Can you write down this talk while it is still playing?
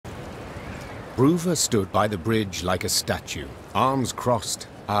Bruva stood by the bridge like a statue, arms crossed,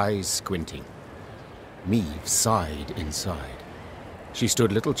 eyes squinting. Meve sighed inside. She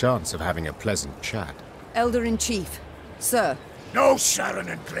stood little chance of having a pleasant chat. Elder-in-Chief, sir. No Sharon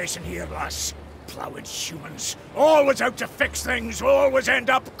and Grayson here, lass. Ploughing humans. Always out to fix things, always end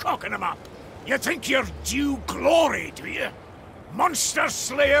up cocking them up. You think you're due glory, do you? Monster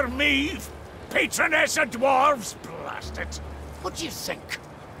Slayer Meve? Patroness of dwarves? Blast it. What do you think?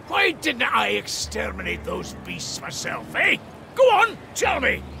 Why didn't I exterminate those beasts myself, eh? Go on, tell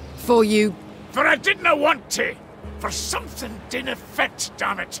me! For you... For I didn't want to. For something didn't fit,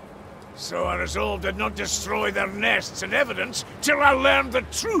 damn it. So I resolved to not destroy their nests and evidence till I learned the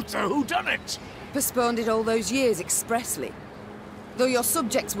truth of who done it. Postponed it all those years expressly. Though your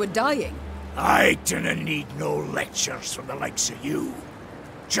subjects were dying. I didn't need no lectures from the likes of you.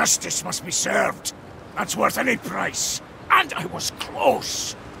 Justice must be served. That's worth any price. And I was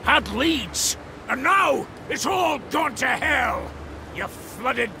close. Had leads. And now it's all gone to hell. You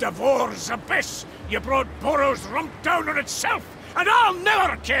flooded Devor's abyss. You brought Boros rump down on itself. And I'll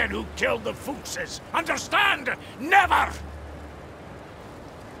never ken who killed the Fuchses. Understand? Never!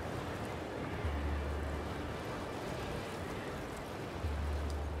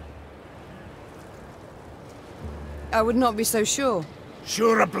 I would not be so sure.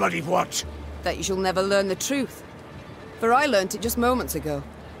 Sure of bloody what? That you shall never learn the truth. For I learnt it just moments ago.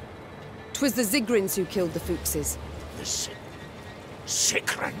 'Twas the Zigrins who killed the Fuchses. The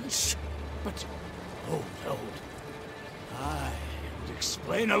Sigrins? But... hold. Aye, it would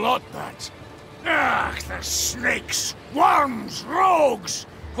explain a lot, that. Ah, the snakes! Worms! Rogues!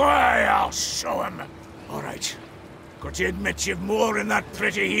 Why, I'll show 'em. All right. Got to admit you've more in that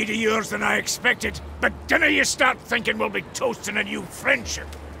pretty heat of yours than I expected. But dinna you start thinking we'll be toasting a new friendship.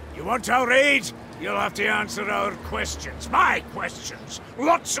 You want our aid? You'll have to answer our questions. My questions.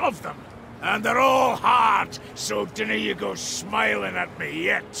 Lots of them. And they're all hard, so dinna you go smiling at me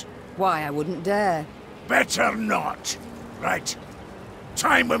yet. Why, I wouldn't dare. Better not. Right.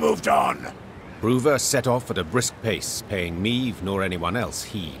 Time we moved on. Bruva set off at a brisk pace, paying Meve nor anyone else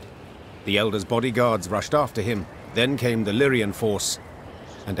heed. The Elder's bodyguards rushed after him, then came the Lyrian force,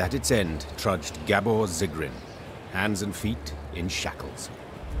 and at its end trudged Gabor Zigrin, hands and feet in shackles.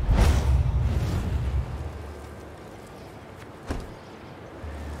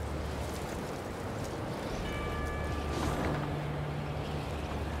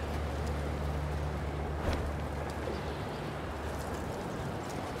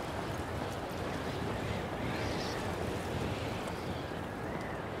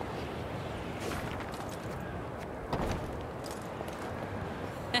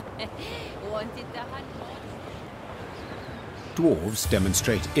 Dwarves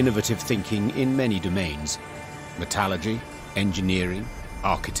demonstrate innovative thinking in many domains. Metallurgy, engineering,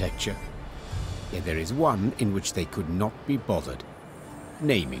 architecture. Yet there is one in which they could not be bothered.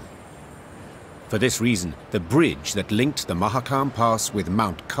 Naming. For this reason, the bridge that linked the Mahakam Pass with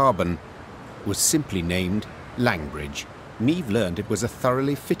Mount Carbon was simply named Langbridge. Meve learned it was a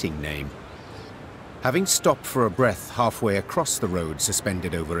thoroughly fitting name. Having stopped for a breath halfway across the road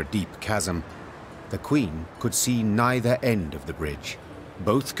suspended over a deep chasm, the Queen could see neither end of the bridge,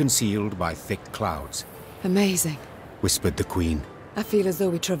 both concealed by thick clouds. Amazing, whispered the Queen. I feel as though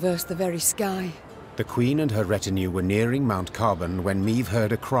we traversed the very sky. The Queen and her retinue were nearing Mount Carbon when Meve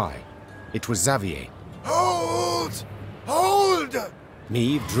heard a cry. It was Xavier. Hold! Hold!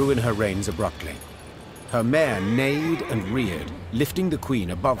 Meve drew in her reins abruptly. Her mare neighed and reared, lifting the Queen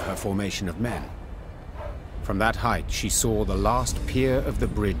above her formation of men. From that height, she saw the last pier of the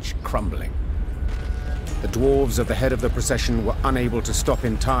bridge crumbling. The dwarves at the head of the procession were unable to stop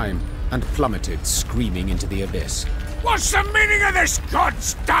in time and plummeted, screaming into the abyss. What's the meaning of this,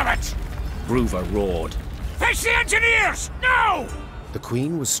 gods damn it? Bruva roared. Fetch the engineers, now! The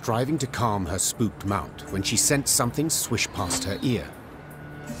Queen was striving to calm her spooked mount when she sensed something swish past her ear.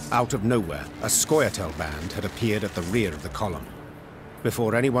 Out of nowhere, a Scoia'tael band had appeared at the rear of the column.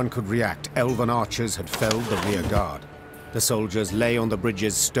 Before anyone could react, elven archers had felled the rear guard. The soldiers lay on the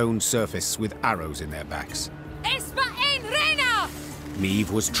bridge's stone surface with arrows in their backs.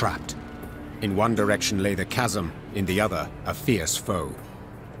 Meve was trapped. In one direction lay the chasm, in the other, a fierce foe.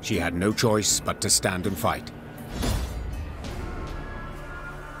 She had no choice but to stand and fight.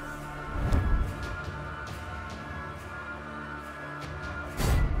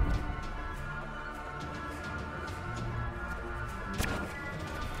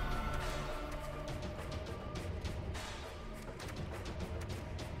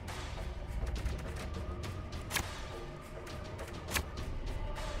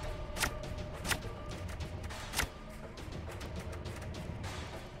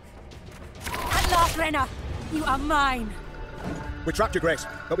 Arthrenna! You are mine! We're trapped, Your Grace,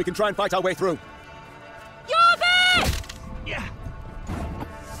 but we can try and fight our way through. Jorvik! Yeah.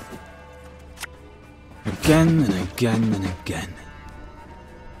 Again and again and again.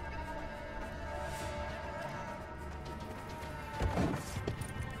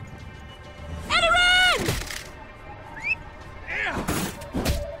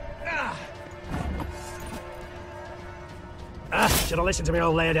 Should have listened to me,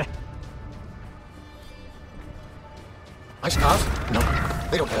 old lady. Ice scars? No,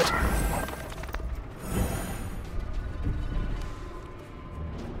 they don't hurt.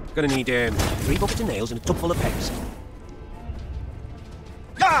 Gonna need 3 buckets of nails and a tub full of pegs.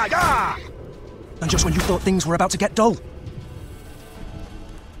 Yeah, yeah! And just when you thought things were about to get dull.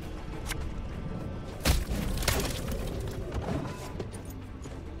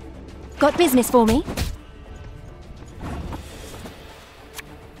 Got business for me?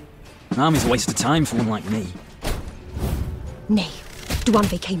 Army's a waste of time for one like me. Nay, Dwan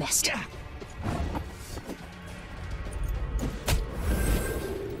becamest.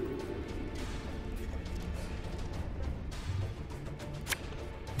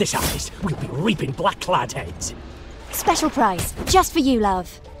 This harvest, we'll be reaping black-clad heads. Special prize, just for you,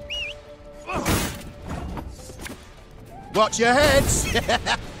 love. Watch your heads!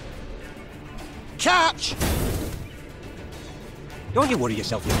 Catch! Don't you worry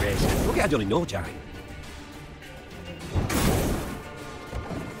yourself, Your Grace. We'll get it done in no time.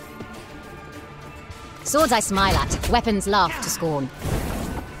 Swords I smile at, weapons laugh to scorn.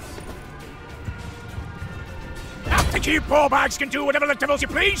 Think you poor bags can do whatever the devils you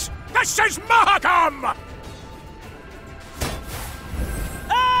please? This is Mahakam!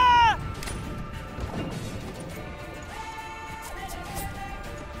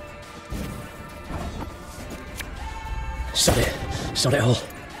 Sod it all.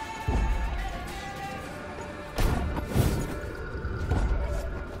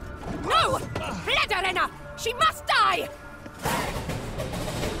 No! Blood She must die!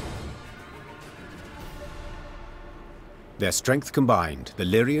 Their strength combined, the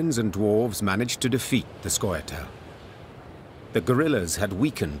Lyrians and dwarves managed to defeat the Scoia'tael. The guerrillas had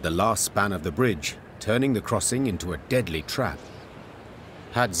weakened the last span of the bridge, turning the crossing into a deadly trap.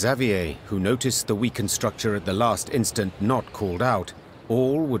 Had Xavier, who noticed the weakened structure at the last instant, not called out,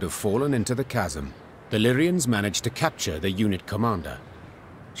 all would have fallen into the chasm. The Lyrians managed to capture the unit commander.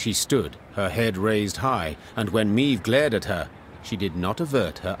 She stood, her head raised high, and when Meve glared at her, she did not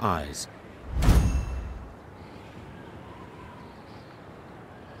avert her eyes.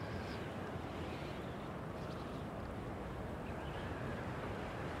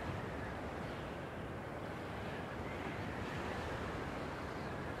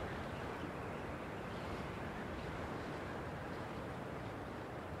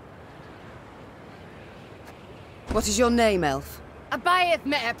 What is your name, elf? Abayeth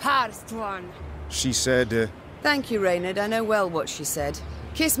me parstwan. She said, Thank you, Reynard. I know well what she said.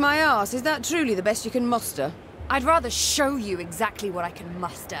 Kiss my arse, is that truly the best you can muster? I'd rather show you exactly what I can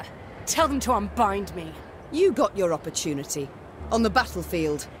muster. Tell them to unbind me. You got your opportunity. On the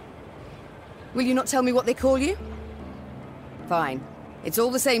battlefield. Will you not tell me what they call you? Fine. It's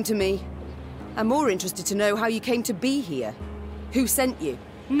all the same to me. I'm more interested to know how you came to be here. Who sent you?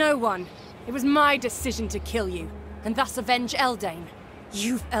 No one. It was my decision to kill you, and thus avenge Eldain.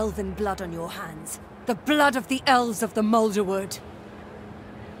 You've elven blood on your hands. The blood of the elves of the Moulderwood.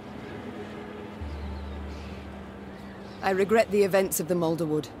 I regret the events of the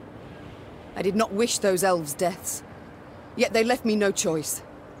Moulderwood. I did not wish those elves' deaths. Yet they left me no choice.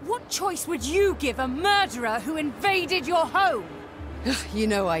 What choice would you give a murderer who invaded your home? You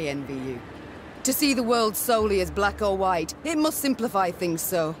know I envy you. To see the world solely as black or white, it must simplify things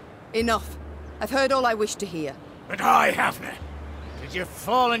so. Enough. I've heard all I wish to hear. But I haven't. Did you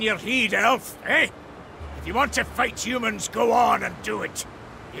fall on your heed, elf, eh? If you want to fight humans, go on and do it.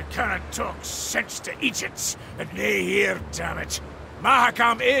 You cannot talk sense to idiots and nay here, damn it.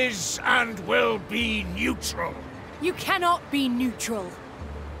 Mahakam is and will be neutral. You cannot be neutral.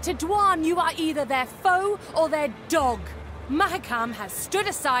 To Dwan, you are either their foe or their dog. Mahakam has stood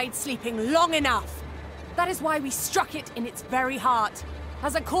aside, sleeping long enough. That is why we struck it in its very heart.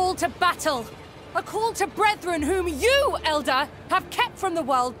 As a call to battle. A call to brethren whom you, Elder, have kept from the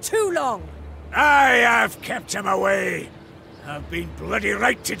world too long. I have kept him away. I've been bloody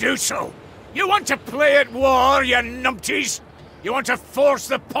right to do so. You want to play at war, you numpties? You want to force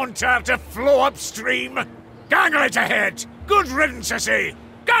the Pontar to flow upstream? Gang right ahead. Good riddance, I say.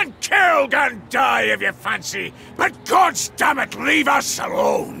 Gan kill, gan die if you fancy. But God's damn it, leave us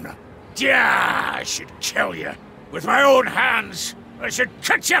alone. Yeah, I should kill you. With my own hands. I should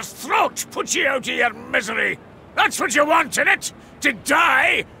cut your throat, put you out of your misery. That's what you want, innit? To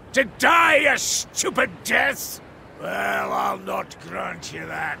die? To die a stupid death? Well, I'll not grant you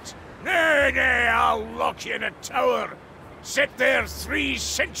that. Nay, nay, I'll lock you in a tower. Sit there 3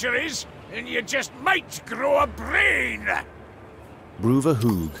 centuries, and you just might grow a brain. Bruva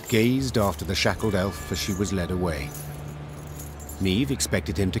Hoog gazed after the shackled elf as she was led away. Neve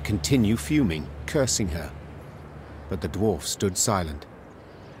expected him to continue fuming, cursing her. But the dwarf stood silent,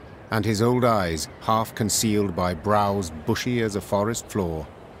 and his old eyes, half concealed by brows bushy as a forest floor,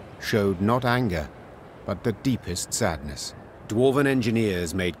 showed not anger, but the deepest sadness. Dwarven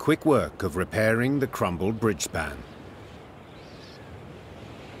engineers made quick work of repairing the crumbled bridge span.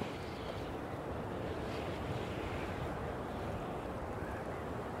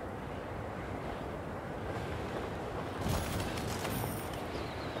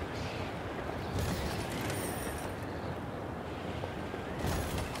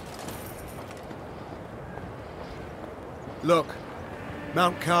 Look,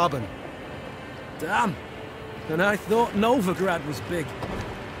 Mount Carbon. Damn. And I thought Novigrad was big.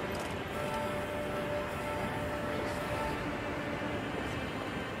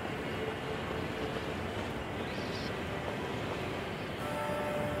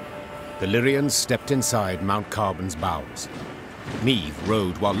 The Lyrians stepped inside Mount Carbon's bowels. Neve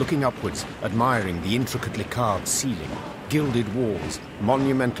rode while looking upwards, admiring the intricately carved ceiling, gilded walls,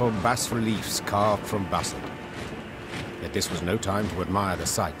 monumental bas-reliefs carved from basalt. Yet this was no time to admire the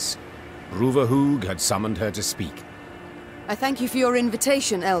sights. Bruva Hoog had summoned her to speak. I thank you for your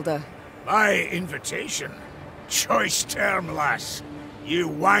invitation, Elder. My invitation? Choice term, lass. You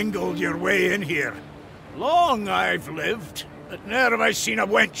wangled your way in here. Long I've lived, but ne'er have I seen a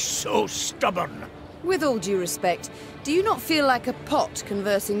wench so stubborn. With all due respect, do you not feel like a pot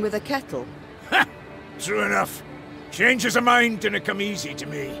conversing with a kettle? Ha! True enough. Changes of mind didn't come easy to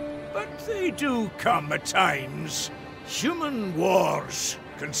me. But they do come at times. Human wars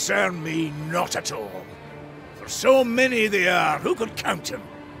concern me not at all. For so many they are, who could count them?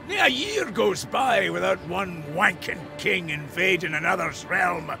 Near a year goes by without one wanking king invading another's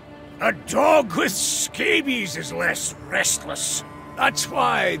realm. A dog with scabies is less restless. That's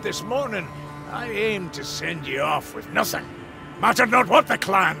why, this morning, I aimed to send you off with nothing. Mattered not what the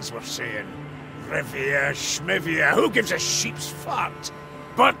clans were saying. Rivia, Schmivia, who gives a sheep's fart?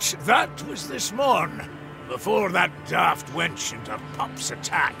 But that was this morn, before that daft wench and her pups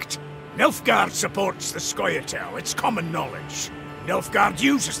attacked. Nilfgaard supports the Scoia'tael, it's common knowledge. Nilfgaard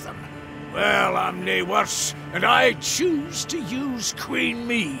uses them. Well, I'm nae worse, and I choose to use Queen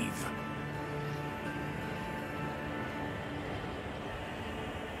Meve.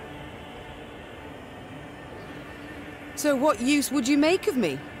 So what use would you make of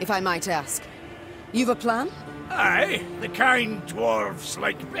me, if I might ask? You've a plan? Aye, the kind dwarves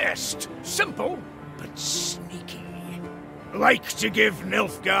like best. Simple, but sneaky. Like to give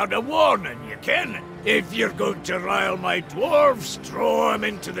Nilfgaard a warning, you ken. If you're going to rile my dwarves, throw 'em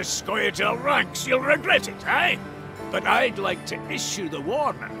into the Scoia'tael ranks. You'll regret it, aye? But I'd like to issue the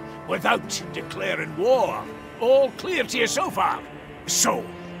warning without declaring war. All clear to you so far? So,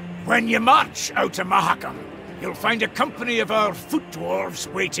 when you march out of Mahakam, you'll find a company of our foot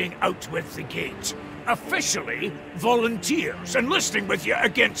dwarves waiting out with the gate. Officially, volunteers enlisting with you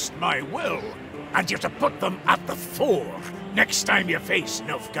against my will. And you're to put them at the fore next time you face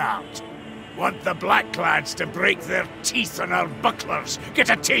Nilfgaard. Want the Blackclads to break their teeth on our bucklers, get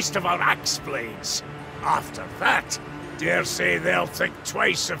a taste of our axe blades. After that, dare say they'll think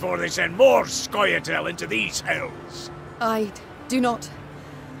twice before they send more Scoia'tael into these hells. I do not...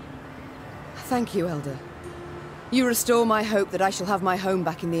 Thank you, Elder. You restore my hope that I shall have my home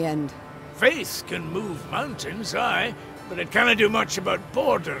back in the end. Faith can move mountains, aye, but it can't do much about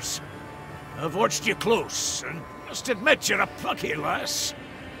borders. I've watched you close, and must admit you're a plucky lass.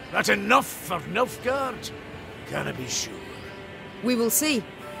 That enough for Nilfgaard? Can I be sure? We will see.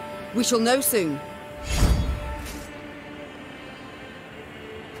 We shall know soon.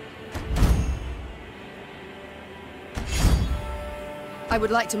 I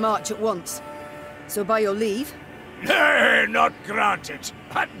would like to march at once. So by your leave... Nay, not granted.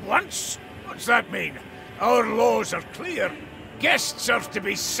 At once? What's that mean? Our laws are clear. Guests are to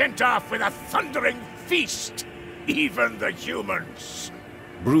be sent off with a thundering feast. Even the humans.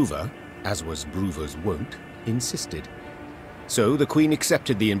 Bruva, as was Bruva's wont, insisted. So the Queen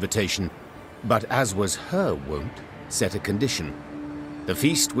accepted the invitation, but as was her wont, set a condition. The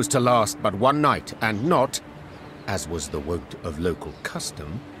feast was to last but one night, and not, as was the wont of local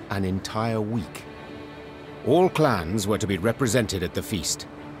custom, an entire week. All clans were to be represented at the feast,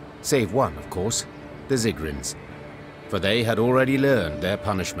 save one, of course, the Zigrins. for they had already learned their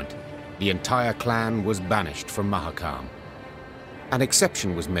punishment. The entire clan was banished from Mahakam. An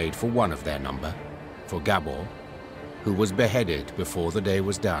exception was made for one of their number, for Gabor, who was beheaded before the day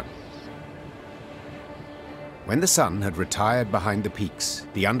was done. When the sun had retired behind the peaks,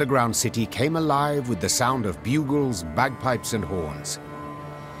 the underground city came alive with the sound of bugles, bagpipes, and horns.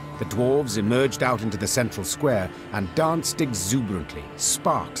 The dwarves emerged out into the central square and danced exuberantly,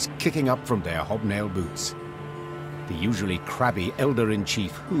 sparks kicking up from their hobnail boots. The usually crabby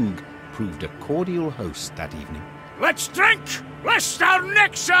Elder-in-Chief Hoog proved a cordial host that evening. Let's drink, lest our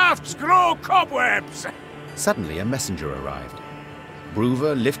neck shafts grow cobwebs! Suddenly a messenger arrived.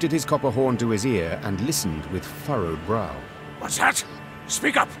 Bruver lifted his copper horn to his ear and listened with furrowed brow. What's that?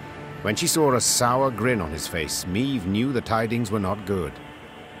 Speak up! When she saw a sour grin on his face, Meve knew the tidings were not good.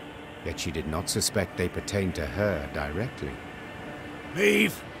 Yet she did not suspect they pertained to her directly.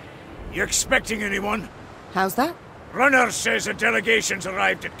 Meve, you expecting anyone? How's that? Runner says a delegation's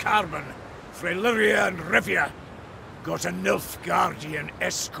arrived at Carbon. Frelyria and Rivia. Got a Nilfgaardian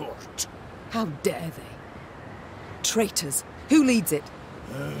escort. How dare they? Traitors. Who leads it?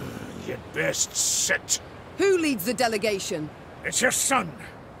 You'd best sit. Who leads the delegation? It's your son,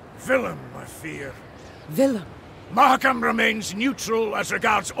 Willem, I fear. Willem? Mahakam remains neutral as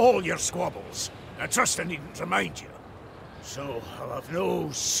regards all your squabbles. I trust I needn't remind you. So I'll have no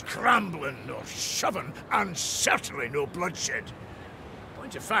scrambling or shoving, and certainly no bloodshed.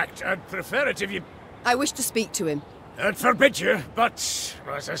 Point of fact, I'd prefer it if you... I wish to speak to him. I'd forbid you, but,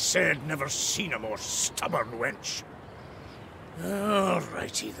 as I said, never seen a more stubborn wench.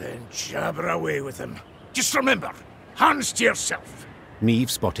 Alrighty then, jabber away with him. Just remember, hands to yourself.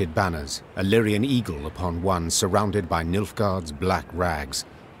 Meve spotted banners, a Lyrian eagle upon one surrounded by Nilfgaard's black rags.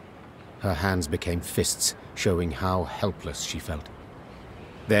 Her hands became fists, showing how helpless she felt.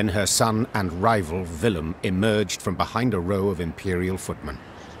 Then her son and rival, Willem, emerged from behind a row of Imperial footmen.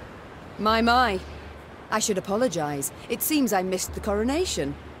 My. I should apologize. It seems I missed the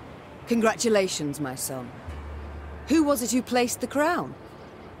coronation. Congratulations, my son. Who was it who placed the crown?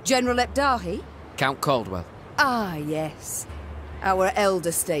 General Epdahi? Count Caldwell. Ah, yes. Our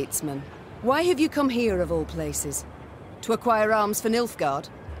elder statesman. Why have you come here, of all places? To acquire arms for Nilfgaard?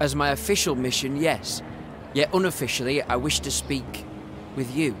 As my official mission, yes. Yet unofficially, I wish to speak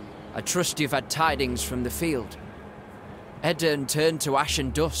with you. I trust you've had tidings from the field. Edirn turned to ash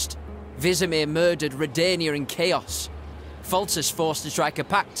and dust. Vizimir murdered Redania in chaos. Foltest forced to strike a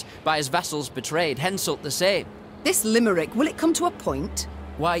pact by his vassals betrayed, Henselt the same. This limerick, will it come to a point?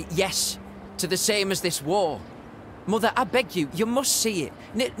 Why, yes. To the same as this war. Mother, I beg you, you must see it.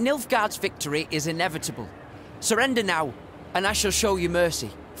 Nilfgaard's victory is inevitable. Surrender now, and I shall show you mercy.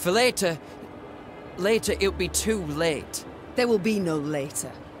 For later it'll be too late. There will be no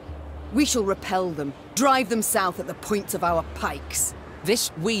later. We shall repel them, drive them south at the points of our pikes.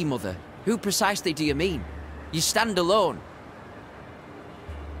 This we, Mother? Who precisely do you mean? You stand alone.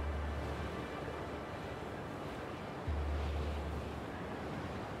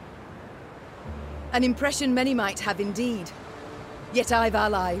 An impression many might have indeed. Yet I've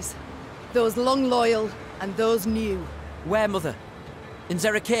allies. Those long loyal, and those new. Where, Mother? In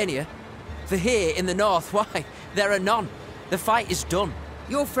Zerrikania? For here, in the north, why, there are none. The fight is done.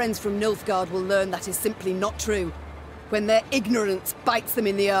 Your friends from Nilfgaard will learn that is simply not true, when their ignorance bites them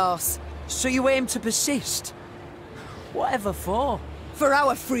in the arse. So you aim to persist? Whatever for? For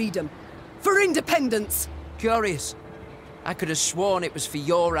our freedom. For independence. Curious. I could have sworn it was for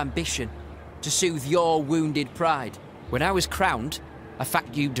your ambition, to soothe your wounded pride. When I was crowned, a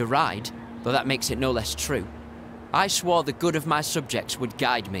fact you deride, though that makes it no less true, I swore the good of my subjects would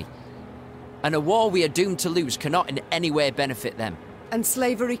guide me. And a war we are doomed to lose cannot in any way benefit them. And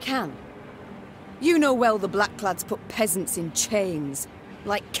slavery can. You know well the Blackclads put peasants in chains,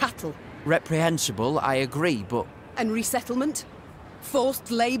 like cattle. Reprehensible, I agree, but... And resettlement? Forced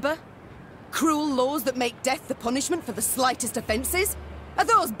labour? Cruel laws that make death the punishment for the slightest offences? Are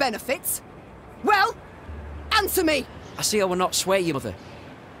those benefits? Well, answer me! I see I will not sway you, Mother.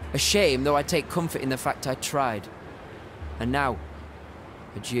 A shame, though I take comfort in the fact I tried. And now,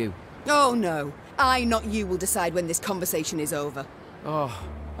 adieu. Oh no, I, not you, will decide when this conversation is over. Oh,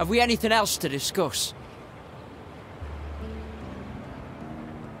 have we anything else to discuss?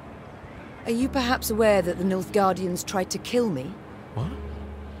 Are you perhaps aware that the Nilfgaardians tried to kill me? What?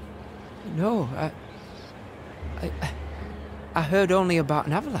 No, I heard only about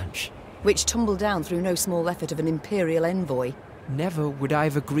an avalanche. Which tumbled down through no small effort of an Imperial envoy. Never would I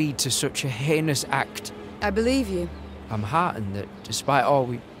have agreed to such a heinous act. I believe you. I'm heartened that, despite all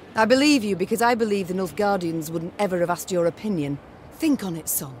we... I believe you because I believe the Nilfgaardians wouldn't ever have asked your opinion. Think on it,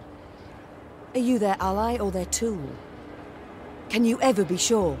 son. Are you their ally or their tool? Can you ever be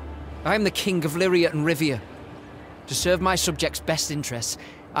sure? I am the King of Lyria and Rivia. To serve my subjects' best interests,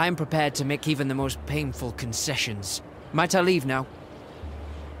 I am prepared to make even the most painful concessions. Might I leave now?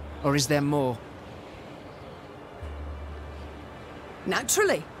 Or is there more?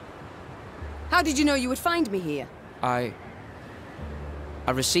 Naturally. How did you know you would find me here? I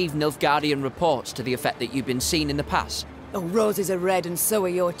received Nilfgaardian reports to the effect that you've been seen in the pass. Oh, roses are red and so are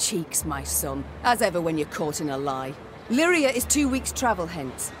your cheeks, my son. As ever when you're caught in a lie. Lyria is 2 weeks' travel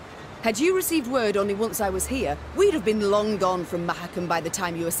hence. Had you received word only once I was here, we'd have been long gone from Mahakam by the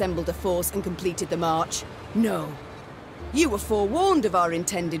time you assembled a force and completed the march. No. You were forewarned of our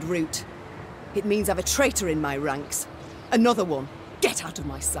intended route. It means I've a traitor in my ranks. Another one. Get out of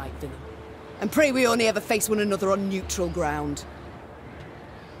my sight, villain. And pray we only ever face one another on neutral ground.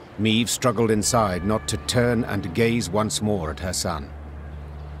 Meve struggled inside not to turn and gaze once more at her son.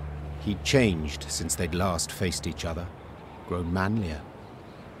 He'd changed since they'd last faced each other, grown manlier,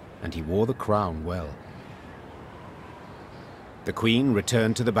 and he wore the crown well. The Queen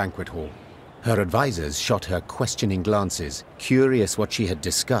returned to the banquet hall. Her advisors shot her questioning glances, curious what she had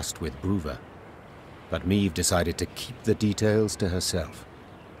discussed with Bruver. But Meve decided to keep the details to herself.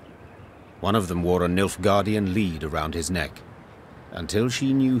 One of them wore a Nilfgaardian lead around his neck. Until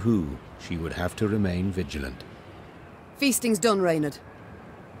she knew who, she would have to remain vigilant. Feasting's done, Reynard.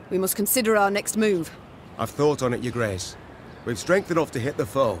 We must consider our next move. I've thought on it, Your Grace. We've strength enough to hit the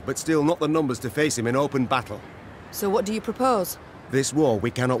foe, but still not the numbers to face him in open battle. So what do you propose? This war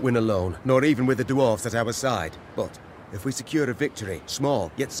we cannot win alone, nor even with the dwarves at our side. But if we secure a victory,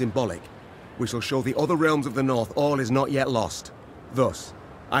 small yet symbolic, we shall show the other realms of the north all is not yet lost. Thus,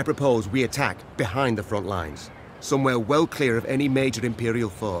 I propose we attack behind the front lines, somewhere well clear of any major Imperial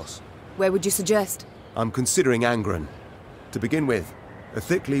force. Where would you suggest? I'm considering Angren. To begin with, a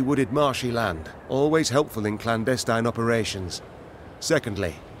thickly wooded marshy land, always helpful in clandestine operations.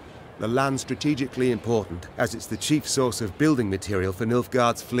 Secondly, the land's strategically important, as it's the chief source of building material for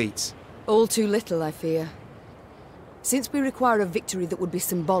Nilfgaard's fleets. All too little, I fear. Since we require a victory that would be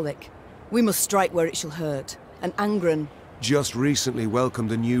symbolic, we must strike where it shall hurt, and Angren just recently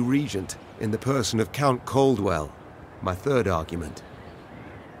welcomed a new regent, in the person of Count Coldwell, my third argument.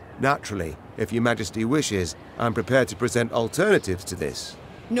 Naturally, if Your Majesty wishes, I'm prepared to present alternatives to this.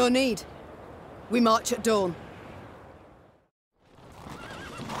 No need. We march at dawn.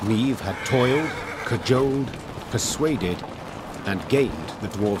 Meve had toiled, cajoled, persuaded, and gained the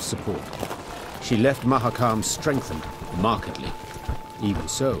dwarves' support. She left Mahakam strengthened, markedly. Even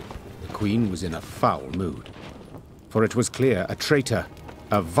so, the Queen was in a foul mood. For it was clear a traitor,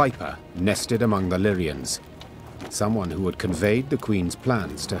 a viper, nested among the Lyrians. Someone who had conveyed the Queen's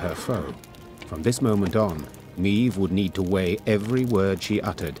plans to her foe. From this moment on, Meve would need to weigh every word she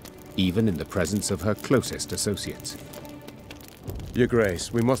uttered, even in the presence of her closest associates. Your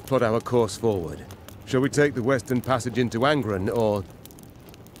Grace, we must plot our course forward. Shall we take the western passage into Angren, or...?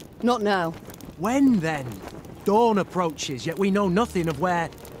 Not now. When, then? Dawn approaches, yet we know nothing of where...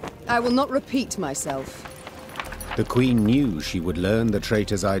 I will not repeat myself. The Queen knew she would learn the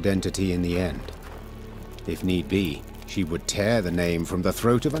traitor's identity in the end. If need be, she would tear the name from the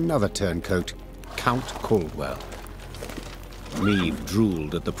throat of another turncoat, Count Caldwell. Meve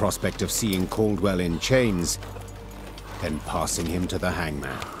drooled at the prospect of seeing Caldwell in chains, then passing him to the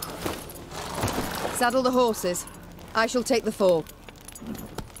hangman. Saddle the horses. I shall take the fore.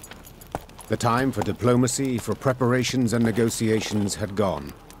 The time for diplomacy, for preparations and negotiations had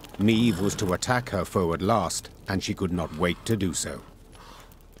gone. Meve was to attack her foe at last, and she could not wait to do so.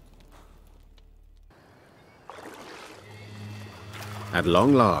 At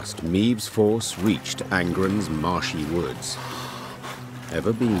long last, Meve's force reached Angren's marshy woods.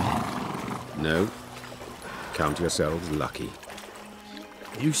 Ever been? No? Count yourselves lucky.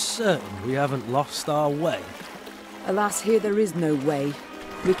 Are you certain we haven't lost our way? Alas, here there is no way.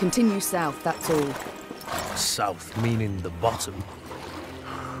 We continue south, that's all. South meaning the bottom.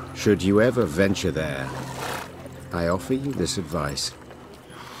 Should you ever venture there, I offer you this advice.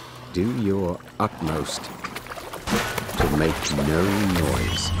 Do your utmost to make no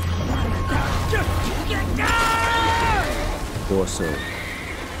noise. Poor soul.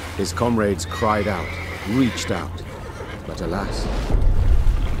 His comrades cried out, reached out, but alas,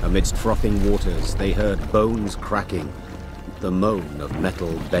 amidst frothing waters they heard bones cracking, the moan of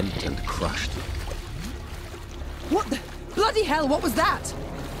metal bent and crushed. What the... bloody hell, what was that?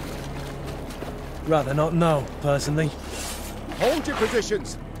 Rather not know, personally. Hold your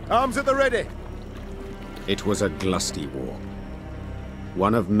positions! Arms at the ready! It was a glusty war.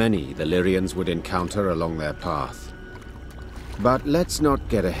 One of many the Lyrians would encounter along their path. But let's not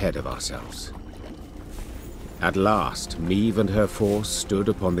get ahead of ourselves. At last, Meve and her force stood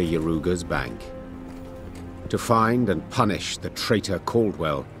upon the Yaruga's bank. To find and punish the traitor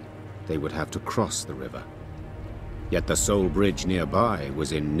Caldwell, they would have to cross the river. Yet the sole bridge nearby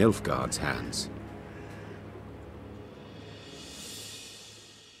was in Nilfgaard's hands.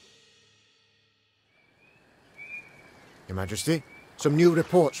 Your Majesty, some new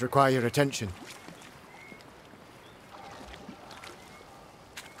reports require your attention.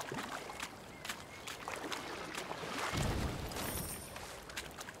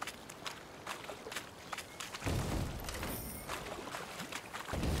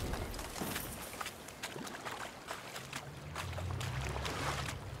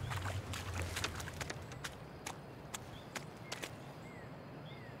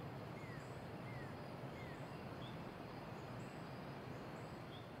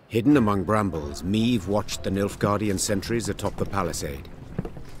 Hidden among brambles, Meve watched the Nilfgaardian sentries atop the palisade.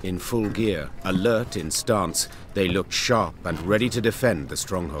 In full gear, alert in stance, they looked sharp and ready to defend the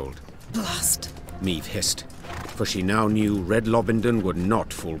stronghold. Blast! Meve hissed, for she now knew Red Lobendon would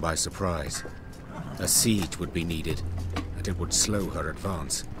not fall by surprise. A siege would be needed, and it would slow her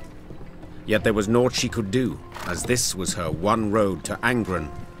advance. Yet there was naught she could do, as this was her one road to Angren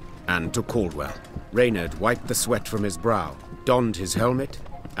and to Caldwell. Reynard wiped the sweat from his brow, donned his helmet,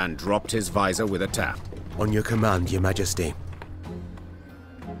 and dropped his visor with a tap. On your command, Your Majesty.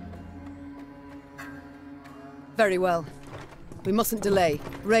 Very well. We mustn't delay.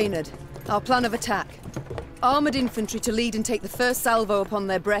 Reynard, our plan of attack. Armoured infantry to lead and take the first salvo upon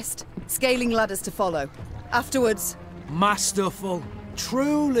their breast, scaling ladders to follow. Afterwards... Masterful.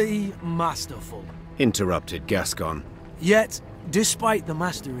 Truly masterful. Interrupted Gascon. Yet, despite the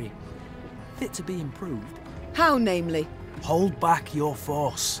mastery, fit to be improved. How, namely? Hold back your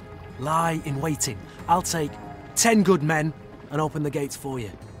force. Lie in waiting. I'll take 10 good men and open the gates for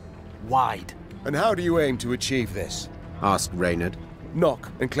you. Wide. And how do you aim to achieve this? Asked Reynard.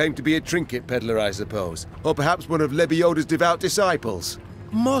 Knock and claim to be a trinket peddler, I suppose. Or perhaps one of Lebioda's devout disciples.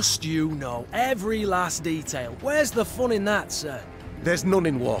 Must you know every last detail? Where's the fun in that, sir? There's none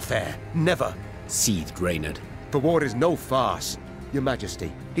in warfare. Never. Seethed Reynard. For war is no farce. Your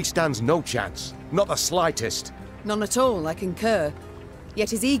Majesty, he stands no chance. Not the slightest. None at all, I concur. Yet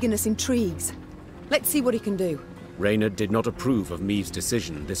his eagerness intrigues. Let's see what he can do. Reynard did not approve of Meve's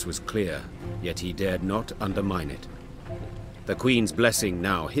decision, this was clear, yet he dared not undermine it. The Queen's blessing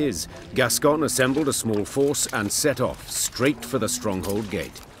now his, Gascon assembled a small force and set off, straight for the stronghold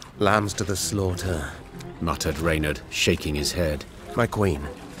gate. Lambs to the slaughter, muttered Reynard, shaking his head. My Queen,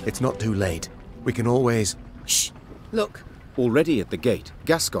 it's not too late. We can always... Shh! Look. Already at the gate,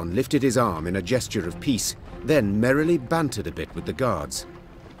 Gascon lifted his arm in a gesture of peace, then merrily bantered a bit with the guards.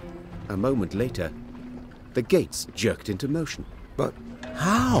 A moment later, the gates jerked into motion. But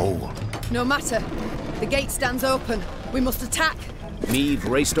how? No matter. The gate stands open. We must attack. Meve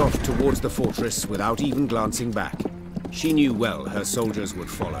raced off towards the fortress without even glancing back. She knew well her soldiers would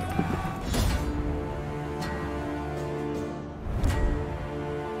follow.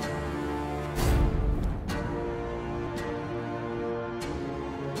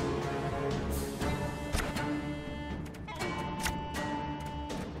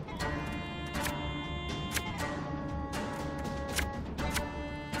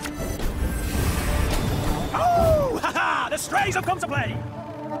 The strays have come to play!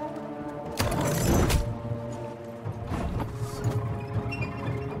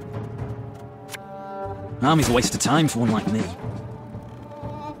 Army's a waste of time for one like me.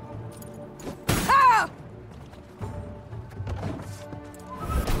 Ah!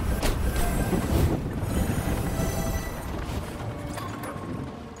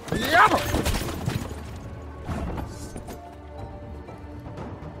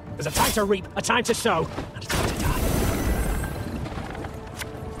 There's a time to reap, a time to sow, and a time to die.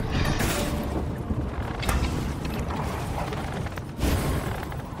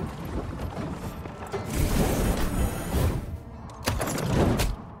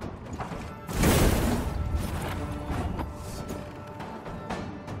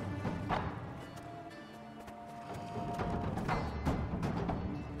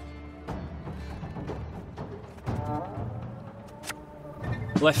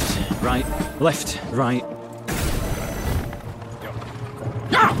 Left, right, left, right.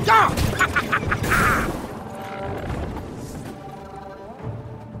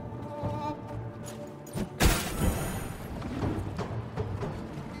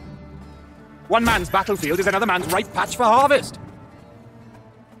 One man's battlefield is another man's ripe patch for harvest.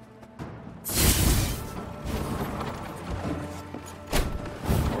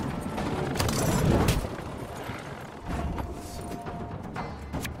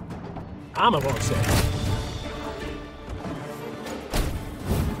 Armor won't say.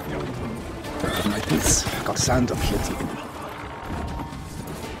 of my boots. Got sand up here too.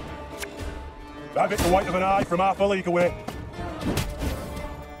 Have it the white of an eye from half a league away.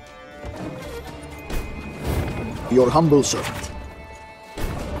 Your humble servant.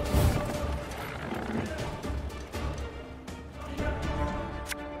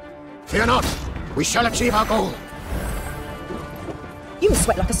 Fear not. We shall achieve our goal. You must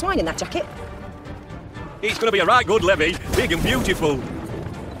sweat like a swine in that jacket. It's gonna be a right good levy, big and beautiful.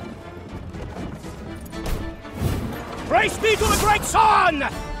 Praise be to the great sun!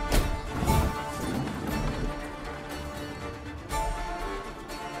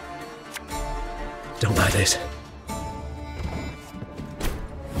 Don't like this.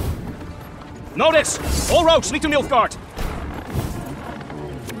 Notice! All roads lead to Nilfgaard!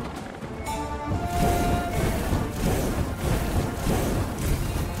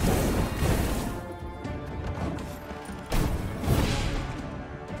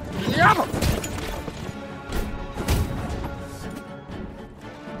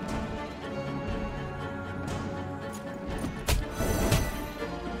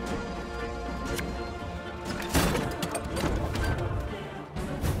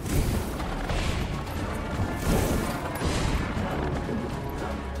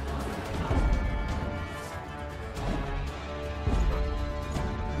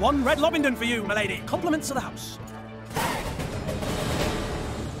 One red Lobington for you, my lady. Compliments to the house.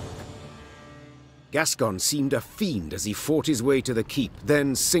 Gascon seemed a fiend as he fought his way to the keep,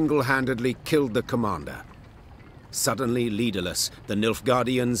 then single-handedly killed the commander. Suddenly leaderless, the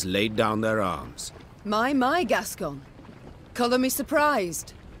Nilfgaardians laid down their arms. My, Gascon. Colour me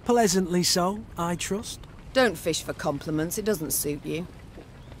surprised. Pleasantly so, I trust. Don't fish for compliments, it doesn't suit you.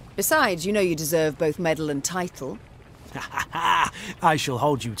 Besides, you know you deserve both medal and title. I shall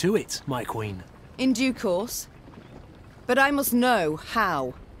hold you to it, my queen. In due course. But I must know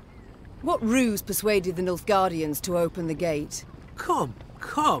how. What ruse persuaded the Nilfgaardians to open the gate? Come,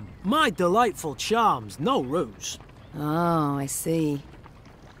 my delightful charms, no ruse. Oh, I see.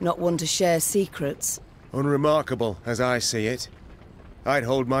 Not one to share secrets. Unremarkable, as I see it. I'd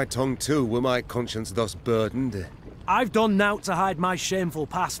hold my tongue too, were my conscience thus burdened. I've done naught to hide my shameful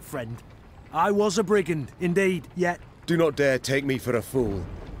past, friend. I was a brigand, indeed, yet... Do not dare take me for a fool.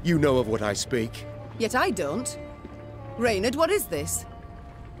 You know of what I speak. Yet I don't. Reynard, what is this?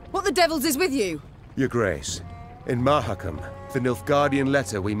 What the devils is with you? Your Grace, in Mahakam, the Nilfgaardian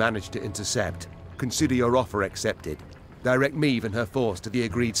letter we managed to intercept. Consider your offer accepted. Direct Meve and her force to the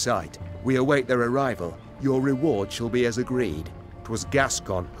agreed site. We await their arrival. Your reward shall be as agreed. 'Twas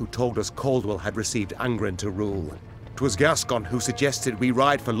Gascon who told us Caldwell had received Angren to rule. 'Twas Gascon who suggested we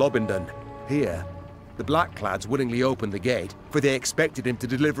ride for Lobington. Here, the Blackclads willingly opened the gate, for they expected him to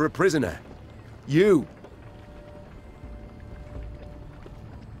deliver a prisoner. You!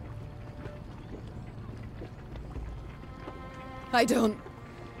 I don't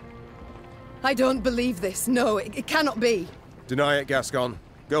believe this. No, it cannot be. Deny it, Gascon.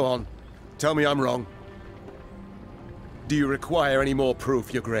 Go on. Tell me I'm wrong. Do you require any more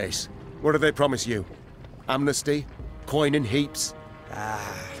proof, Your Grace? What do they promise you? Amnesty? Coin in heaps?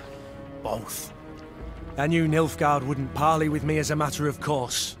 Both. I knew Nilfgaard wouldn't parley with me as a matter of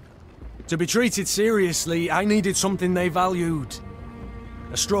course. To be treated seriously, I needed something they valued.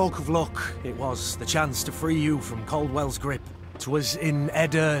 A stroke of luck, it was, the chance to free you from Caldwell's grip. 'Twas in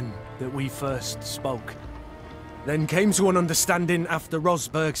Edern that we first spoke. Then came to an understanding after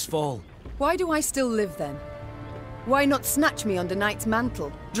Rosberg's fall. Why do I still live then? Why not snatch me under Knight's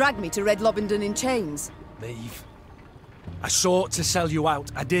mantle? Drag me to Red Lobington in chains? Meve. I sought to sell you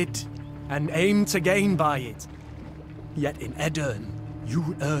out, I did, and aimed to gain by it. Yet in Edern,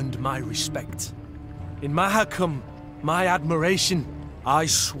 you earned my respect. In Mahakam, my admiration. I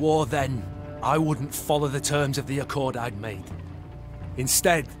swore then I wouldn't follow the terms of the accord I'd made.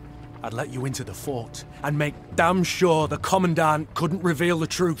 Instead, I'd let you into the fort and make damn sure the Commandant couldn't reveal the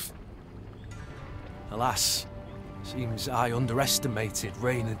truth. Alas, seems I underestimated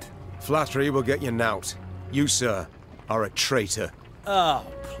Reynard. Flattery will get you knout. You, sir, are a traitor. Oh,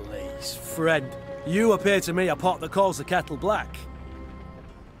 please, Fred. You appear to me a pot that calls the kettle black.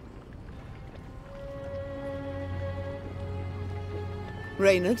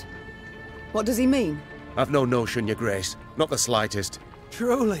 Reynard? What does he mean? I've no notion, Your Grace. Not the slightest.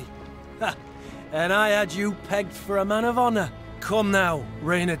 Truly? Ha! And I had you pegged for a man of honor. Come now,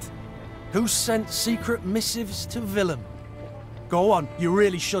 Reynard. Who sent secret missives to Willem? Go on, you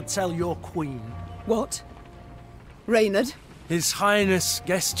really should tell your queen. What? Reynard? His Highness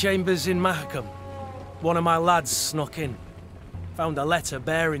guest chambers in Mahakam. One of my lads snuck in. Found a letter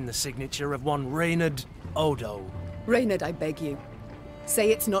bearing the signature of one Reynard Odo. Reynard, I beg you.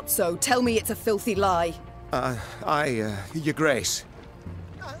 Say it's not so. Tell me it's a filthy lie. Your Grace.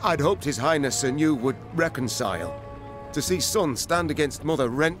 I'd hoped His Highness and you would reconcile. To see son stand against mother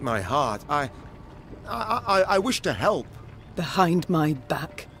rent my heart. I wish to help. Behind my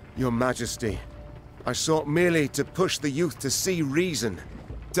back? Your Majesty, I sought merely to push the youth to see reason,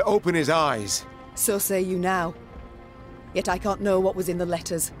 to open his eyes. So say you now. Yet I can't know what was in the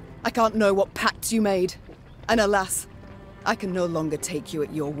letters. I can't know what pacts you made. And alas, I can no longer take you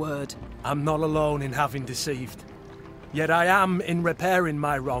at your word. I'm not alone in having deceived. Yet I am in repairing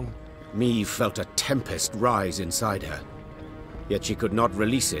my wrong. Meve felt a tempest rise inside her. Yet she could not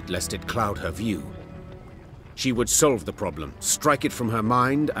release it lest it cloud her view. She would solve the problem, strike it from her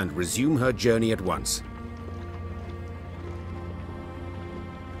mind, and resume her journey at once.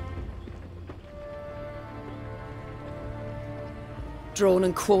 Drawn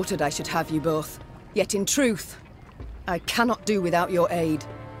and quartered I should have you both. Yet in truth, I cannot do without your aid.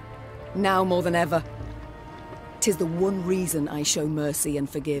 Now more than ever. 'Tis the one reason I show mercy and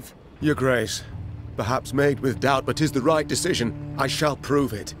forgive. Your Grace, perhaps made with doubt, but 'tis the right decision. I shall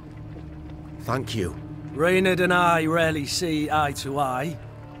prove it. Thank you. Reynard and I rarely see eye to eye,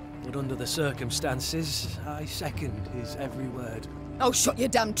 but under the circumstances, I second his every word. Oh, shut your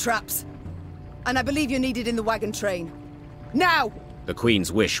damn traps! And I believe you're needed in the wagon train. Now! The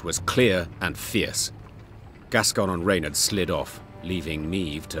Queen's wish was clear and fierce. Gascon and Reynard slid off, leaving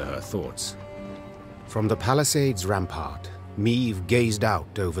Meve to her thoughts. From the palisade's rampart, Meve gazed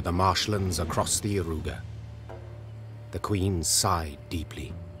out over the marshlands across the Iruga. The Queen sighed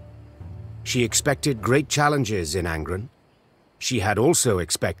deeply. She expected great challenges in Angren. She had also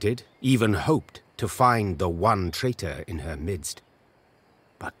expected, even hoped, to find the one traitor in her midst.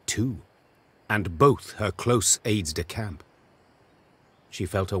 But two, and both her close aides-de-camp. She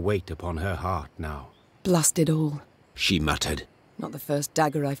felt a weight upon her heart now. Blast it all, she muttered. Not the first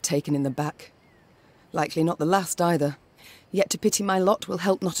dagger I've taken in the back. Likely not the last either. Yet to pity my lot will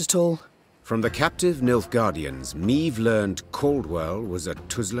help not at all. From the captive Nilfgaardians, Meve learned Caldwell was at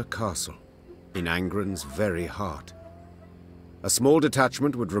Tuzla Castle, in Angren's very heart. A small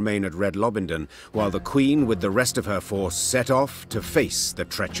detachment would remain at Red Lobindon, while the Queen with the rest of her force set off to face the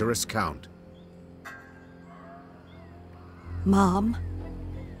treacherous Count. Mom,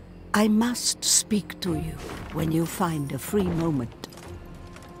 I must speak to you when you find a free moment.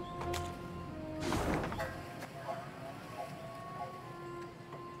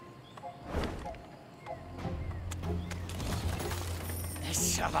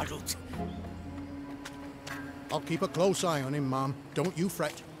 I'll keep a close eye on him, Mom. Don't you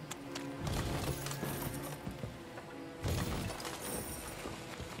fret.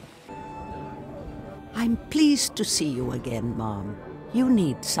 I'm pleased to see you again, Mom. You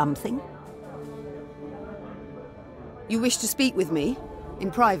need something? You wish to speak with me?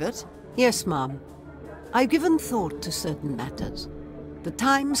 In private? Yes, Mom. I've given thought to certain matters. The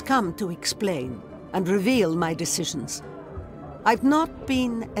time's come to explain and reveal my decisions. I've not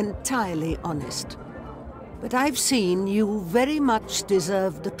been entirely honest, but I've seen you very much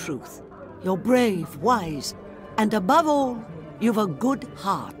deserve the truth. You're brave, wise, and above all, you've a good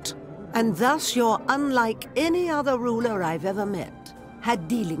heart. And thus you're unlike any other ruler I've ever met, had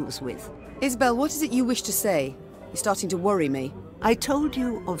dealings with. Isabel, what is it you wish to say? You're starting to worry me. I told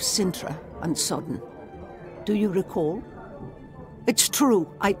you of Sintra and Sodden. Do you recall? It's true,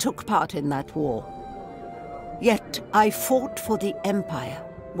 I took part in that war. Yet I fought for the Empire.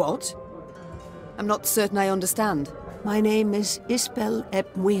 What? I'm not certain I understand. My name is Isbel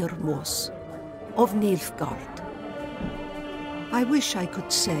ep Muirmos, of Nilfgaard. I wish I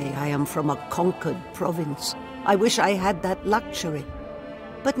could say I am from a conquered province. I wish I had that luxury.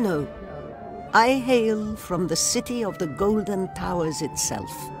 But no, I hail from the city of the Golden Towers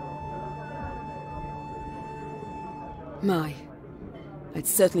itself. My, I'd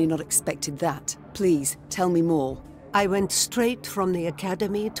certainly not expected that. Please, tell me more. I went straight from the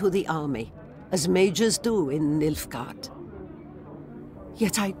academy to the army, as mages do in Nilfgaard.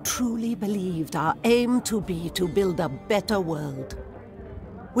 Yet I truly believed our aim to be to build a better world.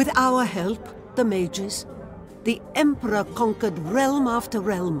 With our help, the mages, the Emperor conquered realm after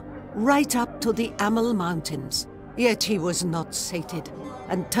realm, right up to the Amel Mountains. Yet he was not sated,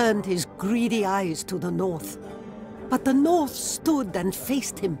 and turned his greedy eyes to the north. But the north stood and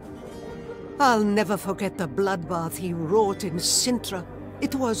faced him. I'll never forget the bloodbath he wrought in Sintra.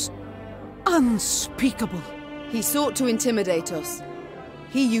 It was unspeakable. He sought to intimidate us.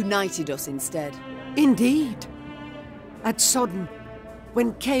 He united us instead. Indeed. At Sodden,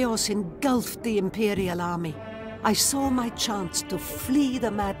 when chaos engulfed the Imperial army, I saw my chance to flee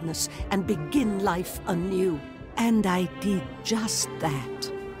the madness and begin life anew. And I did just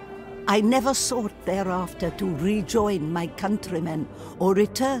that. I never sought thereafter to rejoin my countrymen or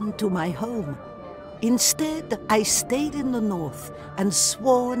return to my home. Instead, I stayed in the north and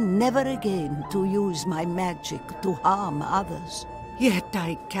swore never again to use my magic to harm others. Yet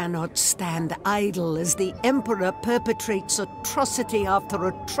I cannot stand idle as the Emperor perpetrates atrocity after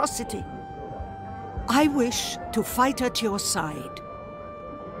atrocity. I wish to fight at your side.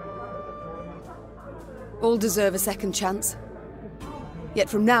 All deserve a second chance. Yet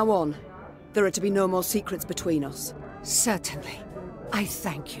from now on, there are to be no more secrets between us. Certainly. I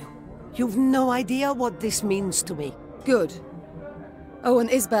thank you. You've no idea what this means to me. Good. Oh, and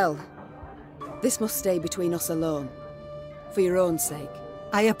Isbel. This must stay between us alone. For your own sake.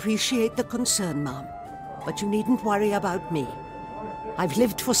 I appreciate the concern, Mom. But you needn't worry about me. I've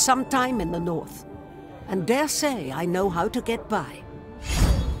lived for some time in the north, and dare say I know how to get by.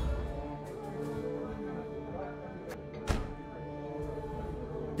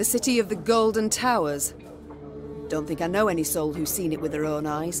 The city of the Golden Towers. Don't think I know any soul who's seen it with their own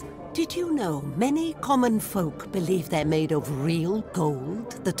eyes. Did you know many common folk believe they're made of real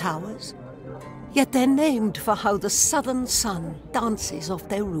gold, the towers? Yet they're named for how the southern sun dances off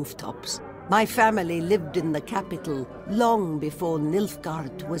their rooftops. My family lived in the capital long before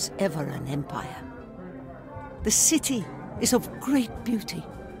Nilfgaard was ever an empire. The city is of great beauty,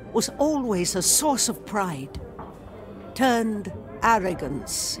 was always a source of pride, turned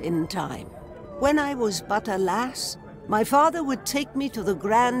arrogance in time. When I was but a lass, my father would take me to the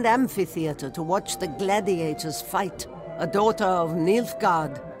grand amphitheater to watch the gladiators fight. A daughter of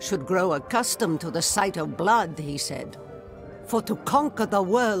Nilfgaard should grow accustomed to the sight of blood, he said. For to conquer the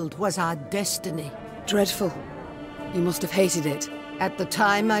world was our destiny. Dreadful. You must have hated it. At the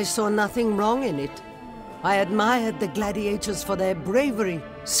time, I saw nothing wrong in it. I admired the gladiators for their bravery,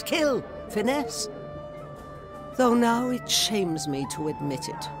 skill, finesse. Though now it shames me to admit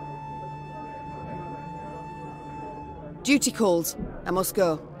it. Duty calls. I must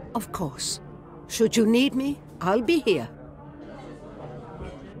go. Of course. Should you need me, I'll be here.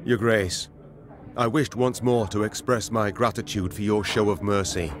 Your Grace, I wished once more to express my gratitude for your show of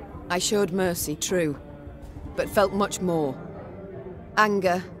mercy. I showed mercy, true, but felt much more.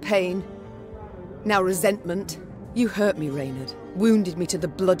 Anger, pain, now resentment. You hurt me, Reynard. Wounded me to the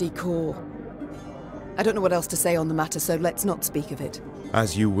bloody core. I don't know what else to say on the matter, so let's not speak of it.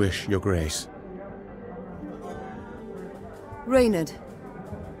 As you wish, Your Grace. Reynard,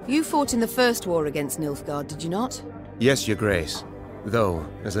 you fought in the first war against Nilfgaard, did you not? Yes, Your Grace. Though,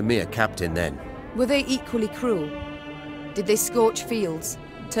 as a mere captain then. Were they equally cruel? Did they scorch fields,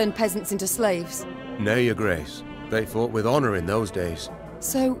 turn peasants into slaves? Nay, Your Grace. They fought with honor in those days.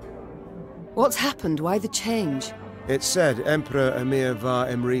 So, what's happened? Why the change? It's said Emperor Emir var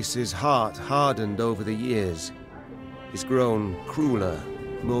Emrys's heart hardened over the years. He's grown crueler,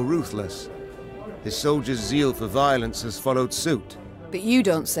 more ruthless. His soldiers' zeal for violence has followed suit. But you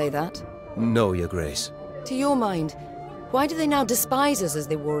don't say that. No, Your Grace. To your mind, why do they now despise us as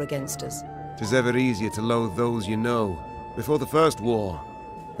they war against us? 'Tis ever easier to loathe those you know. Before the first war,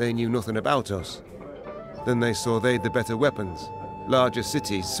 they knew nothing about us. Then they saw they'd the better weapons, larger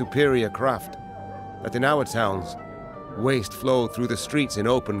cities, superior craft. That in our towns, waste flowed through the streets in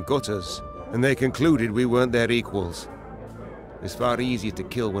open gutters, and they concluded we weren't their equals. It's far easier to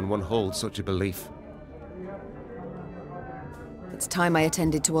kill when one holds such a belief. It's time I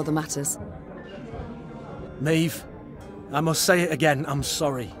attended to other matters. Maeve, I must say it again, I'm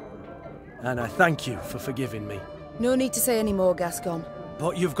sorry. And I thank you for forgiving me. No need to say any more, Gascon.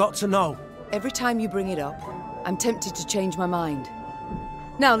 But you've got to know. Every time you bring it up, I'm tempted to change my mind.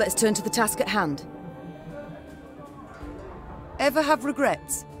 Now let's turn to the task at hand. Ever have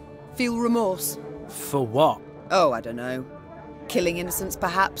regrets? Feel remorse? For what? Oh, I don't know. Killing innocents,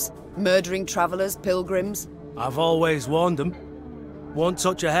 perhaps? Murdering travelers, pilgrims? I've always warned them. Won't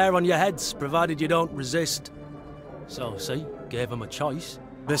touch a hair on your heads, provided you don't resist. So, see, gave them a choice.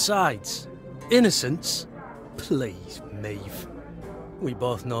 Besides, innocents? Please, Maeve. We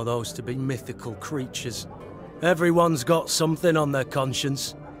both know those to be mythical creatures. Everyone's got something on their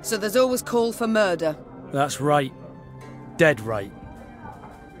conscience. So there's always call for murder? That's right. Dead right.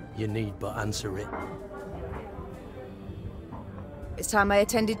 You need but answer it. It's time I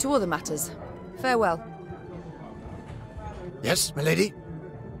attended to other matters. Farewell. Yes, my lady?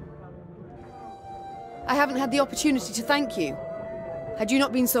 I haven't had the opportunity to thank you. Had you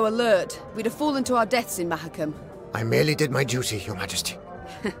not been so alert, we'd have fallen to our deaths in Mahakam. I merely did my duty, Your Majesty.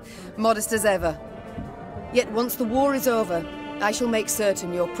 Modest as ever. Yet once the war is over, I shall make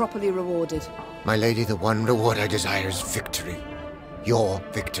certain you're properly rewarded. My lady, the one reward I desire is victory. Your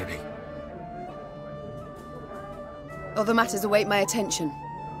victory. Other matters await my attention.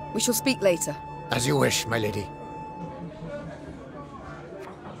 We shall speak later. As you wish, my lady.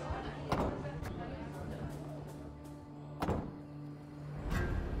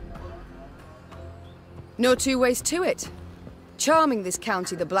 No two ways to it. Charming this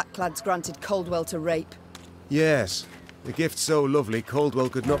county the Blackclads granted Coldwell to rape. Yes, the gift so lovely Coldwell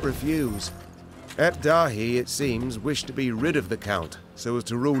could not refuse. Et Dahi, it seems, wished to be rid of the Count, so as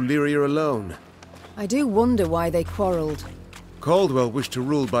to rule Lyria alone. I do wonder why they quarrelled. Coldwell wished to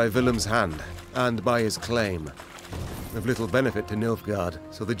rule by Willem's hand, and by his claim. Of little benefit to Nilfgaard,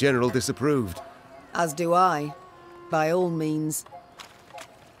 so the general disapproved. As do I. By all means.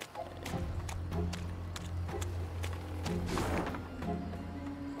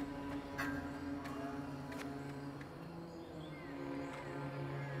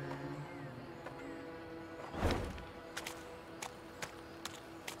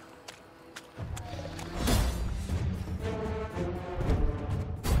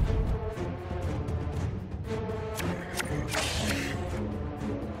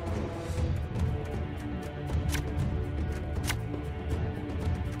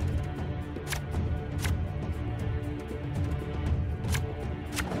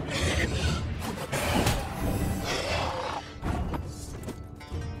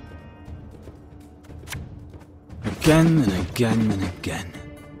 Again and again and again.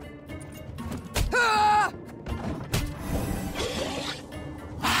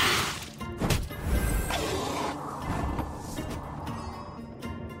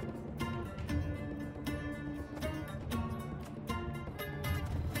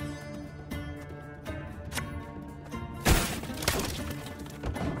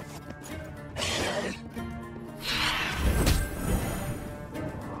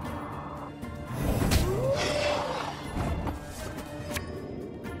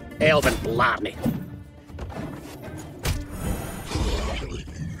 Elven blarney.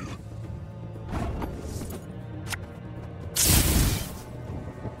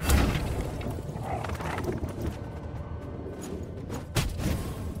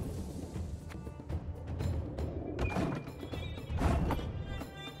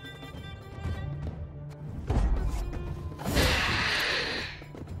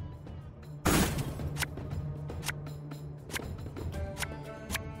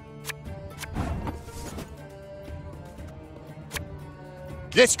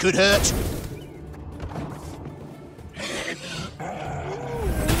 This could hurt.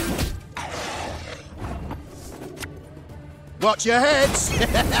 Watch your heads.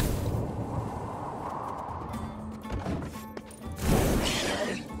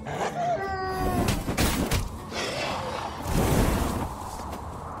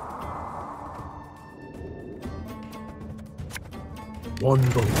 One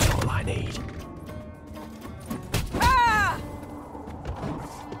bullet's all I need.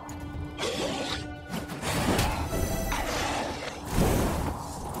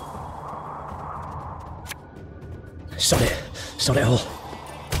 Sod it all.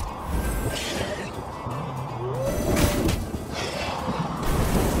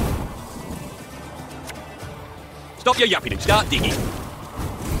 Stop your yapping and start digging.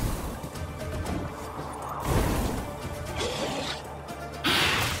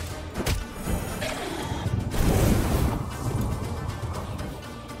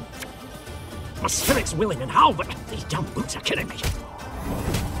 My spirit's willing and how, but these damn boots are killing me.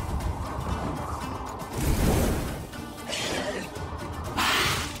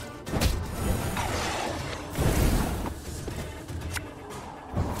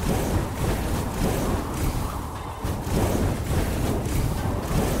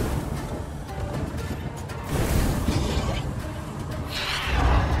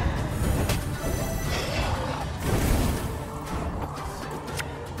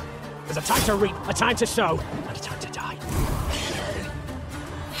 There's a time to reap, a time to sow, and a time to die.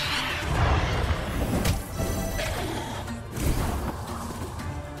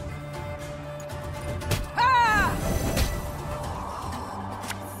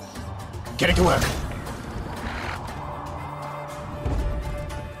 Getting to work.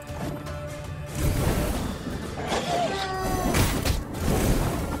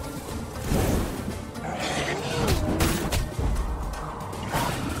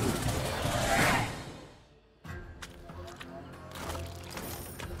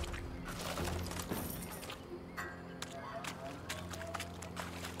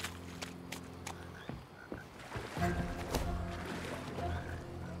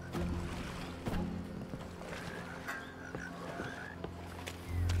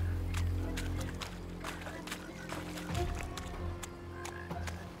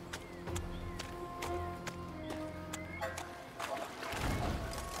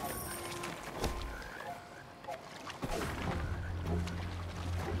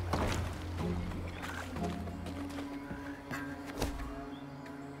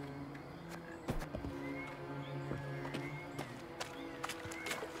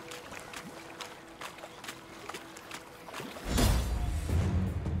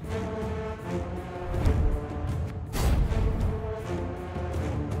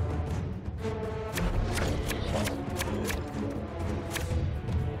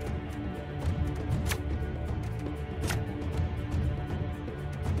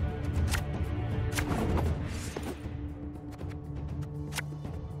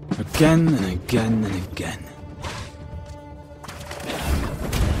 again and again and again.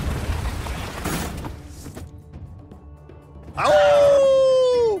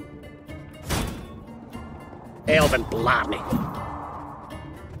 Oh! Elven blarney.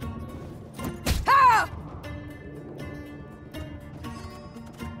 Ah!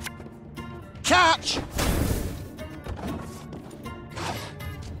 Catch!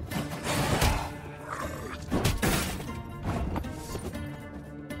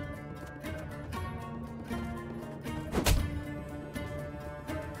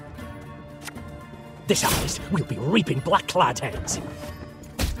 This eyes, we'll be reaping black-clad heads.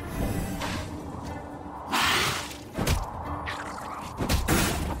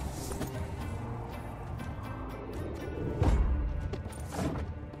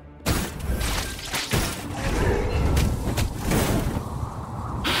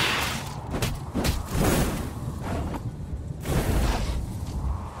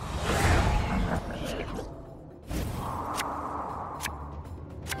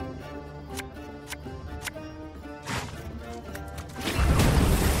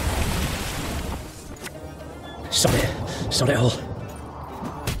 Sod it all.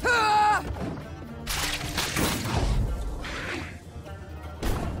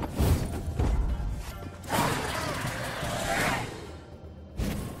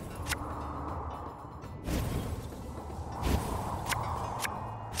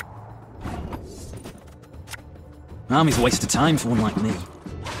 Army's a waste of time for one like me.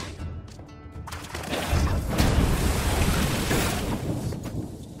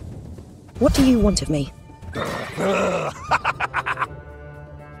 What do you want of me?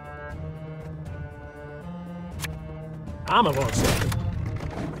 Armor won't say.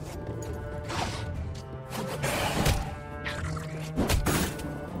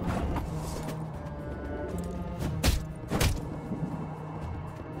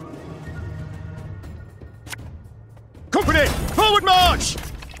 Company! Forward march!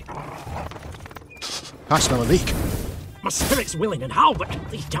 I smell a leak. My spirit's willing and how, but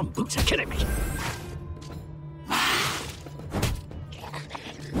these damn boots are killing me.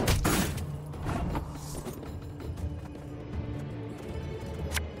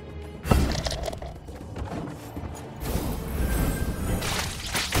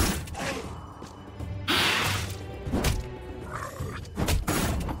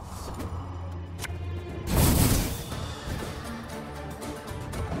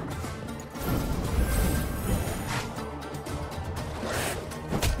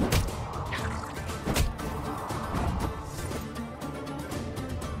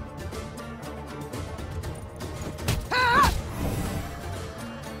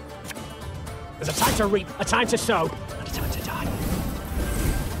 There's a time to reap, a time to sow, and a time to die.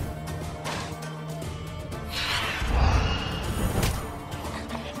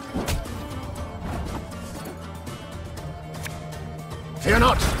 Fear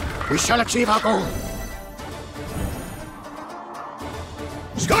not, we shall achieve our goal.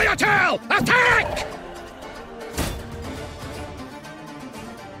 Scoia'tael, attack!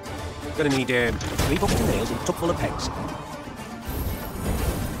 Gonna need 3 buckets of nails and a tub full of pegs.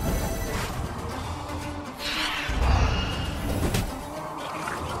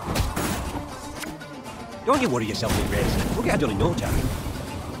 Don't you worry yourself, big race. We'll get it done in no time.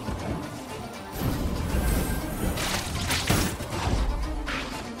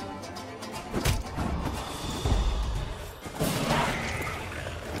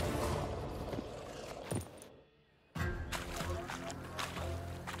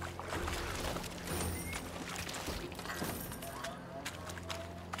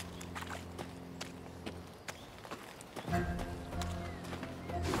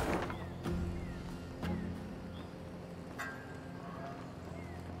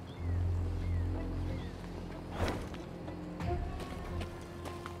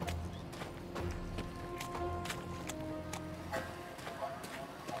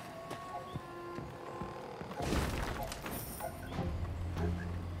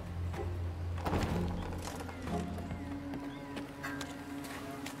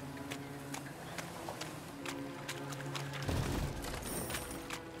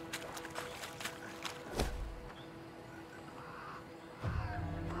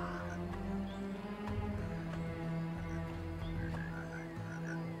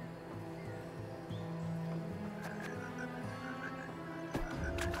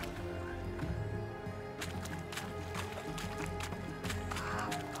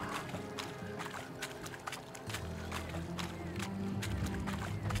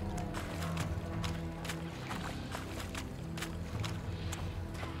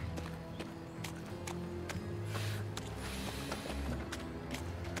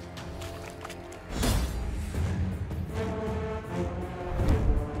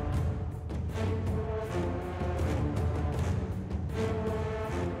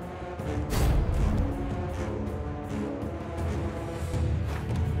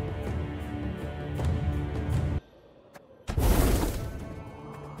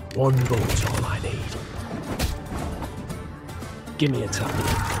 One boat's all I need. Give me a tap.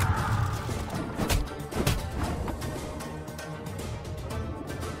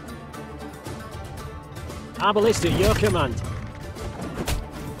 Arbalist at your command.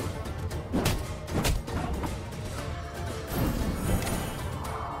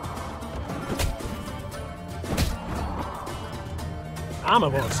 Armor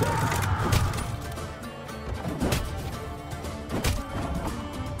won't serve.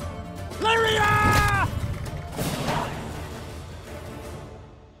 Lyria!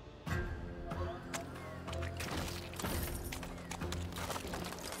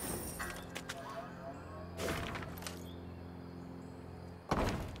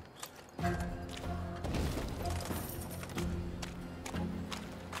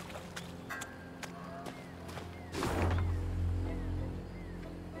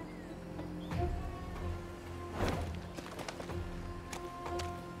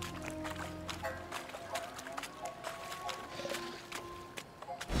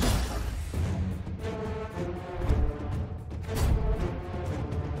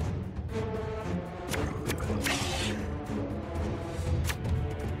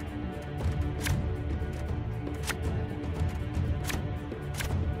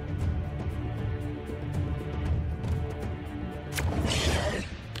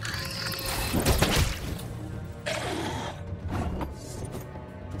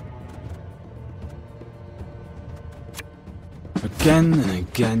 Again and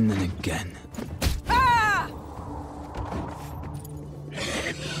again and again. Ah!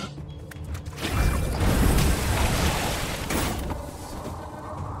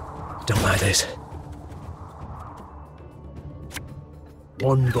 Don't like this.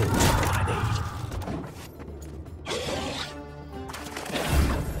 One boat's all I need.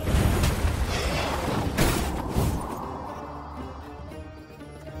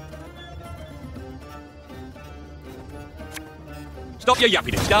 Stop your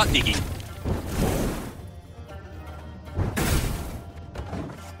yapping and start digging.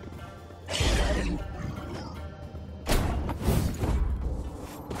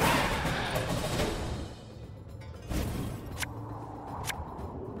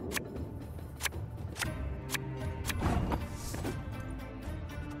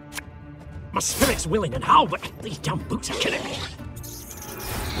 My spirit's willing and how, but these damn boots are killing me.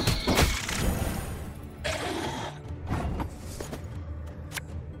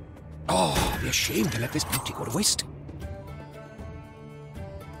 Oh, I'd be ashamed to let this beauty go to waste.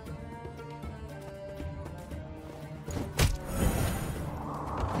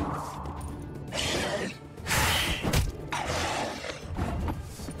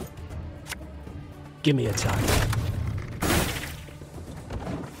 Give me a time.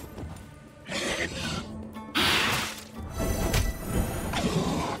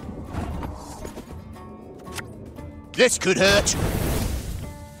 This could hurt.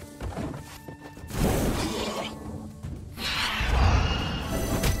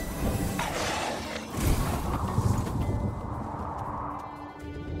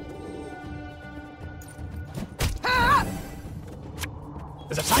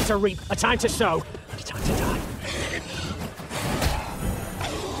 There's a time to reap, a time to sow, and a time to die.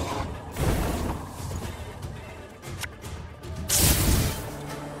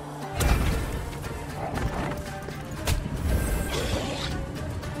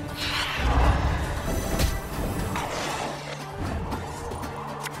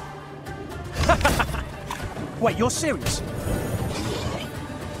 Wait, you're serious?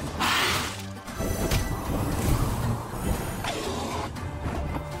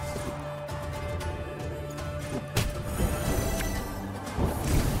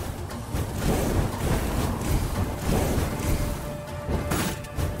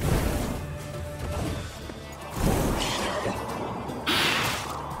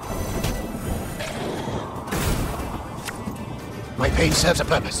 My pain serves a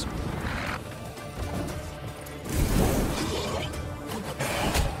purpose.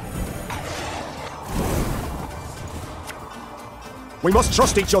 We must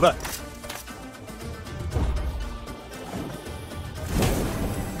trust each other.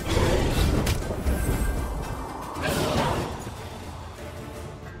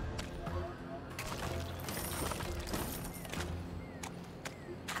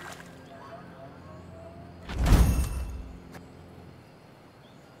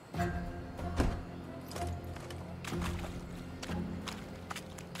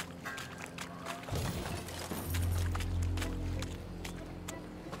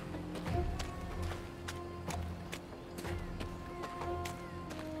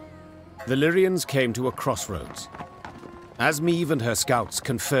 The Lyrians came to a crossroads. As Meve and her scouts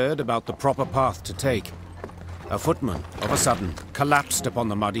conferred about the proper path to take, a footman, of a sudden, collapsed upon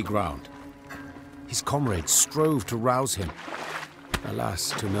the muddy ground. His comrades strove to rouse him. Alas,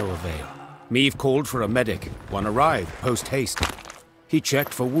 to no avail. Meve called for a medic. One arrived post-haste. He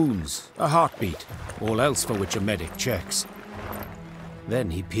checked for wounds, a heartbeat, all else for which a medic checks. Then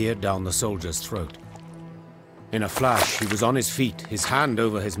he peered down the soldier's throat. In a flash, he was on his feet, his hand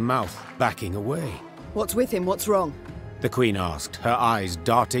over his mouth, backing away. What's with him? What's wrong? The Queen asked, her eyes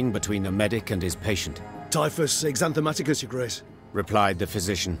darting between the medic and his patient. Typhus exanthematicus, Your Grace. Replied the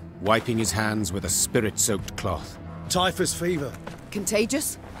physician, wiping his hands with a spirit-soaked cloth. Typhus fever.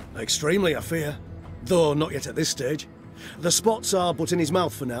 Contagious? Extremely, I fear. Though not yet at this stage. The spots are but in his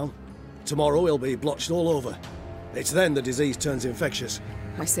mouth for now. Tomorrow he'll be blotched all over. It's then the disease turns infectious.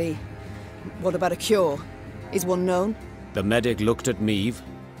 I see. What about a cure? Is one known? The medic looked at Meve,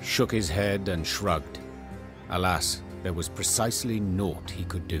 shook his head and shrugged. Alas, there was precisely naught he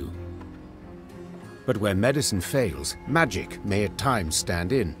could do. But where medicine fails, magic may at times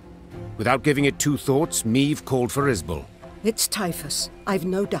stand in. Without giving it two thoughts, Meve called for Isbel. It's typhus, I've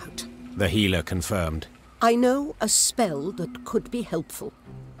no doubt. The healer confirmed. I know a spell that could be helpful.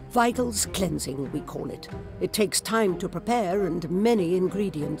 Vitals cleansing, we call it. It takes time to prepare and many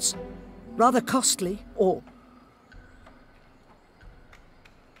ingredients. Rather costly, or...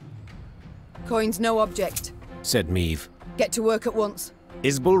 Coin's no object, said Meve. Get to work at once.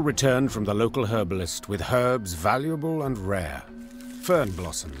 Isbel returned from the local herbalist with herbs valuable and rare. Fern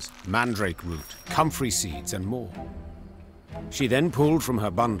blossoms, mandrake root, comfrey seeds, and more. She then pulled from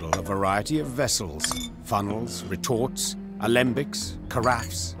her bundle a variety of vessels, funnels, retorts, alembics,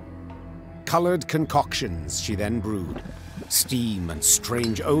 carafes. Colored concoctions she then brewed, steam and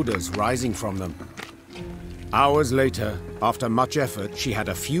strange odors rising from them. Hours later, after much effort, she had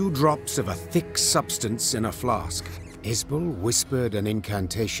a few drops of a thick substance in a flask. Isbel whispered an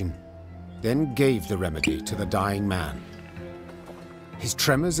incantation, then gave the remedy to the dying man. His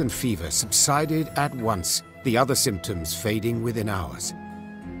tremors and fever subsided at once, the other symptoms fading within hours.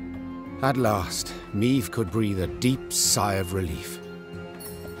 At last, Meve could breathe a deep sigh of relief.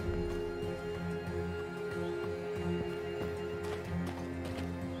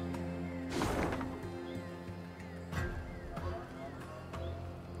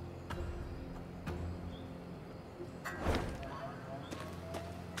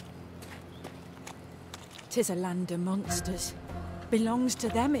 "'Tis a land of monsters. Belongs to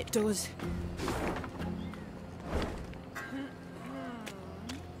them, it does."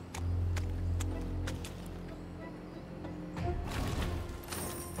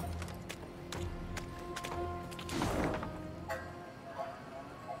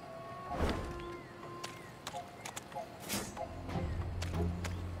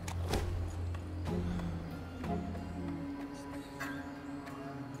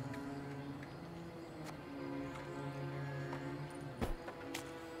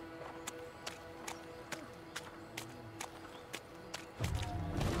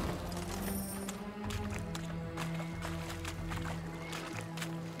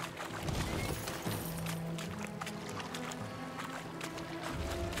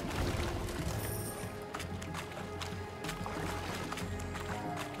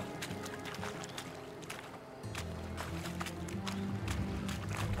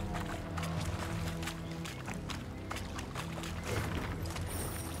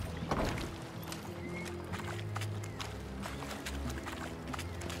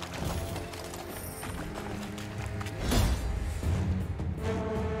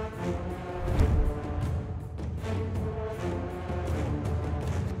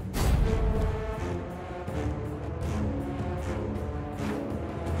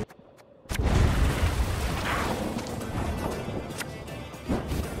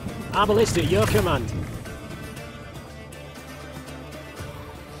 Abalista, your command.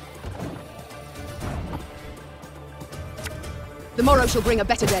 The morrow shall bring a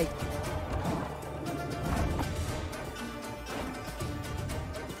better day.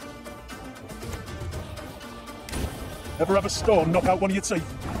 Ever have a stone knock out one of your teeth?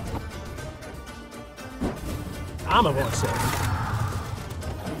 Armor won't say.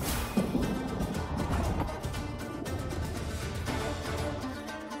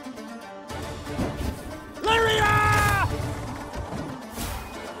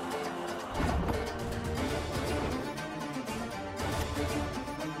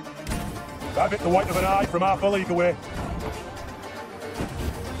 Have it the white of an eye from half a league away.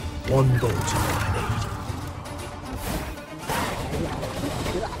 One bolt I need.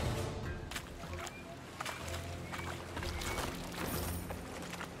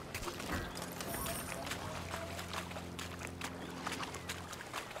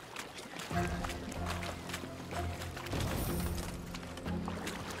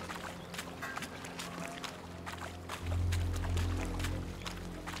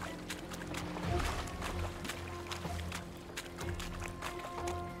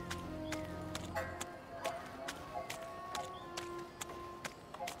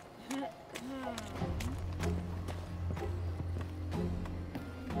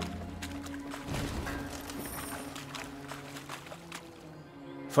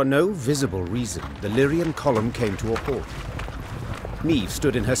 For no visible reason, the Lyrian column came to a halt. Meve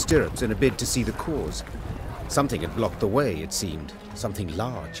stood in her stirrups in a bid to see the cause. Something had blocked the way, it seemed. Something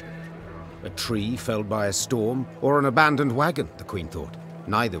large. A tree felled by a storm, or an abandoned wagon, the Queen thought.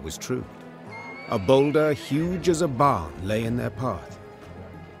 Neither was true. A boulder huge as a barn lay in their path.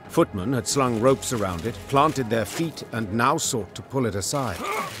 Footmen had slung ropes around it, planted their feet, and now sought to pull it aside.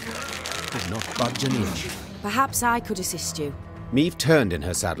 Did not budge an inch. Perhaps I could assist you. Meve turned in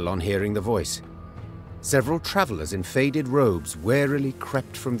her saddle on hearing the voice. Several travellers in faded robes warily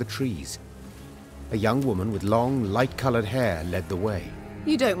crept from the trees. A young woman with long, light-coloured hair led the way.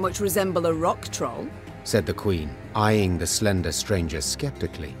 You don't much resemble a rock troll, said the Queen, eyeing the slender stranger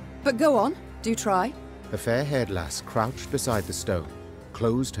skeptically. But go on, do try. A fair-haired lass crouched beside the stone,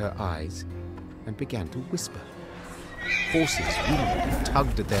 closed her eyes, and began to whisper. Horses wheeled and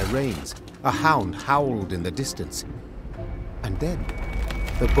tugged at their reins. A hound howled in the distance. And then,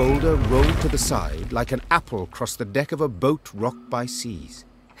 the boulder rolled to the side like an apple across the deck of a boat rocked by seas.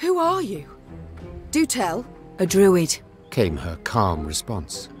 Who are you? Do tell. A druid, came her calm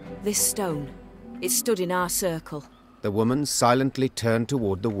response. This stone, it stood in our circle. The woman silently turned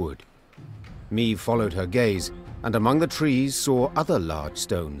toward the wood. Meve followed her gaze, and among the trees saw other large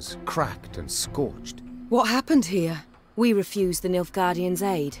stones, cracked and scorched. What happened here? We refused the Nilfgaardians'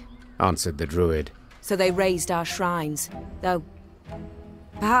 aid, answered the druid. So they raised our shrines, though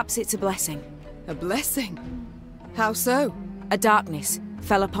perhaps it's a blessing. A blessing? How so? A darkness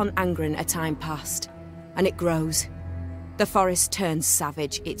fell upon Angren a time past, and it grows. The forest turns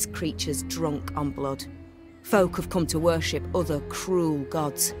savage, its creatures drunk on blood. Folk have come to worship other cruel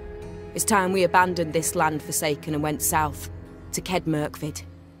gods. It's time we abandoned this land forsaken and went south, to Kedmerkvid.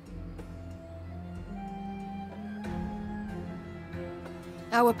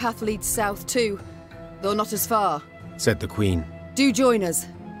 Our path leads south too, though not as far, said the Queen. Do join us.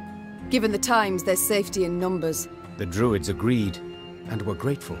 Given the times, there's safety in numbers. The druids agreed, and were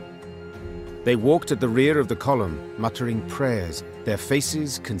grateful. They walked at the rear of the column, muttering prayers, their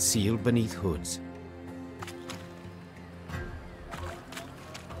faces concealed beneath hoods.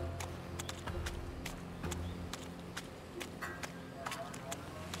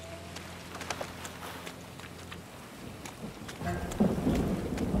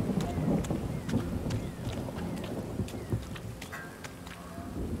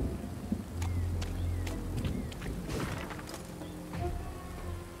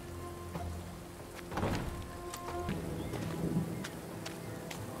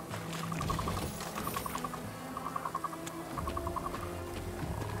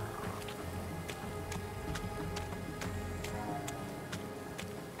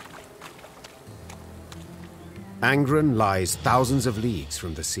 Angren lies thousands of leagues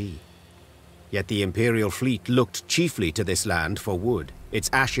from the sea. Yet the Imperial fleet looked chiefly to this land for wood, its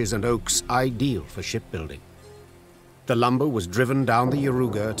ashes and oaks ideal for shipbuilding. The lumber was driven down the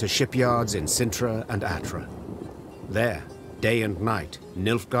Yaruga to shipyards in Sintra and Atra. There, day and night,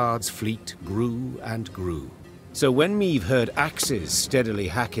 Nilfgaard's fleet grew and grew. So when Meve heard axes steadily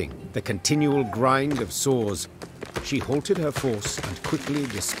hacking, the continual grind of saws, she halted her force and quickly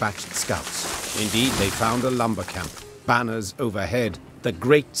dispatched scouts. Indeed, they found a lumber camp, banners overhead, the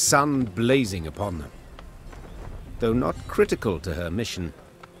great sun blazing upon them. Though not critical to her mission,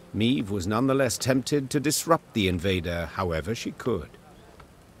 Meve was nonetheless tempted to disrupt the invader however she could.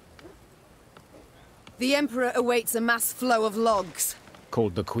 The Emperor awaits a mass flow of logs,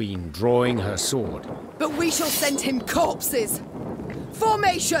 called the Queen, drawing her sword. But we shall send him corpses!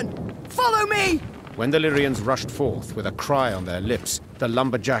 Formation! Follow me! When the Lyrians rushed forth with a cry on their lips, the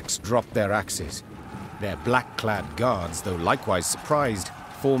lumberjacks dropped their axes. Their black-clad guards, though likewise surprised,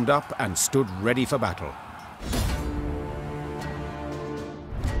 formed up and stood ready for battle.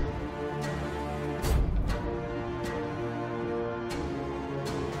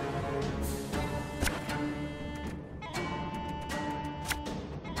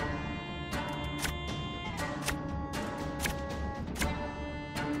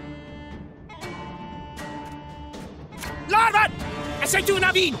 Larvan! Essaytu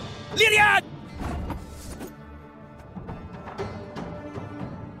Navin! Lyrian!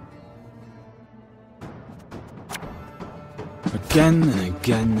 Again and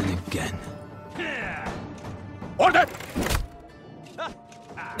again and again. Order!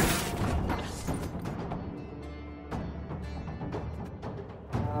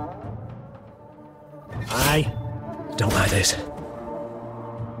 Aye. Don't like this.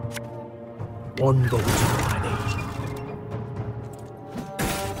 One vote is all I need.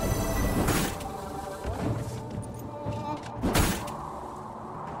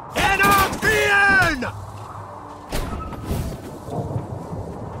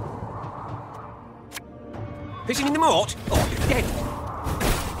 Fishing in the moat? Oh, you're dead.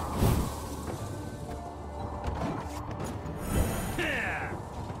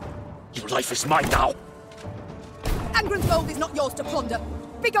 Your life is mine now. Angren's gold is not yours to plunder.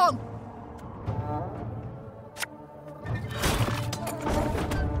 Begone!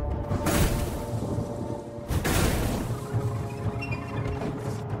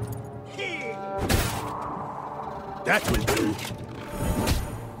 That will do.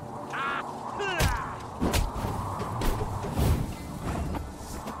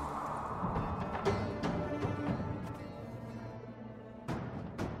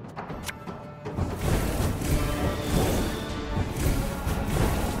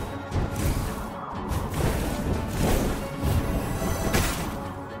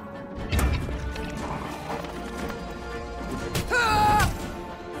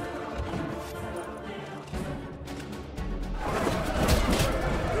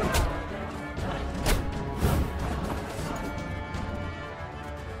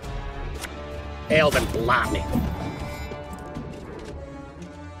 Elven blarney.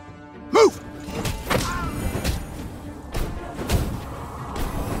 Move!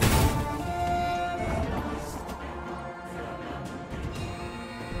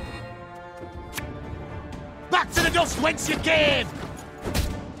 Back to the dust whence you came!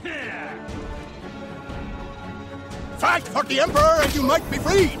 Fight for the Emperor and you might be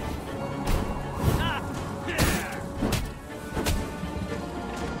freed!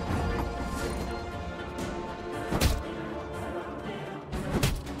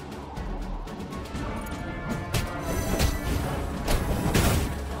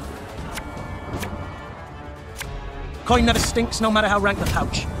 Coin never stinks, no matter how rank the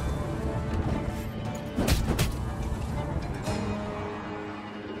pouch.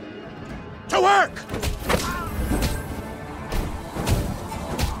 To work!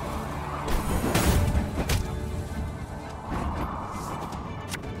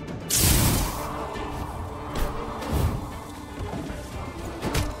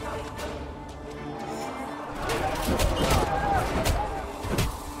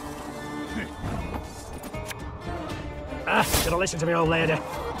 Should have listened to me, old lady.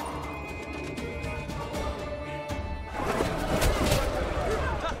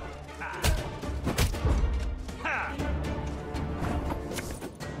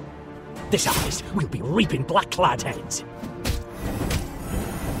 This eyes, we'll be reaping black-clad heads.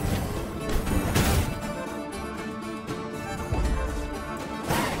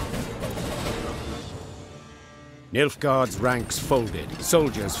 Nilfgaard's ranks folded.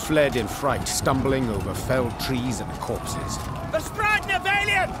 Soldiers fled in fright, stumbling over felled trees and corpses. Verspreid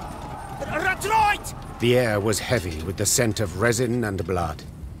Valiant! Retroit! The air was heavy with the scent of resin and blood.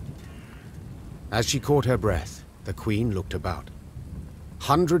 As she caught her breath, the queen looked about.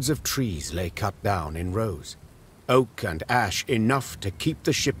 Hundreds of trees lay cut down in rows. Oak and ash enough to keep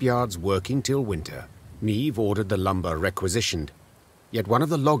the shipyards working till winter. Niamh ordered the lumber requisitioned, yet one of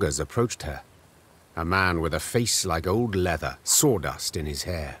the loggers approached her. A man with a face like old leather, sawdust in his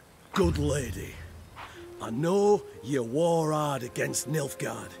hair. Good lady, I know you war hard against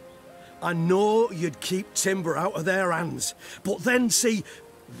Nilfgaard. I know you'd keep timber out of their hands, but then see,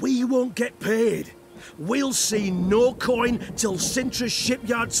 we won't get paid. We'll see no coin till Sintra's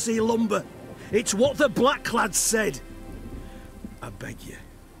shipyards see lumber. It's what the Blackclads said. I beg you,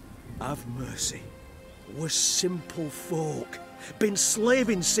 have mercy. We're simple folk. Been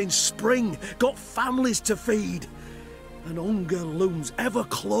slaving since spring, got families to feed. And hunger looms ever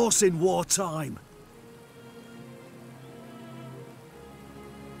close in wartime.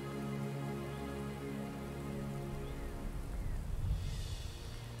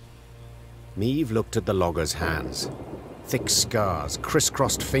 Niamh looked at the logger's hands. Thick scars,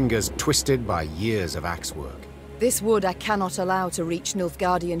 crisscrossed fingers twisted by years of axe work. This wood I cannot allow to reach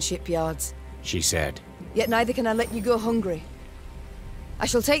Nilfgaardian shipyards, She said. Yet neither can I let you go hungry. I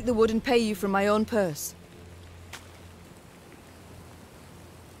shall take the wood and pay you from my own purse.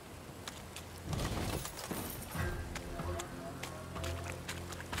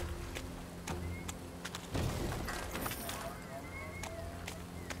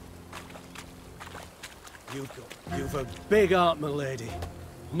 You You've a big heart, my lady.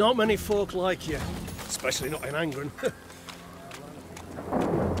 Not many folk like you, especially not in Angren.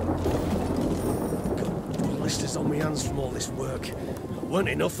 Got blisters on my hands from all this work. Weren't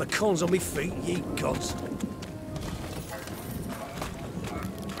enough the corns on me feet, ye gods.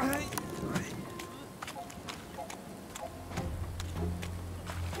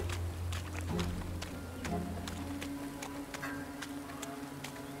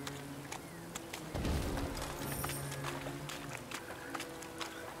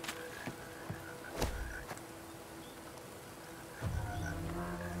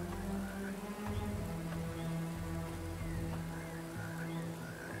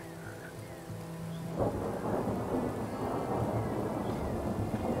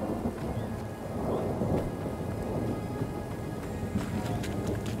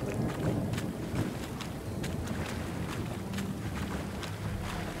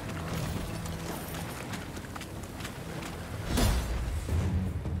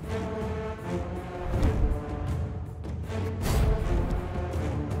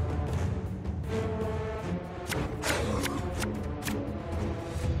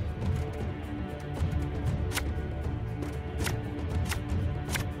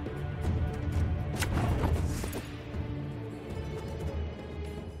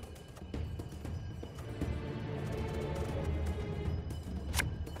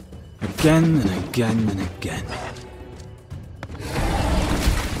 Again and again and again.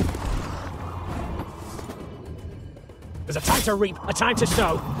 There's a time to reap, a time to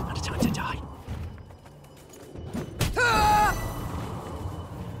sow, and a time to die.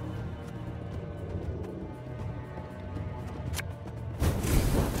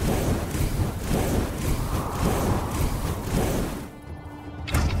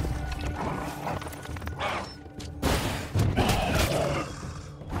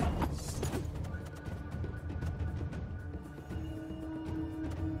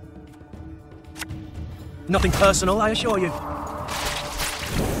 Nothing personal, I assure you.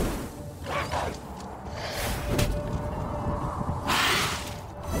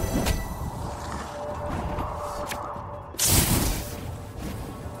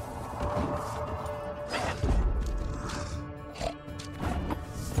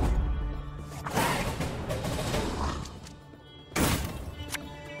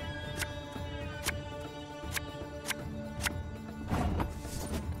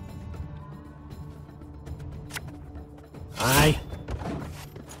 Aye.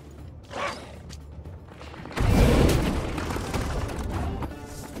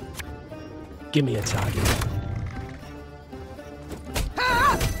 Give me a target.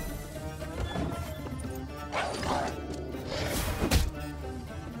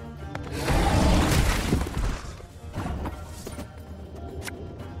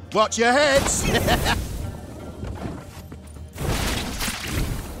 Watch your heads!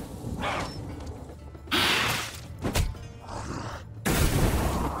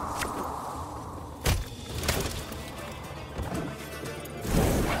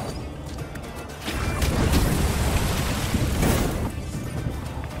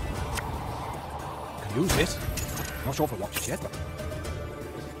 Use it. Not sure if I watched it yet, but...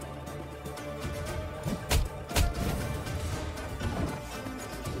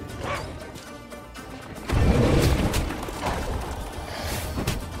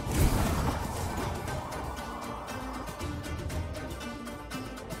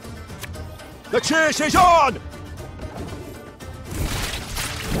 The chase is on!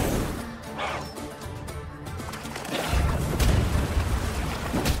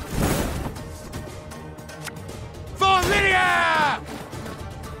 For Lydia!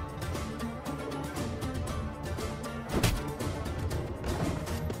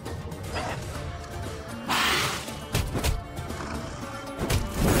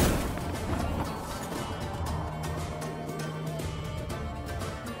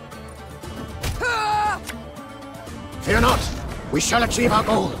 Fear not, we shall achieve our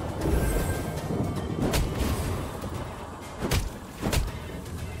goal.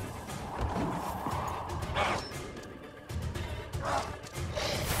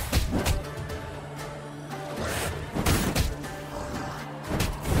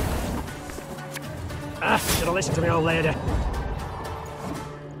 Should have listened to the old lady.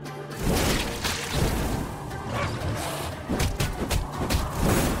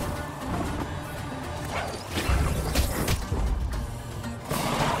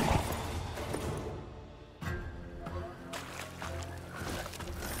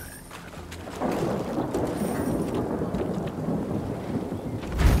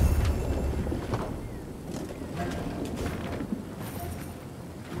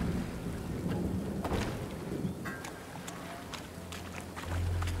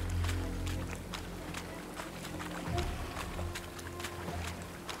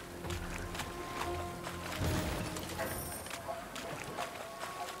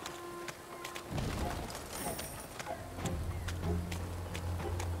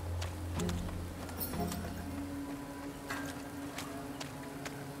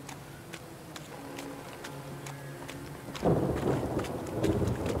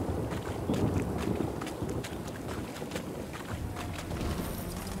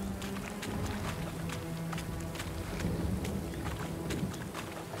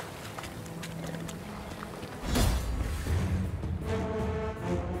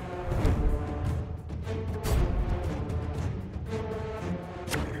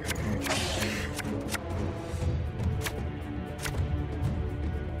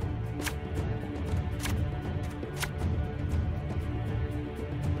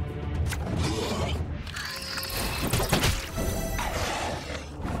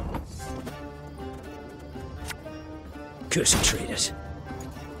 Cursed traitors.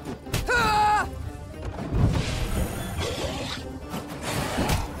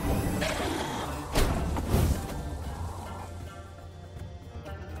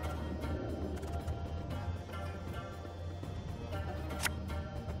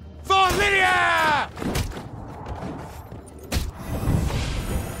 For Lydia!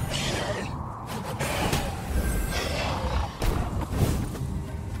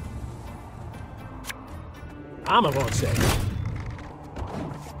 Armor won't say.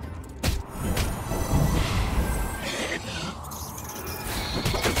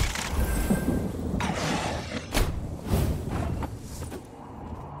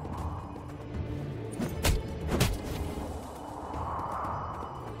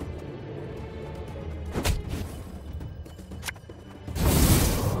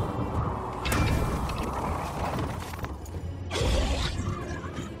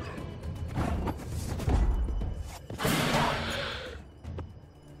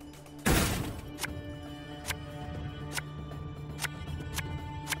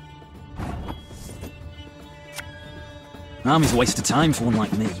 Army's a waste of time for one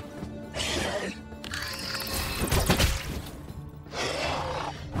like me.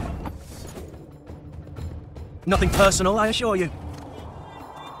 Nothing personal, I assure you.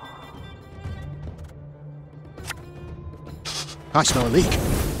 I smell a leak.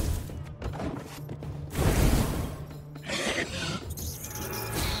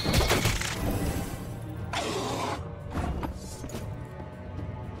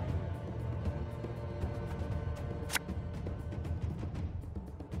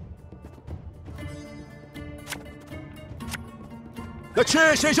 The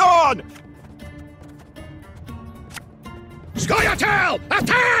chase is on! Scoia'tael!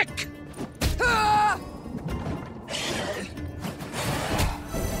 Attack!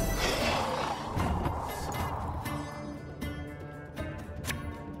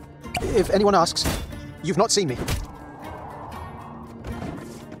 If anyone asks, you've not seen me.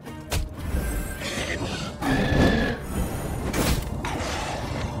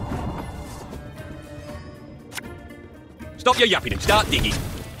 Stop your yapping and start digging.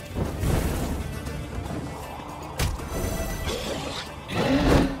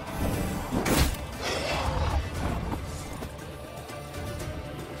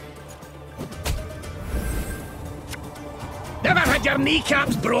 Never had your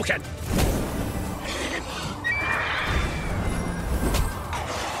kneecaps broken!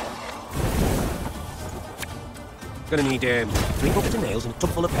 Gonna need 3 buckets of nails and a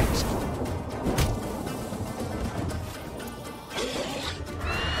tub full of pegs.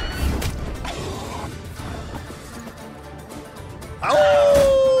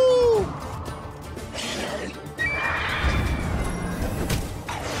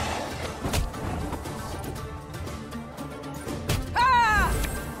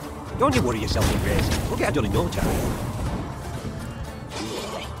 Don't you worry yourself in grace. We'll get it done in no time.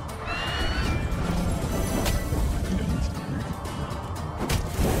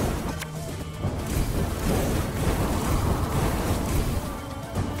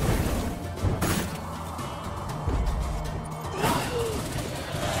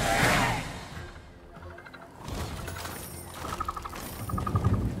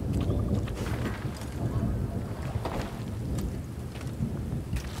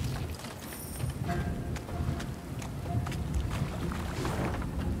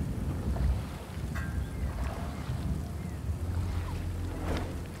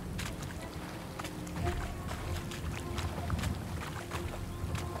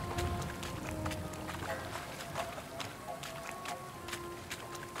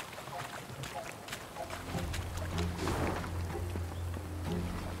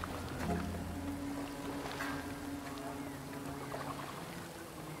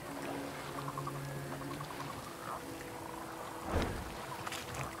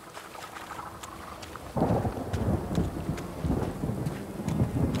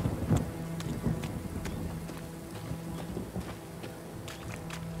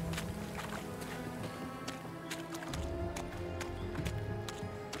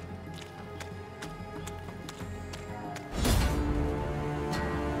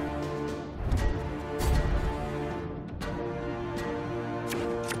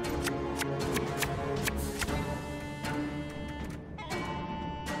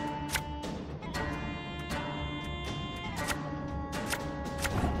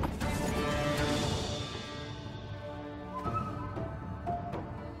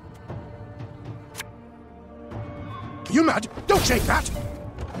 You mad? Don't shake that!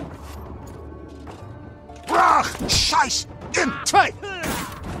 Brach! Scheiß! In! Zwei!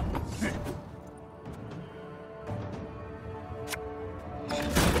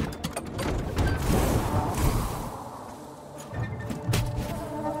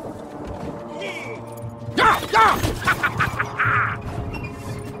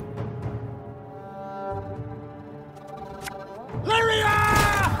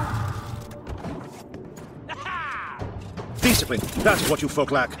 Discipline. That's what you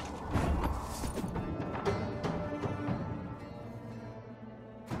folk lack.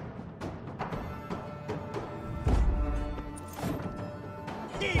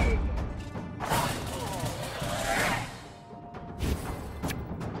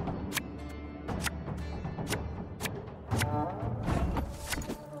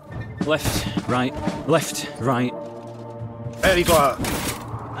 Left, right, left, right. Eritoire.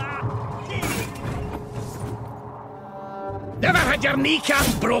 Never had your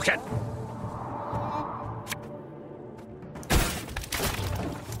kneecaps broken!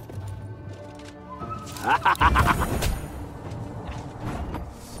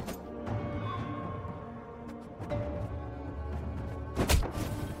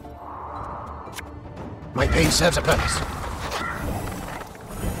 My pain serves a purpose.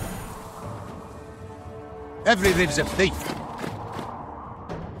 Every rib's a thief.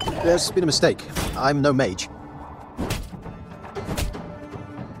 There's been a mistake. I'm no mage.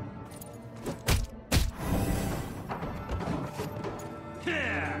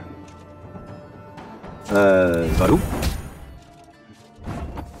 Warum?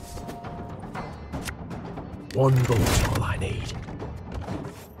 One bullet's all I need.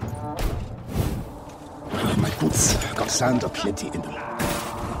 My boots got sand aplenty in them.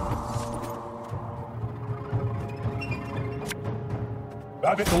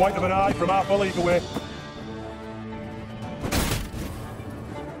 Rabbit the white of an eye from half a league away.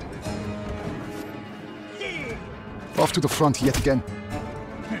 Off to the front yet again.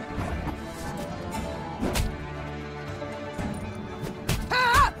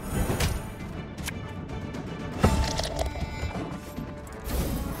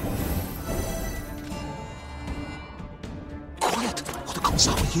 Quiet, or the cops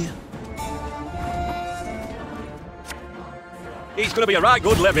are here. It's gonna be a right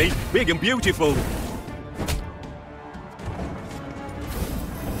good levy, big and beautiful.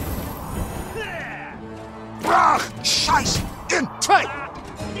 Brach! Scheiß! In tight!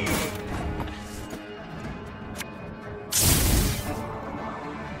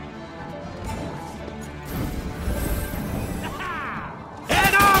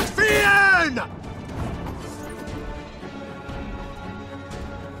 Head on, Fian!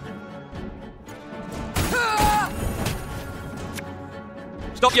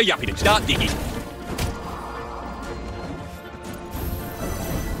 Stop your yapping and start digging.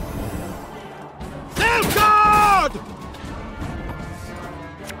 Nilfgaard!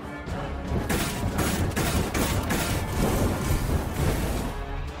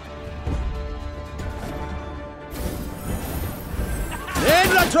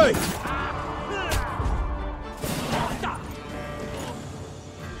 In retreat!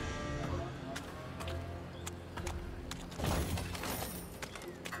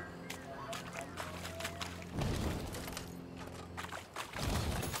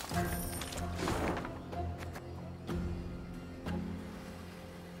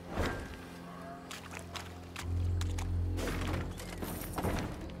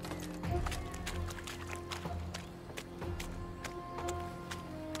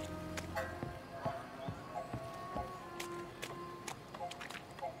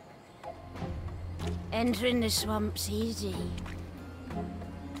 Entering the swamp's easy.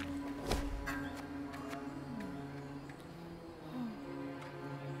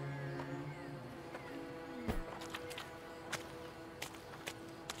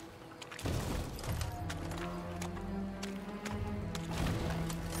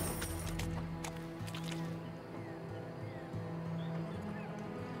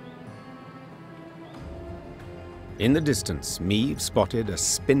 In the distance, Meave spotted a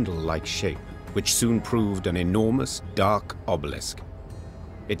spindle-like shape, which soon proved an enormous, dark obelisk.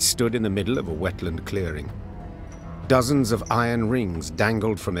 It stood in the middle of a wetland clearing. Dozens of iron rings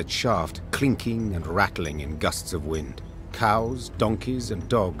dangled from its shaft, clinking and rattling in gusts of wind. Cows, donkeys, and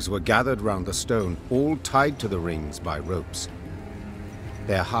dogs were gathered round the stone, all tied to the rings by ropes.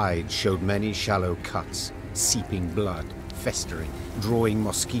 Their hides showed many shallow cuts, seeping blood, festering, drawing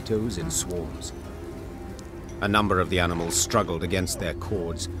mosquitoes in swarms. A number of the animals struggled against their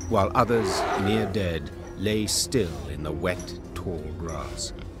cords, while others, near dead, lay still in the wet, tall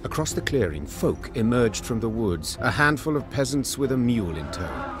grass. Across the clearing, folk emerged from the woods, a handful of peasants with a mule in tow.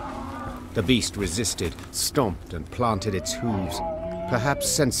 The beast resisted, stomped and planted its hooves, perhaps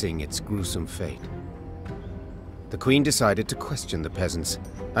sensing its gruesome fate. The queen decided to question the peasants,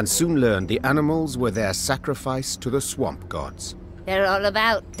 and soon learned the animals were their sacrifice to the swamp gods. They're all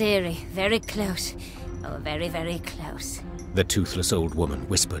about, dearie. Very close. Oh, very, very close. The toothless old woman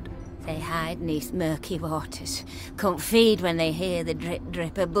whispered. They hide neath murky waters. Can't feed when they hear the drip,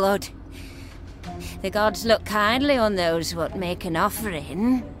 drip of blood. The gods look kindly on those what make an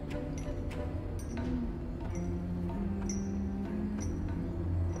offering.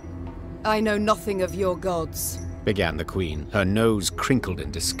 I know nothing of your gods, began the Queen, her nose crinkled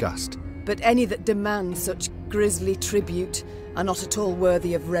in disgust. but any that demand such grisly tribute are not at all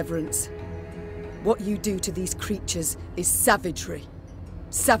worthy of reverence. What you do to these creatures is savagery.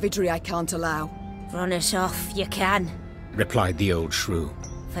 Savagery I can't allow. Run us off, you can. Replied the old shrew.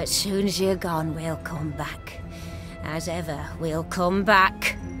 But soon as you're gone, we'll come back. As ever, we'll come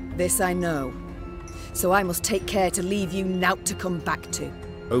back. This I know. So I must take care to leave you naught to come back to.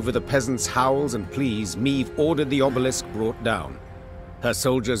 Over the peasants' howls and pleas, Meve ordered the obelisk brought down. Her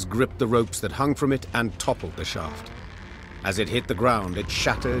soldiers gripped the ropes that hung from it and toppled the shaft. As it hit the ground, it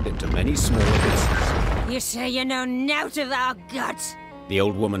shattered into many smaller pieces. You say you know naught of our gods? The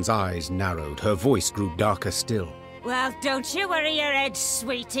old woman's eyes narrowed, her voice grew darker still. Well, don't you worry your head,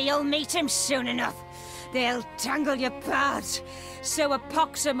 sweetie. You'll meet him soon enough. They'll tangle your paths, sow a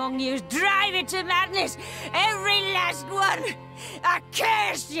pox among you, drive you to madness, every last one. I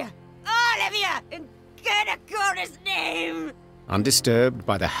curse you, all of you, in Gerdakor's name. Undisturbed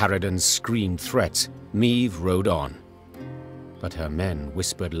by the Harridan's screamed threats, Meve rode on. But her men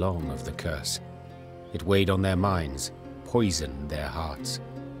whispered long of the curse. It weighed on their minds, poisoned their hearts.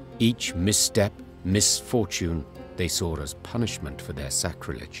 Each misstep, misfortune, they saw as punishment for their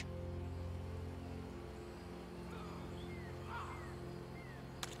sacrilege.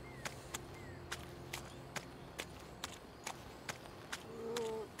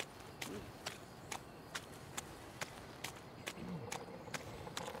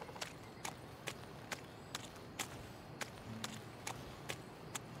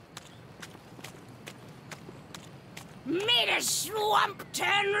 May the swamp turn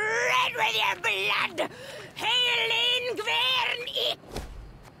red with your blood! Hail in Gwern it!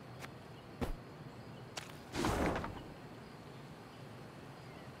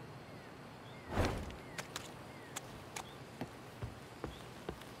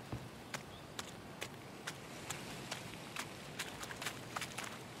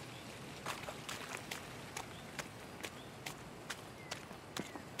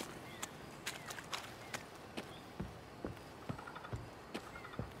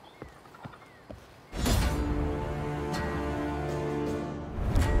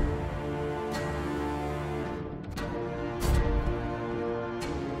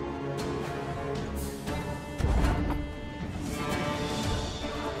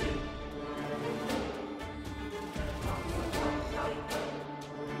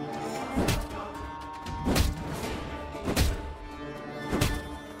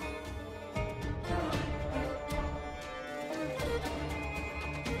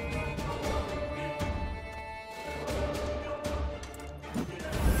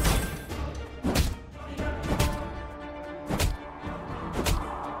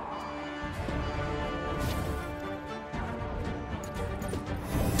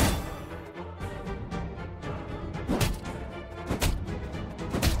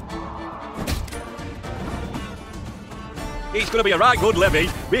 It's going to be a right good levy,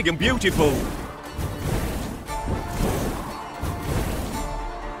 big and beautiful.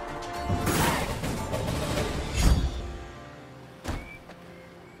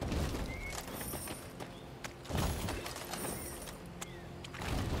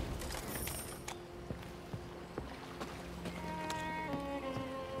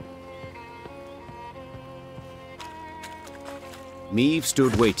 Meve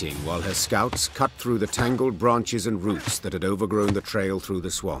stood waiting while her scouts cut through the tangled branches and roots that had overgrown the trail through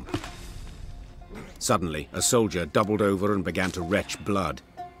the swamp. Suddenly, a soldier doubled over and began to retch blood.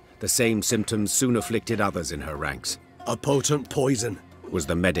 The same symptoms soon afflicted others in her ranks. A potent poison, was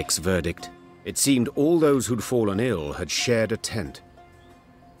the medic's verdict. It seemed all those who'd fallen ill had shared a tent.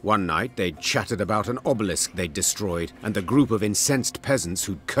 One night, they'd chattered about an obelisk they'd destroyed and the group of incensed peasants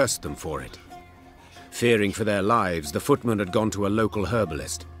who'd cursed them for it. Fearing for their lives, the footman had gone to a local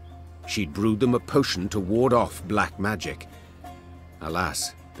herbalist. She'd brewed them a potion to ward off black magic.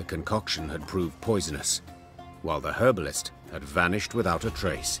 Alas, the concoction had proved poisonous, while the herbalist had vanished without a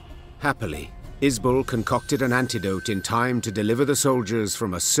trace. Happily, Isbel concocted an antidote in time to deliver the soldiers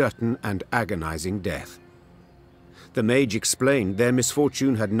from a certain and agonizing death. The mage explained their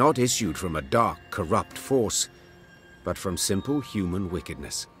misfortune had not issued from a dark, corrupt force, but from simple human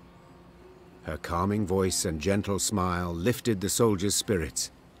wickedness. Her calming voice and gentle smile lifted the soldiers' spirits.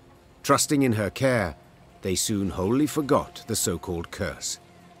 Trusting in her care, they soon wholly forgot the so-called curse.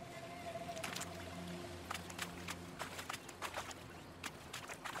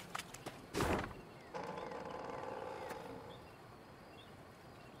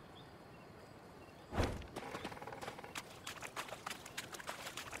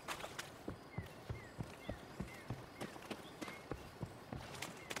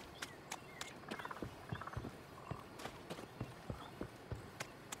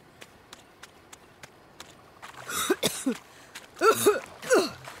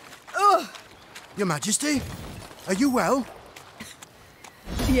 Your Majesty? Are you well?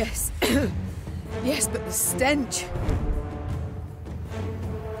 Yes. Yes, but the stench.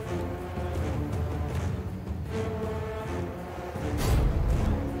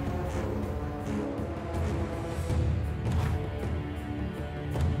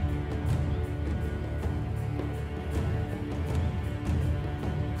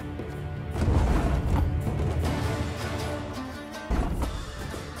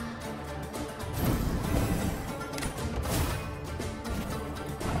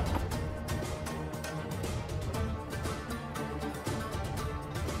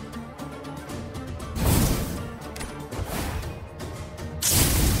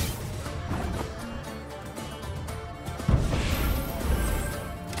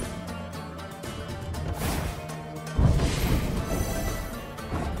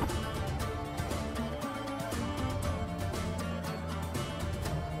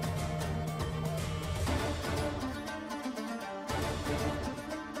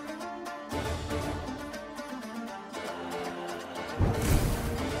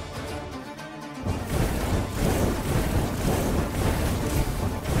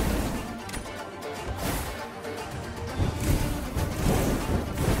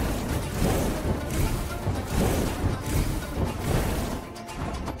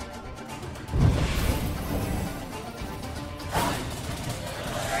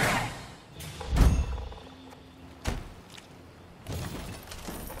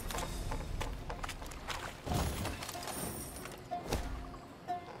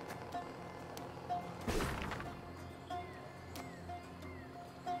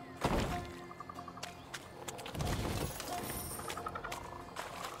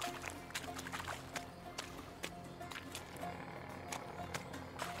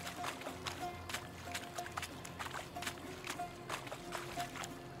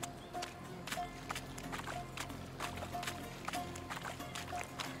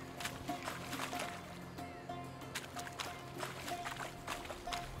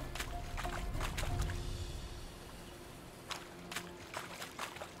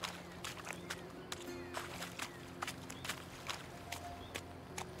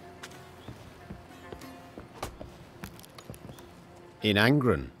 In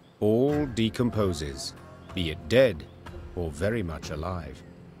Angren, all decomposes, be it dead or very much alive.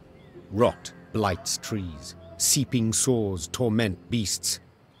 Rot blights trees, seeping sores torment beasts,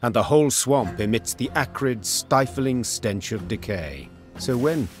 and the whole swamp emits the acrid, stifling stench of decay. So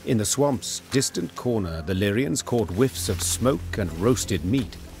when, in the swamp's distant corner, the Lyrians caught whiffs of smoke and roasted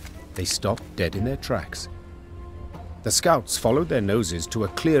meat, they stopped dead in their tracks. The scouts followed their noses to a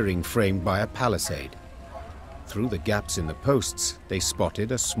clearing framed by a palisade. Through the gaps in the posts, they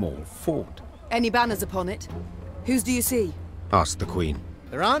spotted a small fort. Any banners upon it? Whose do you see? Asked the Queen.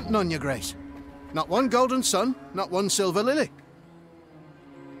 There aren't none, Your Grace. Not one golden sun, not one silver lily.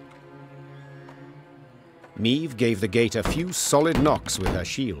 Meve gave the gate a few solid knocks with her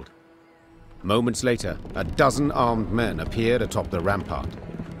shield. Moments later, a dozen armed men appeared atop the rampart.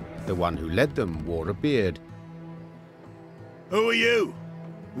 The one who led them wore a beard. Who are you?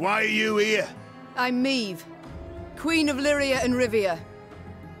 Why are you here? I'm Meve, Queen of Lyria and Rivia.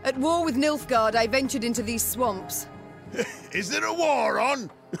 At war with Nilfgaard, I ventured into these swamps. Is there a war on?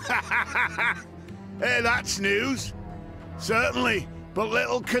 Hey, that's news. Certainly, but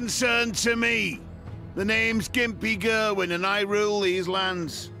little concern to me. The name's Gimpy Gerwin, and I rule these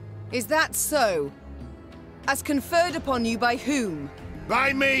lands. Is that so? As conferred upon you by whom?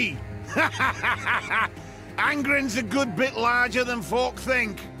 By me! Angren's a good bit larger than folk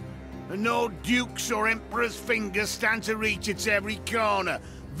think. And no dukes or emperor's fingers stand to reach its every corner.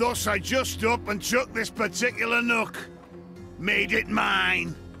 Thus I just up and took this particular nook. Made it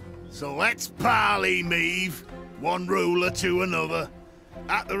mine. So let's parley, Meve. One ruler to another.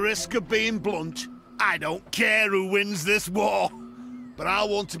 At the risk of being blunt, I don't care who wins this war. But I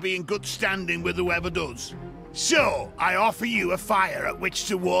want to be in good standing with whoever does. So, I offer you a fire at which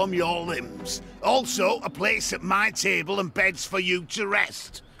to warm your limbs. Also, a place at my table and beds for you to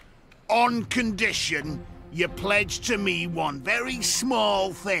rest. On condition, you pledge to me one very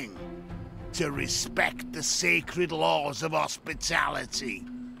small thing. To respect the sacred laws of hospitality.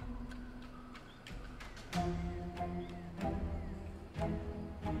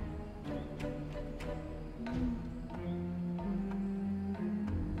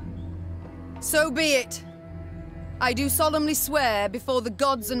 So be it. I do solemnly swear before the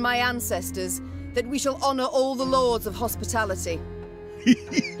gods and my ancestors that we shall honor all the laws of hospitality.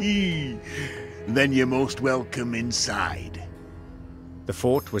 Then you're most welcome inside. The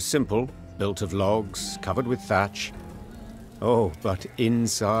fort was simple, built of logs, covered with thatch. Oh, but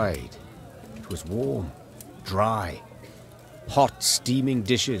inside, it was warm, dry. Hot, steaming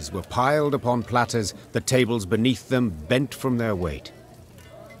dishes were piled upon platters, the tables beneath them bent from their weight.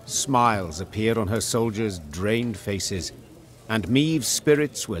 Smiles appeared on her soldiers' drained faces, and Maeve's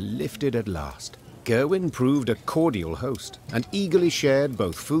spirits were lifted at last. Gerwin proved a cordial host, and eagerly shared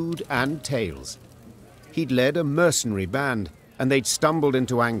both food and tales. He'd led a mercenary band, and they'd stumbled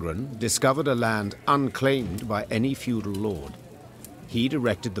into Angren, discovered a land unclaimed by any feudal lord. He'd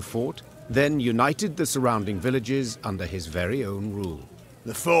erected the fort, then united the surrounding villages under his very own rule.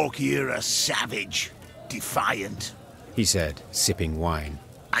 The folk here are savage, defiant, he said, sipping wine.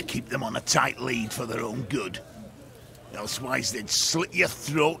 I keep them on a tight lead for their own good. Elsewise they'd slit your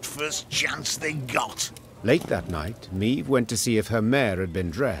throat first chance they got. Late that night, Maeve went to see if her mare had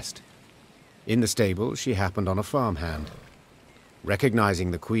been dressed. In the stable, she happened on a farmhand.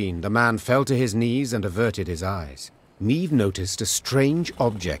 Recognizing the queen, the man fell to his knees and averted his eyes. Maeve noticed a strange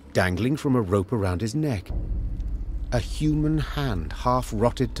object dangling from a rope around his neck. A human hand half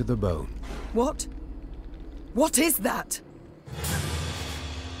rotted to the bone. What? What is that?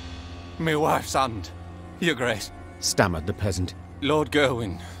 My wife's hand, your grace, stammered the peasant. Lord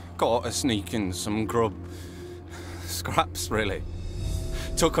Gerwin caught her sneaking some grub. Scraps, really.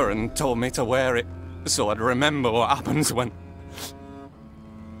 Took her and told me to wear it, so I'd remember what happens when...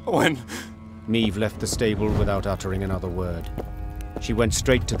 Maeve left the stable without uttering another word. She went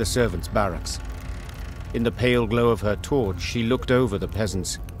straight to the servants' barracks. In the pale glow of her torch, she looked over the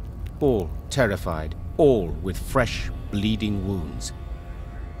peasants. All terrified, all with fresh, bleeding wounds.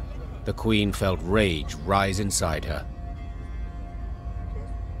 The queen felt rage rise inside her.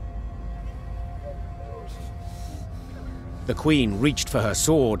 The queen reached for her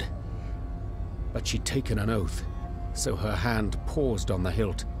sword, but she'd taken an oath, so her hand paused on the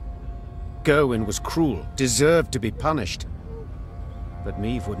hilt. Gerwin was cruel, deserved to be punished. But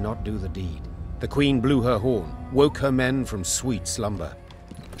Maeve would not do the deed. The queen blew her horn, woke her men from sweet slumber.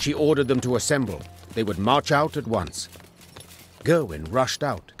 She ordered them to assemble. They would march out at once. Gerwin rushed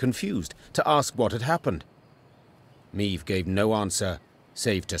out, confused, to ask what had happened. Maeve gave no answer,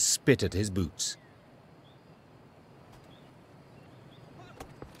 save to spit at his boots.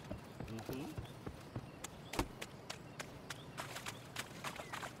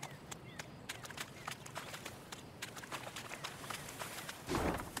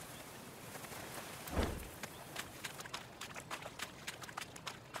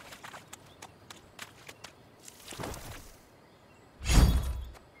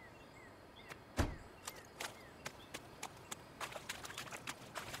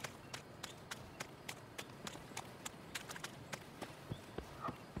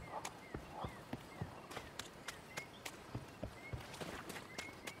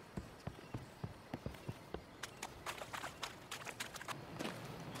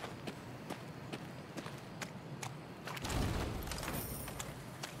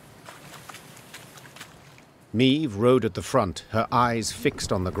 Maeve rode at the front, her eyes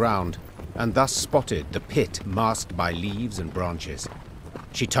fixed on the ground, and thus spotted the pit masked by leaves and branches.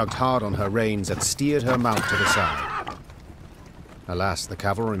 She tugged hard on her reins and steered her mount to the side. Alas, the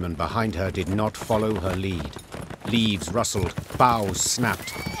cavalryman behind her did not follow her lead. Leaves rustled, boughs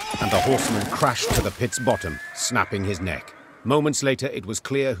snapped, and the horseman crashed to the pit's bottom, snapping his neck. Moments later, it was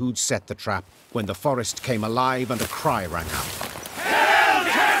clear who'd set the trap, when the forest came alive and a cry rang out.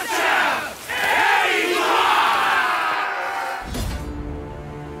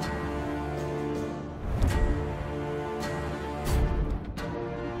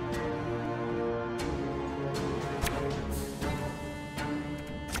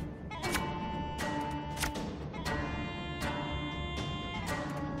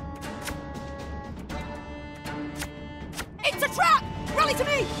 It's a trap! Rally to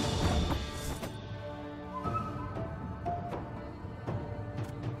me!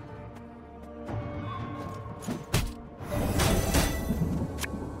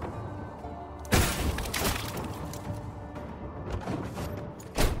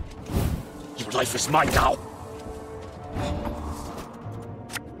 Your life is mine now.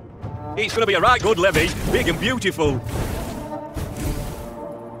 It's gonna be a right good levy, big and beautiful.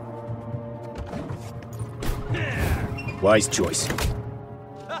 Wise choice.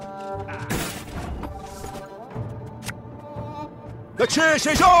 The chase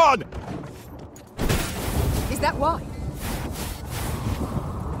is on! Is that why?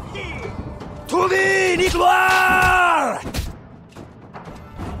 To the Nigloire!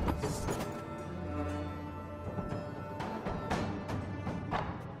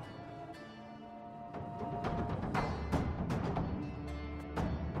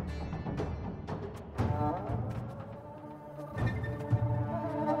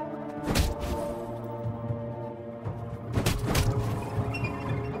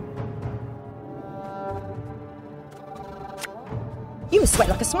 You must sweat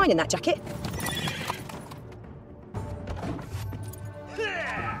like a swine in that jacket.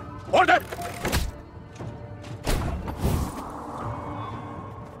 Order!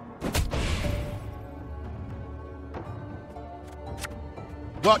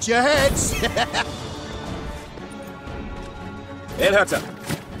 Watch your heads! Elhurter!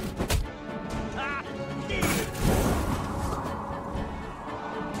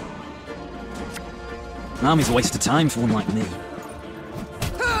 An army's a waste of time for one like me.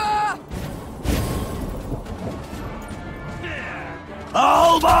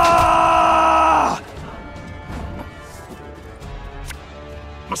 Alba!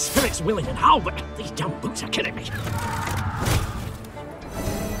 My spirit's willing and how, but these damn boots are killing me.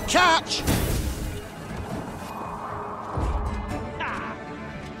 Catch!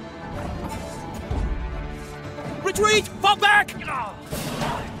 Retreat! Fall back!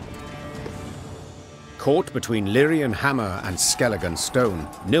 Caught between Lyrian hammer and Skelligan stone,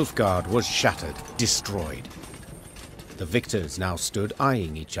 Nilfgaard was shattered, destroyed. The victors now stood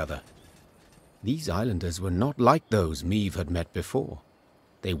eyeing each other. These islanders were not like those Meve had met before.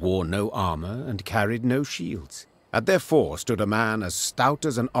 They wore no armor and carried no shields. At their fore stood a man as stout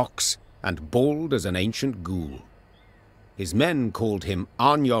as an ox and bald as an ancient ghoul. His men called him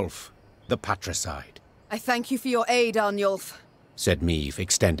Arnulf, the Patricide. I thank you for your aid, Arnulf, said Meve,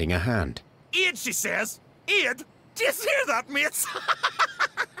 extending a hand. Aid, she says. Aid? Do you hear that, mates?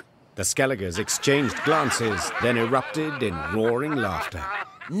 The Skelligers exchanged glances, then erupted in roaring laughter.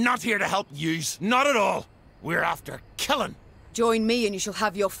 Not here to help yous, not at all. We're after killing. Join me and you shall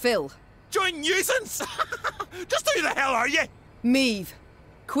have your fill. Join nuisance? Just who the hell are you? Meve,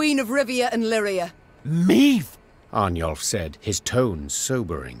 Queen of Rivia and Lyria. Meve? Arnulf said, his tone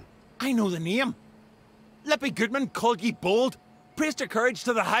sobering. I know the name. Lippy Goodman called ye bold, praised your courage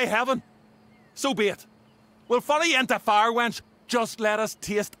to the high heaven. So be it. We'll follow ye into fire, wench. Just let us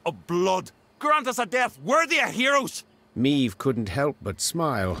taste of blood. Grant us a death worthy of heroes. Meve couldn't help but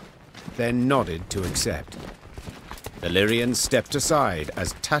smile, then nodded to accept. The Lyrians stepped aside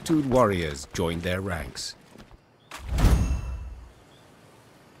as tattooed warriors joined their ranks.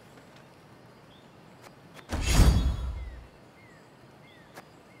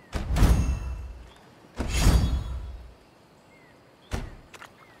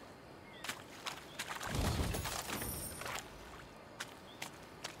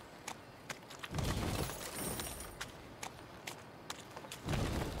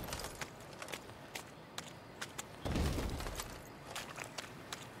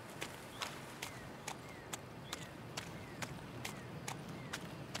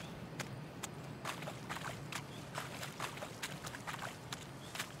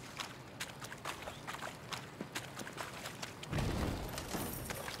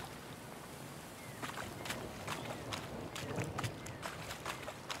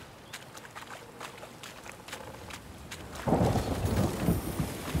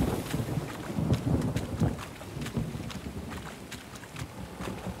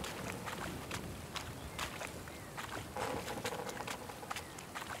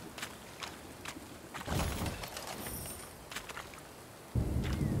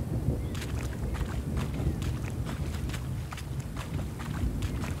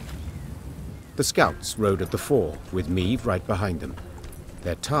 The scouts rode at the fore, with Meve right behind them.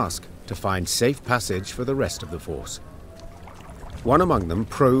 Their task, to find safe passage for the rest of the force. One among them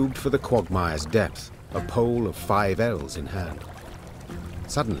probed for the quagmire's depth, a pole of 5 ells in hand.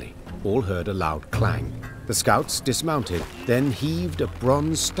 Suddenly, all heard a loud clang. The scouts dismounted, then heaved a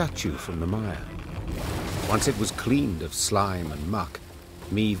bronze statue from the mire. Once it was cleaned of slime and muck,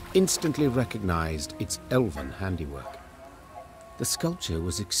 Meve instantly recognized its elven handiwork. The sculpture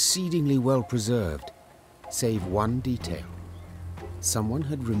was exceedingly well preserved, save one detail. Someone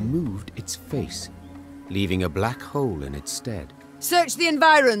had removed its face, leaving a black hole in its stead. Search the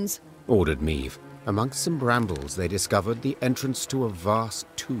environs, ordered Meve. Amongst some brambles, they discovered the entrance to a vast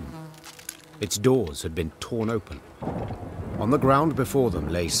tomb. Its doors had been torn open. On the ground before them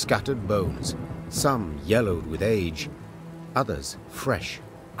lay scattered bones, some yellowed with age, others fresh,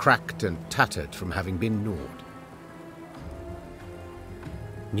 cracked and tattered from having been gnawed.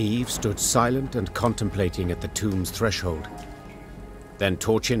 Meve stood silent and contemplating at the tomb's threshold. Then,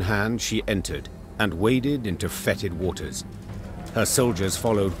 torch in hand, she entered and waded into fetid waters. Her soldiers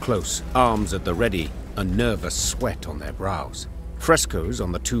followed close, arms at the ready, a nervous sweat on their brows. Frescoes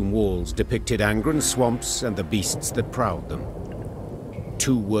on the tomb walls depicted Angren swamps and the beasts that prowled them.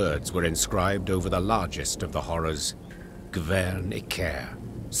 2 words were inscribed over the largest of the horrors: Gwern Iker.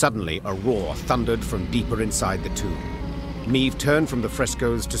 Suddenly, a roar thundered from deeper inside the tomb. Meve turned from the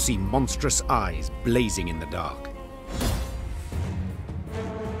frescoes to see monstrous eyes blazing in the dark.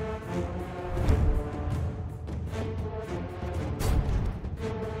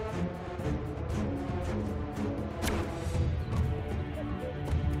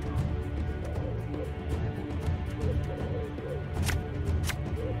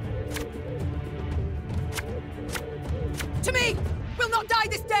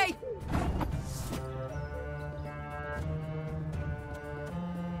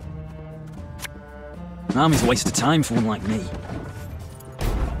 An army's a waste of time for one like me.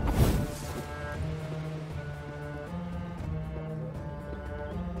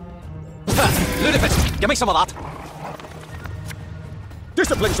 Ludicrous! Give me some of that!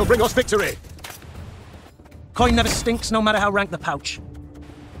 Discipline shall bring us victory! Coin never stinks, no matter how rank the pouch.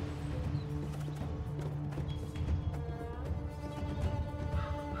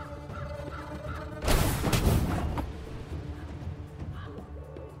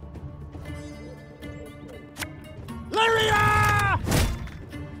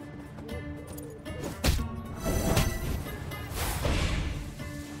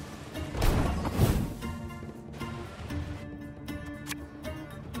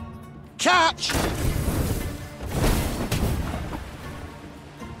 Catch!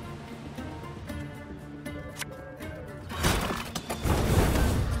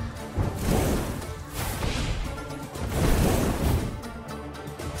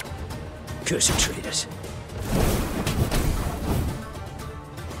 Cursed traitors.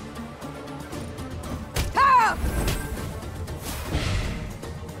 Help!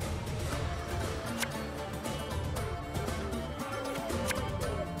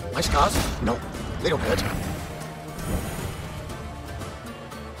 My scars? No, they don't hurt.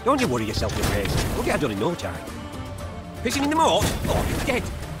 Don't you worry yourself, your Grace. We'll get it done in no time. Pissing in the moat? Oh, you're dead.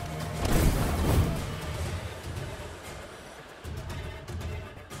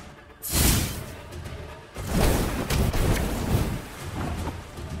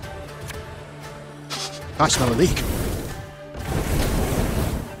 I smell a leak.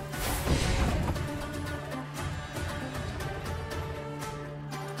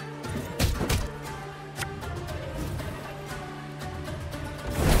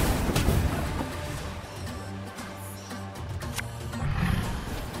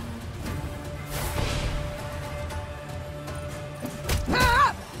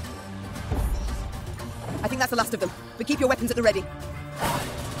 I think that's the last of them, but keep your weapons at the ready.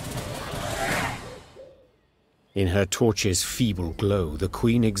 In her torch's feeble glow, the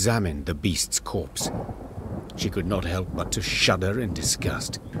Queen examined the beast's corpse. She could not help but to shudder in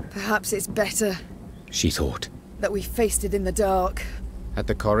disgust. Perhaps it's better She thought. that we faced it in the dark. At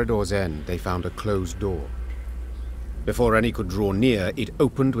the corridor's end, they found a closed door. Before any could draw near, it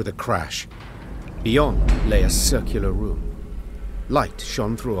opened with a crash. Beyond lay a circular room. Light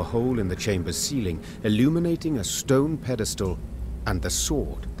shone through a hole in the chamber's ceiling, illuminating a stone pedestal and the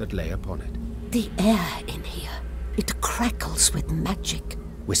sword that lay upon it. The air in here, it crackles with magic,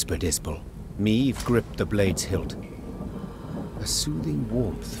 whispered Isbel. Meve gripped the blade's hilt. A soothing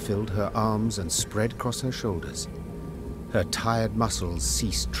warmth filled her arms and spread across her shoulders. Her tired muscles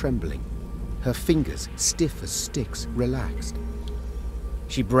ceased trembling. Her fingers, stiff as sticks, relaxed.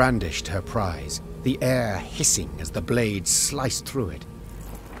 She brandished her prize, the air hissing as the blade sliced through it.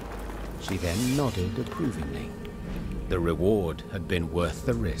 She then nodded approvingly. The reward had been worth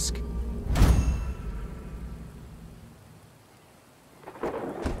the risk.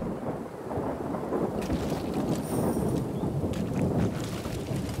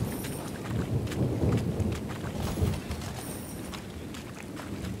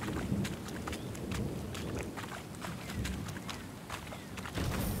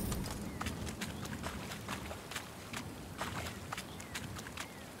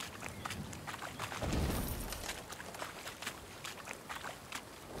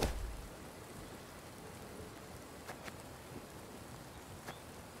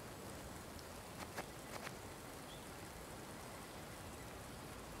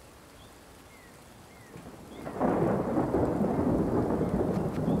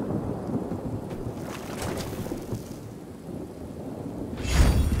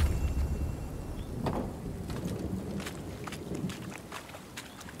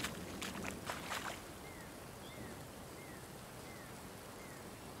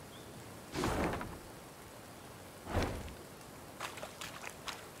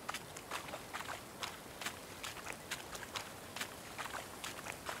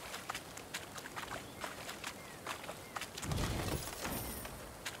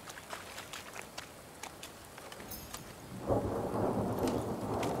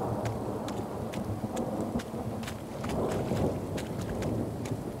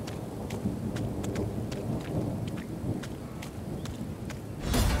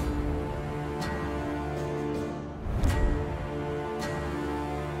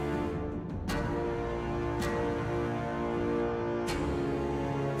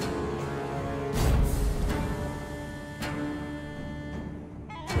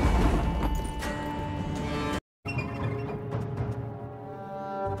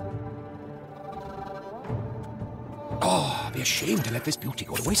 Oh, I'd be ashamed to let this beauty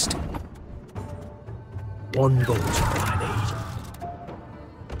go to waste. One bullet's all I need.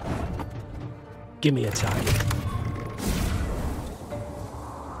 Give me a target.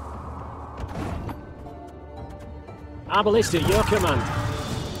 Arbalist at your command.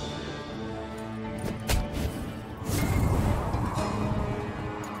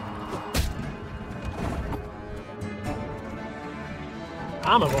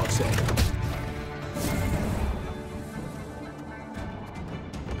 Armor what's it?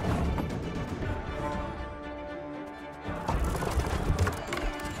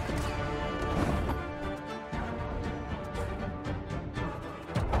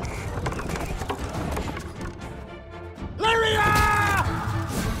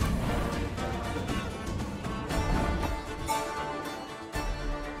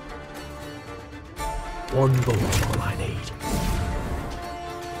 One bullet's all I need.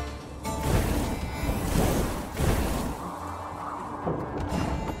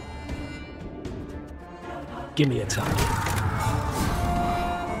 Give me a target.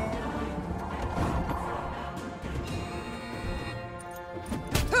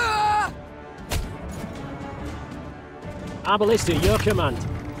 Arbalist at your command.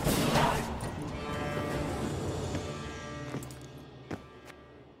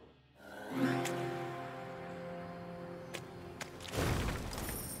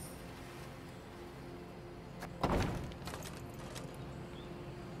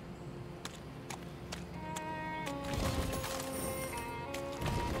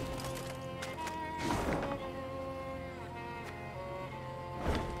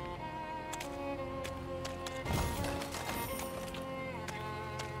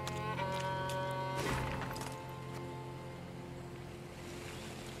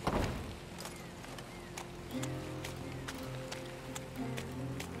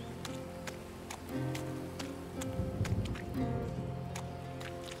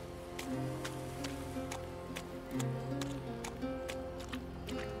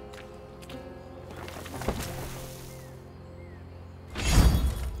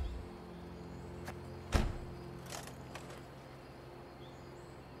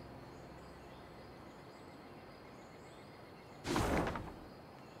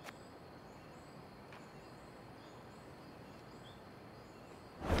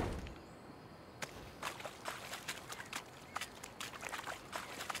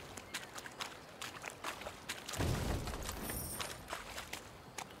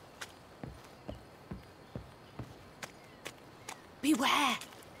 Beware!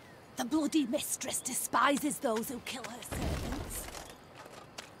 The bloody mistress despises those who kill her servants.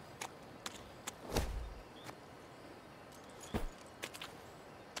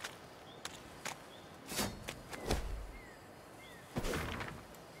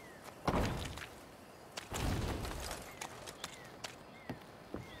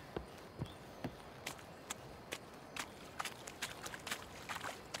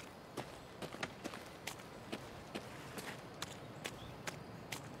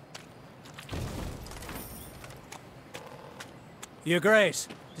 Your Grace,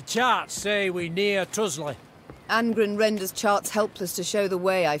 the charts say we near Tusley. Angren renders charts helpless to show the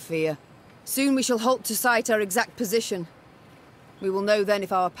way, I fear. Soon we shall halt to sight our exact position. We will know then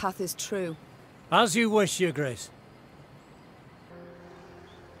if our path is true. As you wish, Your Grace.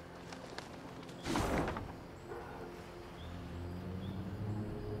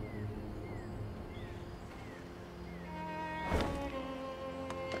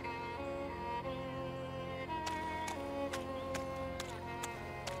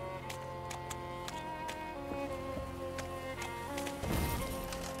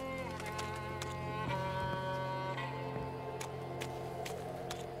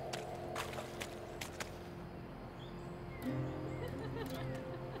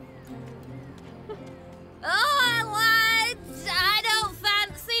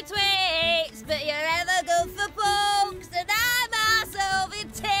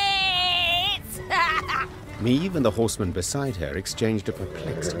 Meve and the horseman beside her exchanged a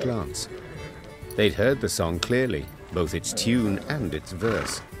perplexed glance. They'd heard the song clearly, both its tune and its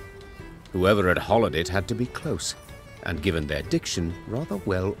verse. Whoever had hollered it had to be close, and given their diction, rather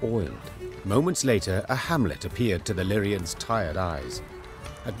well oiled. Moments later, a hamlet appeared to the Lyrians' tired eyes.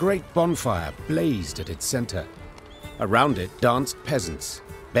 A great bonfire blazed at its center. Around it danced peasants,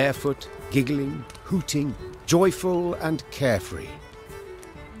 barefoot, giggling, hooting, joyful and carefree.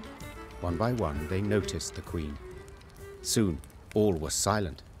 One by one, they noticed the Queen. Soon, all were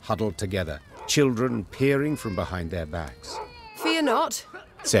silent, huddled together, children peering from behind their backs. Fear not,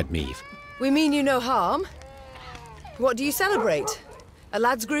 said Meve. We mean you no harm. What do you celebrate? A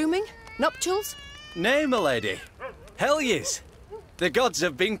lad's grooming? Nuptials? Nay, my lady. Hell yes. The gods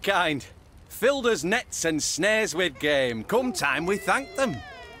have been kind. Filled us nets and snares with game. Come time we thank them.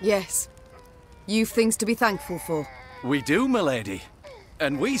 Yes. You've things to be thankful for. We do, my lady.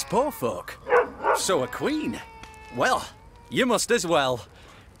 And we's poor folk. So a queen. Well, you must as well.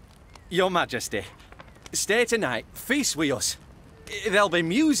 Your Majesty, stay tonight, feast with us. There'll be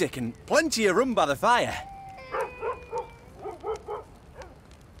music and plenty of rum by the fire.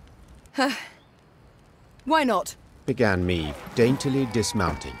 Why not? Began Meave, daintily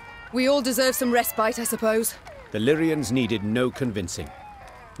dismounting. We all deserve some respite, I suppose. The Lyrians needed no convincing.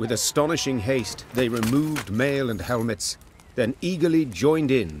 With astonishing haste, they removed mail and helmets, then eagerly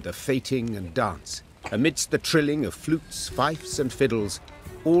joined in the feting and dance. Amidst the trilling of flutes, fifes, and fiddles,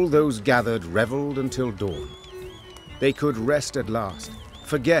 all those gathered revelled until dawn. They could rest at last,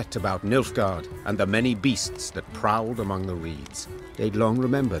 forget about Nilfgaard and the many beasts that prowled among the reeds. They'd long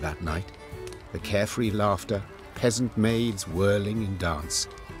remember that night. The carefree laughter, peasant maids whirling in dance,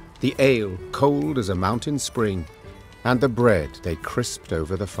 the ale cold as a mountain spring, and the bread they crisped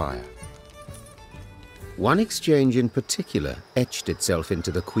over the fire. One exchange in particular etched itself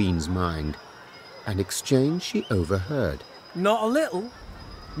into the Queen's mind, an exchange she overheard. Not a little?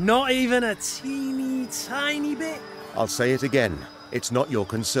 Not even a teeny tiny bit? I'll say it again. It's not your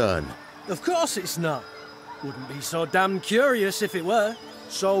concern. Of course it's not. Wouldn't be so damn curious if it were.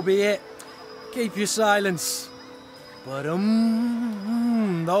 So be it. Keep your silence. But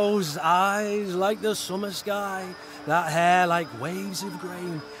those eyes like the summer sky, that hair like waves of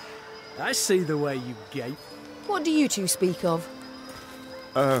grain. I see the way you gape. What do you two speak of?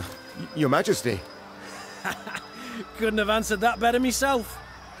 Your Majesty. Couldn't have answered that better myself.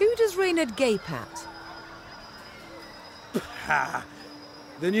 Who does Reynard gape at? Ha!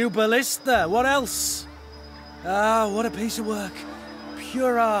 The new ballista, what else? Ah, what a piece of work.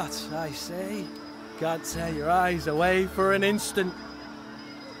 Pure art, I say. Can't tear your eyes away for an instant.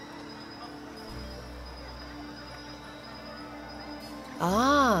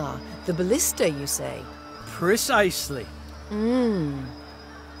 Ah, the ballista, you say? Precisely. And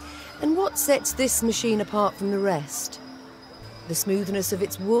what sets this machine apart from the rest? The smoothness of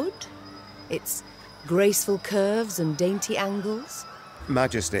its wood? Its graceful curves and dainty angles?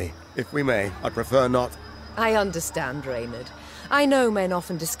 Majesty, if we may, I'd prefer not. I understand, Reynard. I know men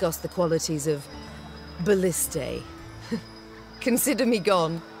often discuss the qualities of ballistae. Consider me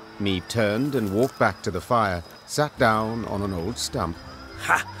gone. Meave turned and walked back to the fire, sat down on an old stump.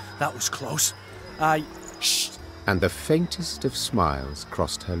 Ha! That was close. Shh! And the faintest of smiles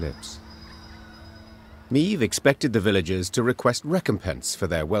crossed her lips. Meave expected the villagers to request recompense for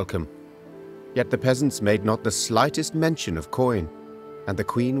their welcome. Yet the peasants made not the slightest mention of coin, and the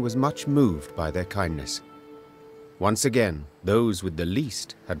Queen was much moved by their kindness. Once again, those with the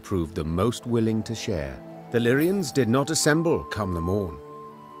least had proved the most willing to share. The Lyrians did not assemble come the morn.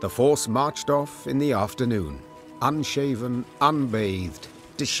 The force marched off in the afternoon, unshaven, unbathed,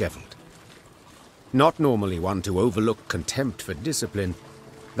 dishevelled. Not normally one to overlook contempt for discipline,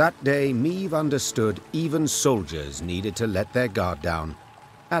 that day Meave understood even soldiers needed to let their guard down,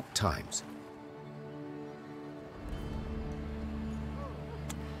 at times.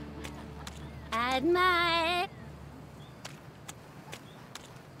 Admire.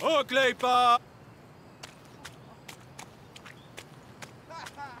 Oglepa!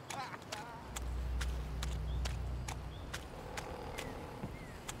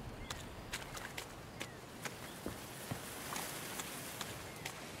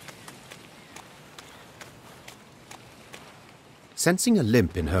 Sensing a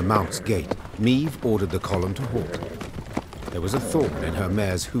limp in her mount's gait, Meave ordered the column to halt. There was a thorn in her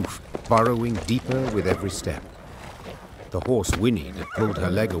mare's hoof, burrowing deeper with every step. The horse whinnied and pulled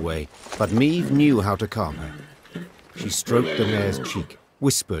her leg away, but Meave knew how to calm her. She stroked the mare's cheek,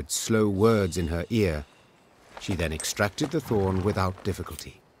 whispered slow words in her ear. She then extracted the thorn without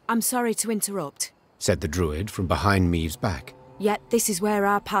difficulty. I'm sorry to interrupt, said the druid from behind Meave's back. Yet this is where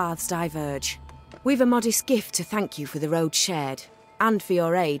our paths diverge. We've a modest gift to thank you for the road shared, and for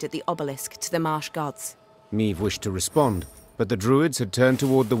your aid at the obelisk to the marsh gods. Meave wished to respond, but the druids had turned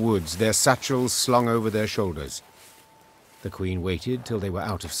toward the woods, their satchels slung over their shoulders. The Queen waited till they were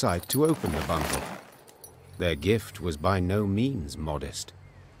out of sight to open the bundle. Their gift was by no means modest.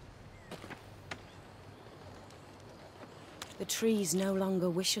 The trees no longer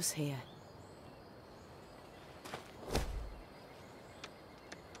wish us here.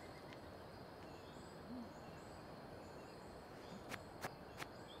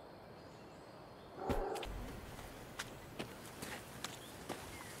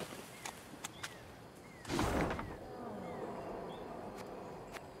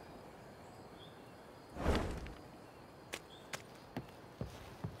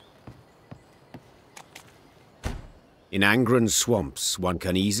 In Angren's swamps, one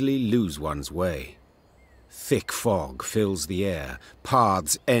can easily lose one's way. Thick fog fills the air,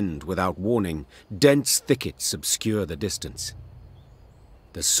 paths end without warning, dense thickets obscure the distance.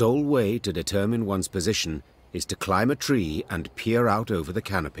 The sole way to determine one's position is to climb a tree and peer out over the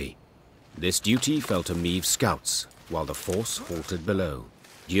canopy. This duty fell to Meave's scouts, while the force halted below.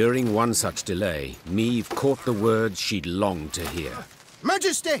 During one such delay, Meave caught the words she'd longed to hear.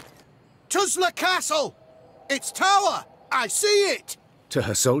 Majesty! Tuzla Castle! Its tower! I see it! To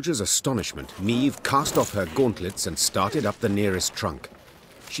her soldiers' astonishment, Meave cast off her gauntlets and started up the nearest trunk.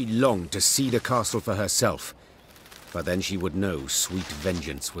 She longed to see the castle for herself, but then she would know sweet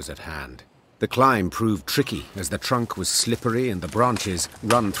vengeance was at hand. The climb proved tricky, as the trunk was slippery and the branches,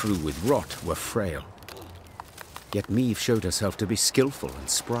 run through with rot, were frail. Yet Meave showed herself to be skillful and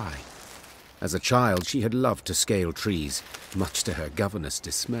spry. As a child, she had loved to scale trees, much to her governess'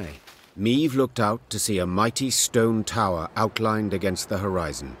 dismay. Meave looked out to see a mighty stone tower outlined against the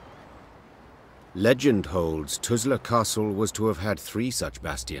horizon. Legend holds Tuzla Castle was to have had 3 such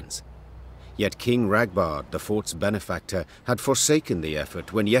bastions. Yet King Ragbard, the fort's benefactor, had forsaken the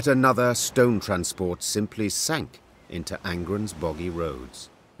effort when yet another stone transport simply sank into Angren's boggy roads.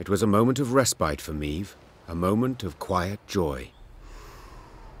 It was a moment of respite for Meave, a moment of quiet joy.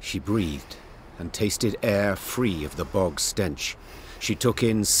 She breathed and tasted air free of the bog stench. She took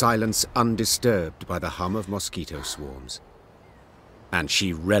in silence undisturbed by the hum of mosquito swarms. And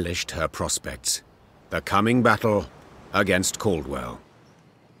she relished her prospects. The coming battle against Caldwell.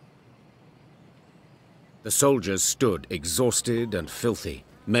 The soldiers stood exhausted and filthy,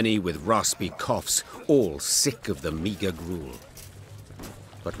 many with raspy coughs, all sick of the meager gruel.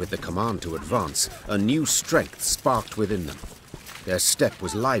 But with the command to advance, a new strength sparked within them. Their step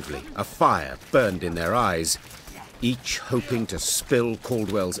was lively, a fire burned in their eyes, each hoping to spill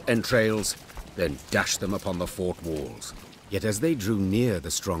Caldwell's entrails, then dash them upon the fort walls. Yet as they drew near the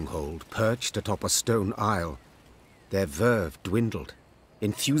stronghold, perched atop a stone isle, their verve dwindled,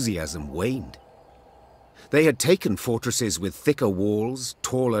 enthusiasm waned. They had taken fortresses with thicker walls,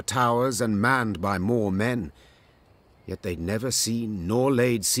 taller towers, and manned by more men. Yet they'd never seen nor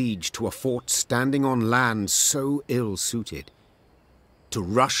laid siege to a fort standing on land so ill-suited. To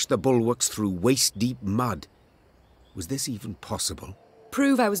rush the bulwarks through waist-deep mud, was this even possible?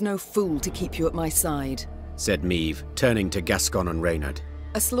 Prove I was no fool to keep you at my side, said Meave, turning to Gascon and Reynard.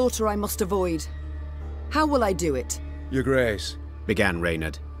 A slaughter I must avoid. How will I do it? Your Grace, began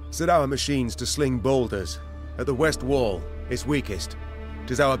Reynard. Set our machines to sling boulders. At the west wall, it's weakest.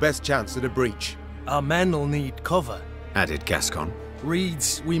 'Tis our best chance at a breach. Our men'll need cover, added Gascon.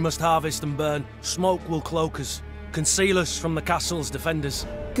 Reeds we must harvest and burn. Smoke will cloak us, conceal us from the castle's defenders.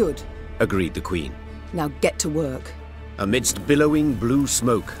 Good, agreed the Queen. Now get to work. Amidst billowing blue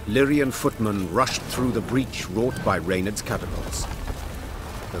smoke, Lyrian footmen rushed through the breach wrought by Reynard's catapults.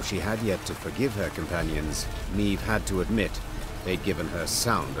 Though she had yet to forgive her companions, Meave had to admit they'd given her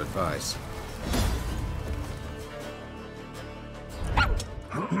sound advice.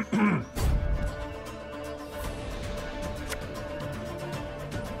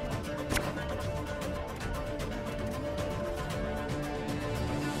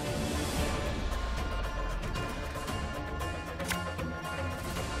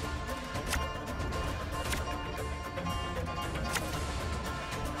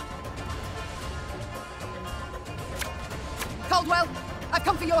 Caldwell, I've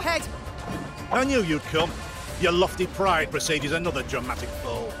come for your head. I knew you'd come. Your lofty pride precedes another dramatic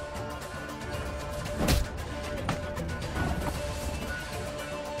fall.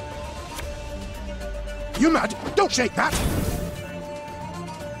 You mad? Don't shake that!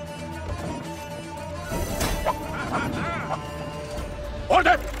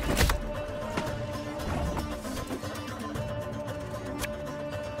 Order!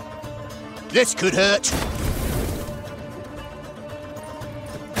 This could hurt.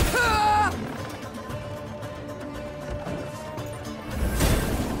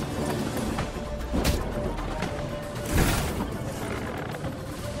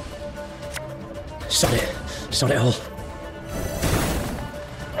 Sod it all.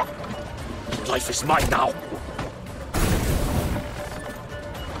 Life is mine now.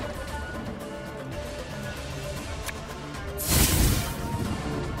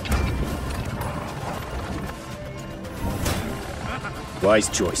 Wise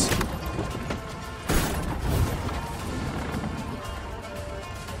choice.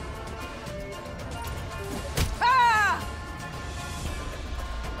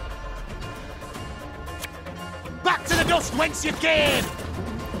 Back to the dust whence you came!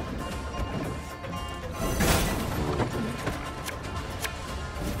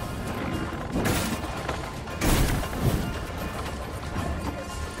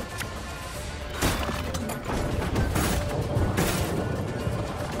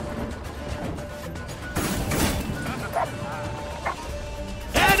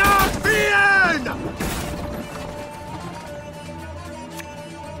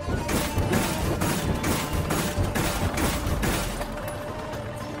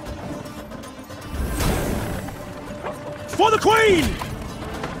 Queen!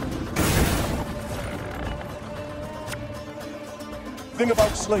 Thing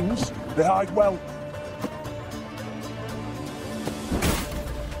about slings, they hide well.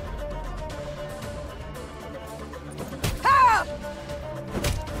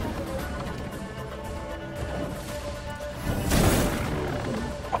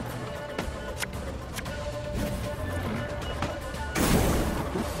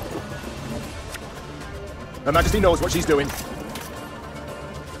 Her Majesty knows what she's doing.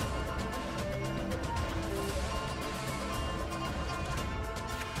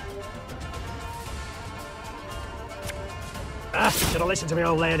 Should have listened to me,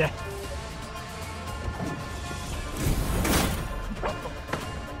 old lady.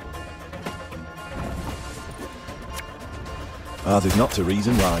 There's not to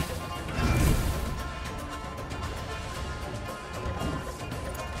reason why.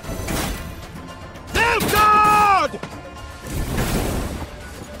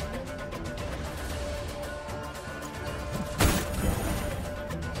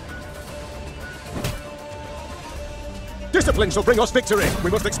 Discipline shall bring us victory. We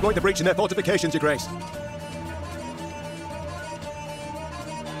must exploit the breach in their fortifications, Your Grace.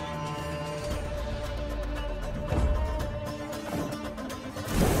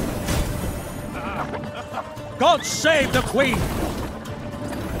 God save the Queen!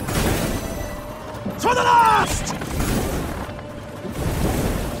 To the last!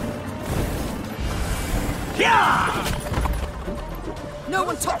 Yeah! No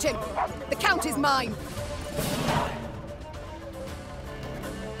one touch him! The Count is mine!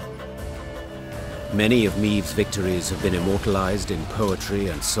 Many of Maeve's victories have been immortalized in poetry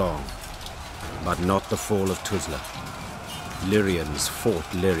and song, but not the fall of Tuzla. Lyrians fought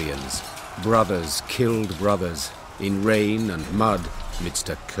Lyrians. Brothers killed brothers, in rain and mud, midst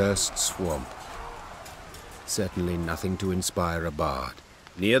a cursed swamp. Certainly nothing to inspire a bard.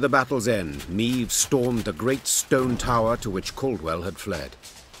 Near the battle's end, Maeve stormed the great stone tower to which Caldwell had fled.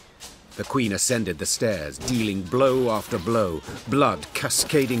 The Queen ascended the stairs, dealing blow after blow, blood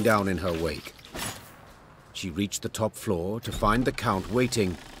cascading down in her wake. She reached the top floor to find the Count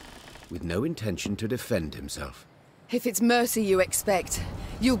waiting, with no intention to defend himself. If it's mercy you expect,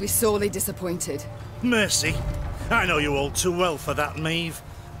 you'll be sorely disappointed. Mercy? I know you all too well for that, Maeve.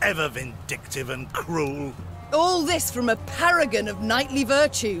 Ever vindictive and cruel. All this from a paragon of knightly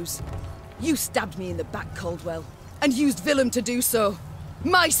virtues. You stabbed me in the back, Caldwell, and used Willem to do so.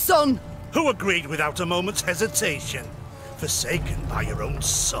 My son! Who agreed without a moment's hesitation. Forsaken by your own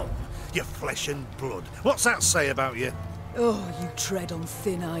son. Your flesh and blood. What's that say about you? Oh, you tread on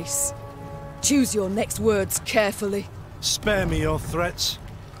thin ice. Choose your next words carefully. Spare me your threats.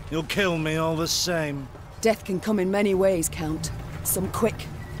 You'll kill me all the same. Death can come in many ways, Count. Some quick,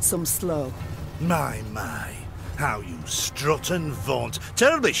 some slow. My. How you strut and vaunt.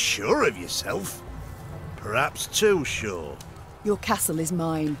 Terribly sure of yourself. Perhaps too sure. Your castle is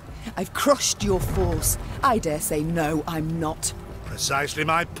mine. I've crushed your force. I dare say no, I'm not. Precisely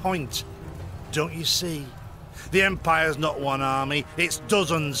my point. Don't you see? The Empire's not one army, it's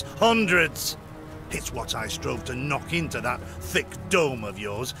dozens, hundreds. It's what I strove to knock into that thick dome of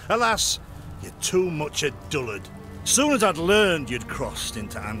yours. Alas, you're too much a dullard. Soon as I'd learned you'd crossed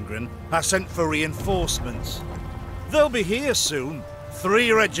into Angren, I sent for reinforcements. They'll be here soon.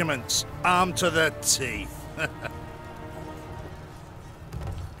 3 regiments, armed to the teeth.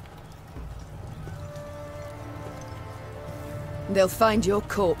 They'll find your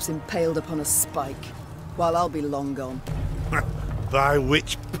corpse impaled upon a spike, while I'll be long gone. By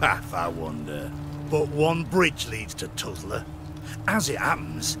which path, I wonder? But one bridge leads to Tuzla. As it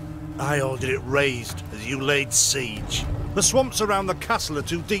happens, I ordered it raised as you laid siege. The swamps around the castle are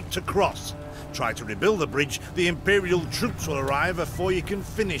too deep to cross. Try to rebuild the bridge, the Imperial troops will arrive before you can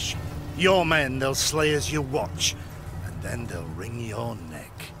finish. Your men they'll slay as you watch, and then they'll wring your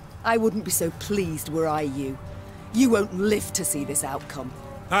neck. I wouldn't be so pleased were I you. You won't live to see this outcome.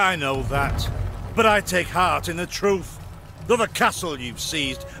 I know that, but I take heart in the truth. Though the castle you've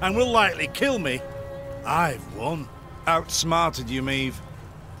seized and will likely kill me, I've won. Outsmarted you, Maeve.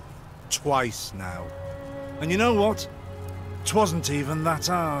 Twice now. And you know what? 'Twasn't even that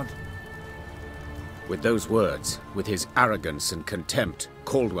hard. With those words, with his arrogance and contempt,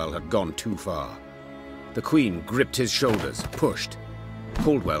 Caldwell had gone too far. The Queen gripped his shoulders, pushed.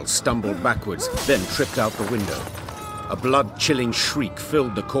 Caldwell stumbled backwards, then tripped out the window. A blood-chilling shriek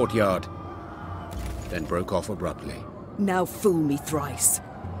filled the courtyard, then broke off abruptly. Now fool me thrice.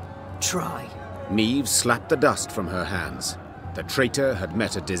 Try. Maeve slapped the dust from her hands. The traitor had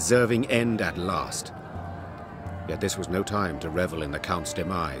met a deserving end at last. Yet this was no time to revel in the Count's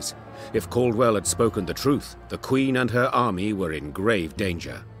demise. If Caldwell had spoken the truth, the Queen and her army were in grave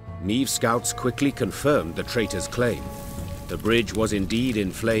danger. Meave's scouts quickly confirmed the traitor's claim. The bridge was indeed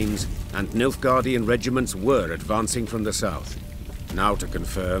in flames, and Nilfgaardian regiments were advancing from the south. Now to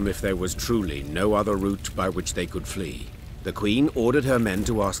confirm if there was truly no other route by which they could flee. The Queen ordered her men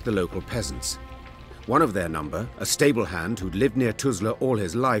to ask the local peasants. One of their number, a stable hand who'd lived near Tuzla all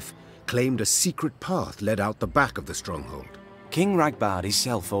his life, claimed a secret path led out the back of the stronghold. King Ragbard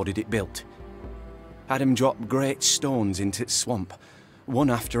himself ordered it built. Had him drop great stones into its swamp, one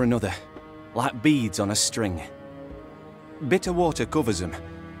after another, like beads on a string. Bitter water covers them,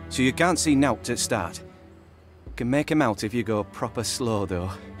 so you can't see nowt at start. Can make 'em out if you go proper slow,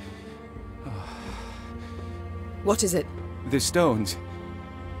 though. What is it? The stones,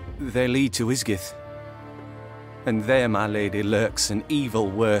 they lead to Isgith. And there, my lady, lurks an evil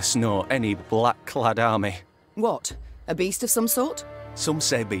worse nor any black-clad army. What? A beast of some sort? Some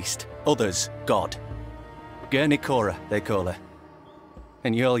say beast, others god. Gurnikora, they call her.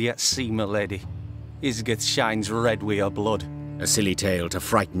 And you'll yet see, my lady. Isgith shines red with your blood. A silly tale to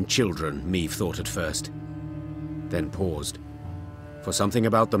frighten children, Meave thought at first. Then paused. For something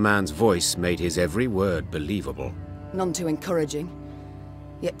about the man's voice made his every word believable. None too encouraging,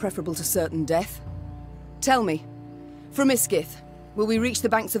 yet preferable to certain death. Tell me, from Isgith, will we reach the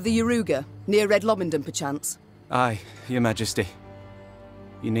banks of the Yaruga, near Red Lobendon perchance? Aye, your majesty.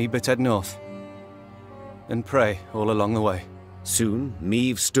 You need but head north. And pray all along the way. Soon,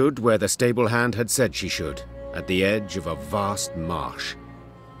 Meave stood where the stable hand had said she should, at the edge of a vast marsh.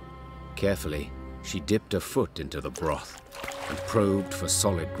 Carefully, she dipped a foot into the broth and probed for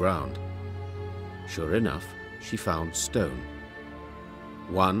solid ground. Sure enough, she found stone.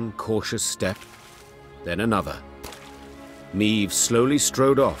 One cautious step, then another. Meave slowly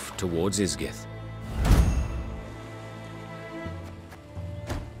strode off towards Isgith.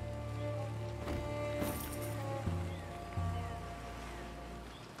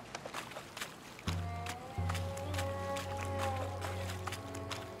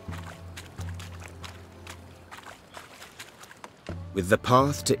 With the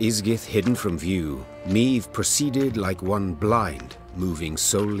path to Isgith hidden from view, Meave proceeded like one blind, moving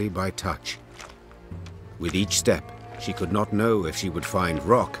solely by touch. With each step, she could not know if she would find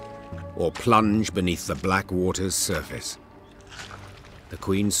rock or plunge beneath the black water's surface. The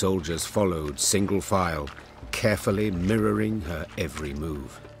Queen's soldiers followed single file, carefully mirroring her every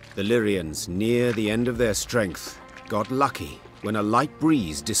move. The Lyrians, near the end of their strength, got lucky when a light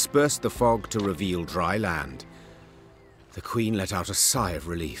breeze dispersed the fog to reveal dry land. The Queen let out a sigh of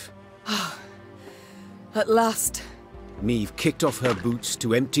relief. At last. Meave kicked off her boots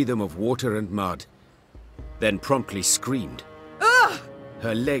to empty them of water and mud, then promptly screamed. Ah!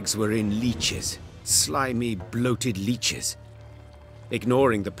 Her legs were in leeches, slimy, bloated leeches.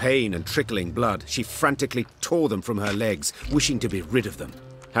 Ignoring the pain and trickling blood, she frantically tore them from her legs, wishing to be rid of them.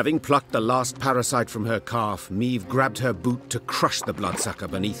 Having plucked the last parasite from her calf, Meave grabbed her boot to crush the bloodsucker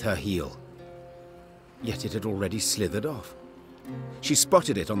beneath her heel. Yet it had already slithered off. She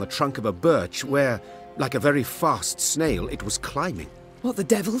spotted it on the trunk of a birch where, like a very fast snail, it was climbing. What the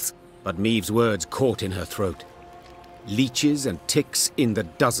devils? But Meave's words caught in her throat. Leeches and ticks in the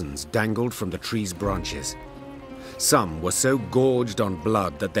dozens dangled from the tree's branches. Some were so gorged on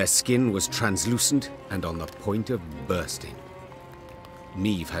blood that their skin was translucent and on the point of bursting.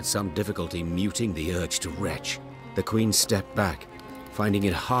 Meave had some difficulty muting the urge to retch. The Queen stepped back, finding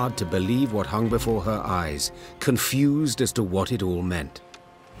it hard to believe what hung before her eyes, confused as to what it all meant.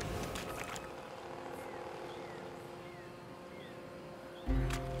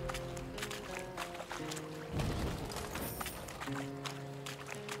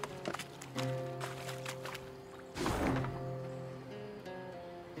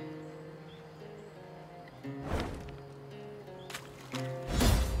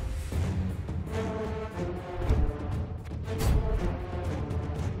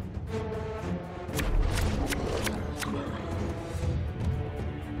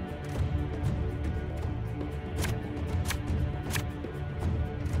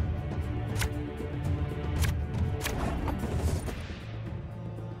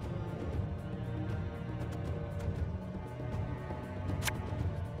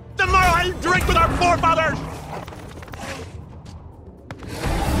 Drink with our forefathers!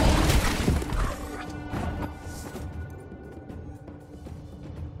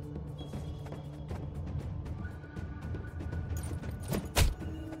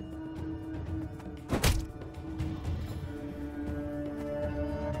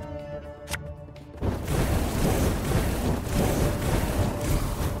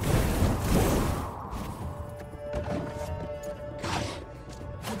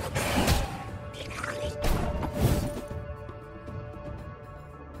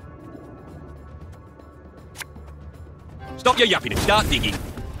 Stop your yapping and start digging.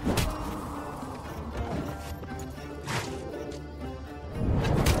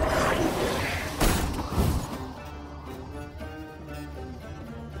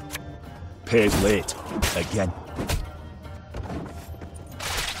 Pays late. Again.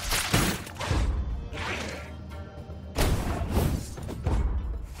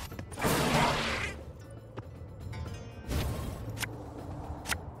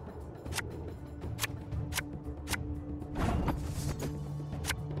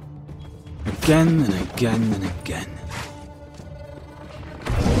 Again and again and again.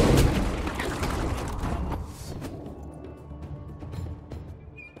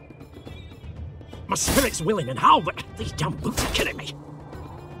 My spirit's willing and how, but these damn boots are killing me.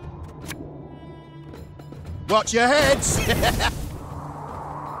 Watch your heads!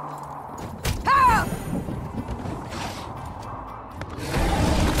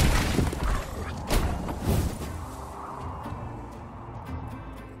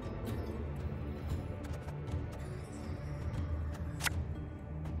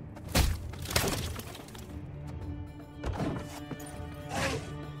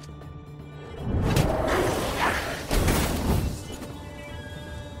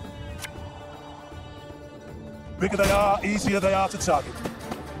 Bigger they are, easier they are to target.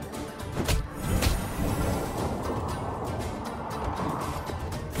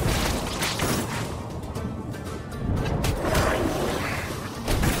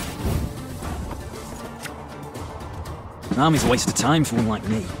 An army's a waste of time for one like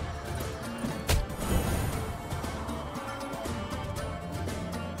me.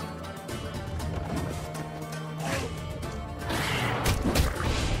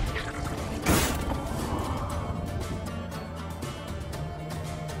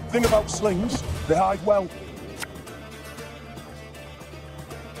 Thing about slings, they hide well.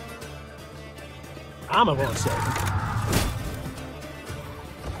 Armor won't save.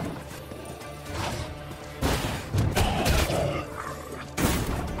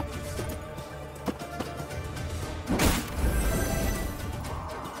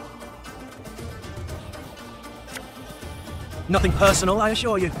 Nothing personal, I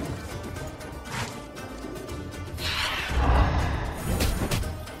assure you.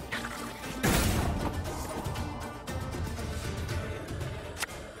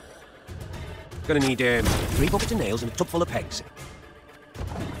 Gonna need 3 buckets of nails and a tub full of pegs.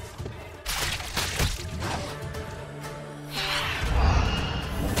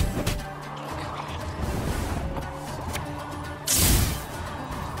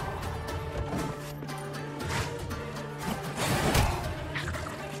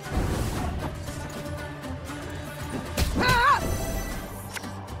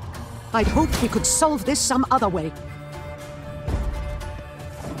 I'd hoped we could solve this some other way.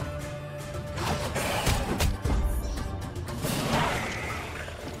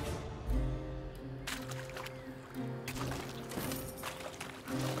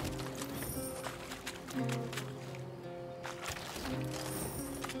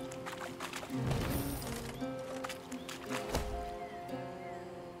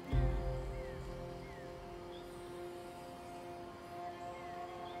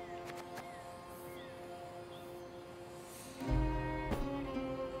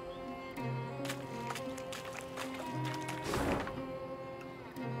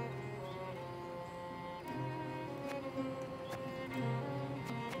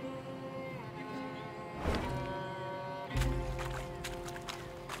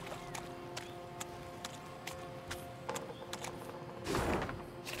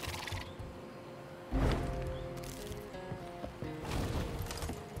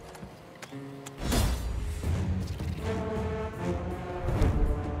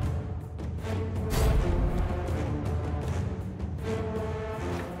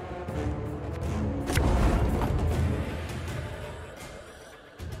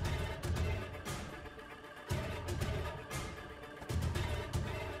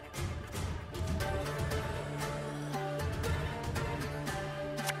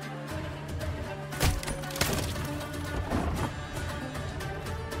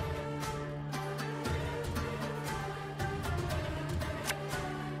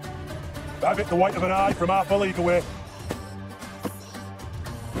 Have it the white of an eye from half a league away.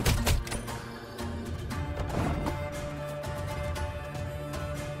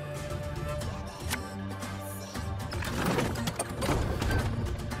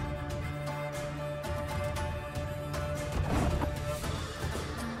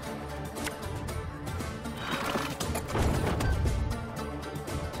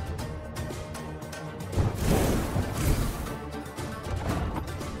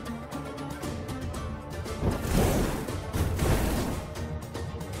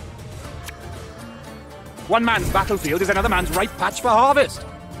 One man's battlefield is another man's ripe patch for harvest.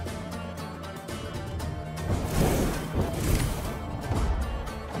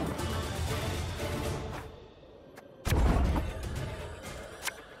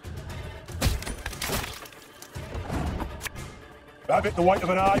 I've hit the white of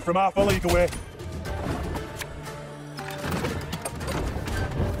an eye from half a league away.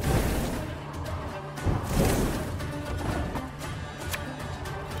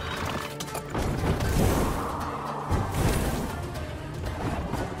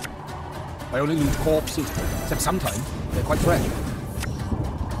 I only loot corpses, except sometimes they're quite fresh.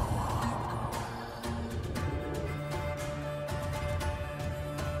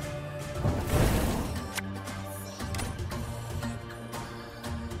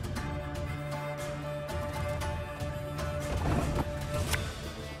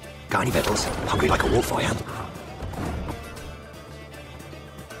 Got any victuals? Hungry like a wolf I am.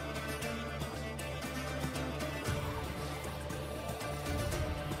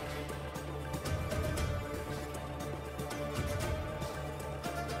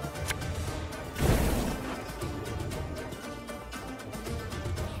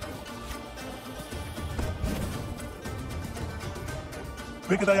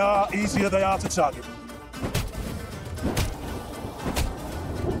 Bigger they are, easier they are to target.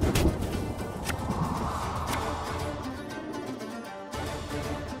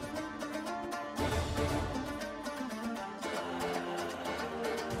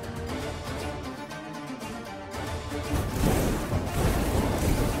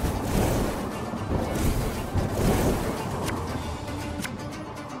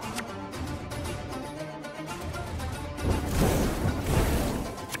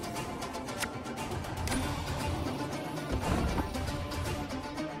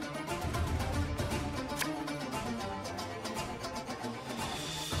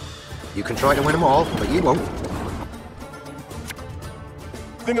 You can try to win them all, but you won't.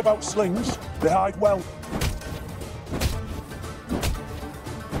 Thing about slings, they hide well.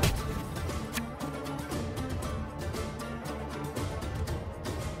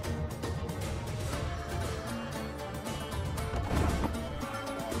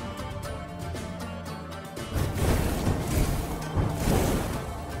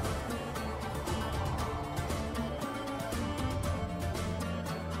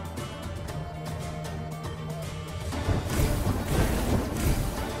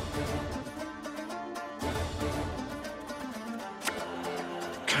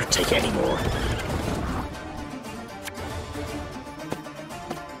 Can't take any more.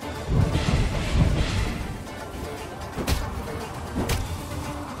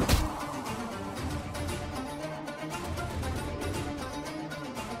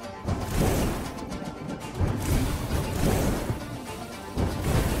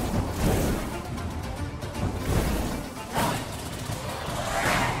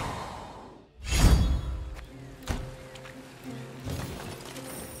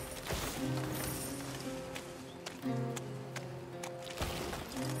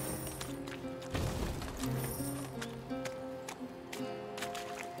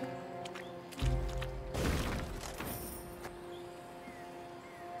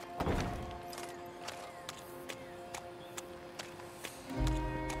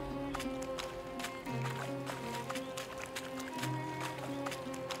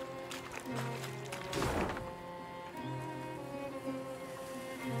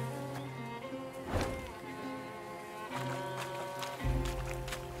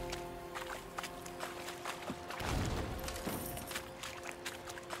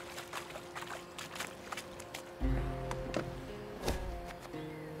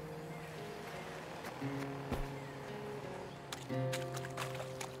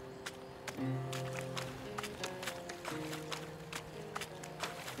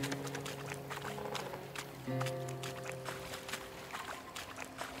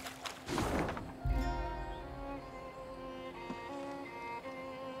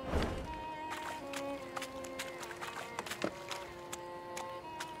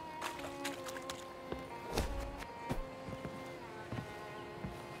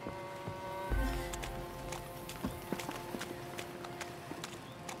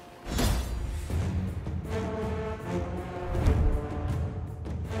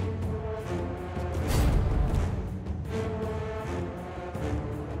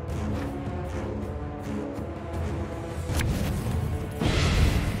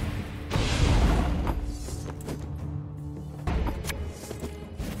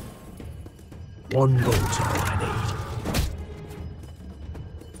 One bolt's all I need.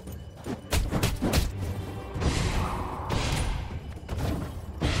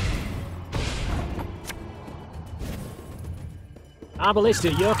 I'm a list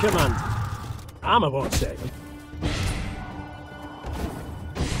at your command. I'm about to.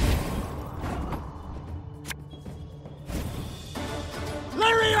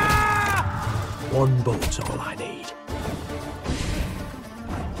 One boat's all I need.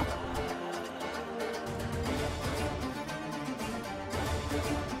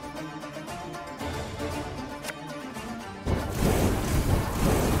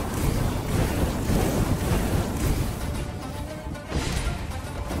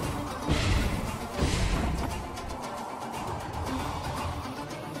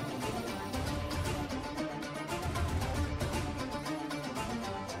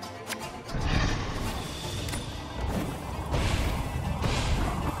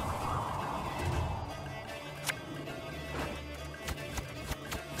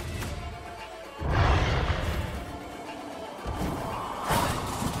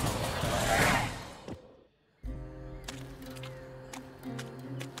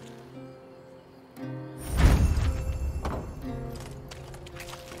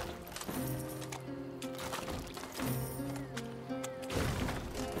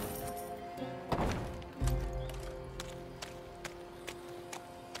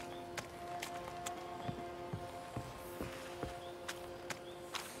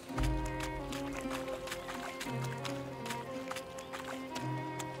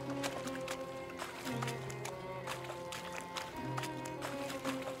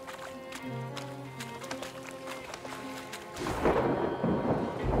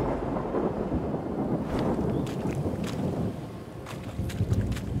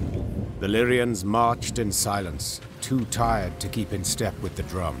 The Lyrians marched in silence, too tired to keep in step with the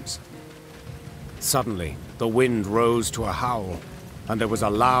drums. Suddenly, the wind rose to a howl, and there was a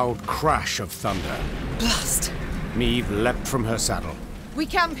loud crash of thunder. Blast! Niamh leapt from her saddle. We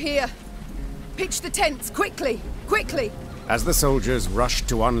camp here. Pitch the tents, quickly! Quickly! As the soldiers rushed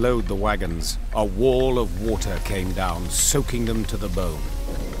to unload the wagons, a wall of water came down, soaking them to the bone.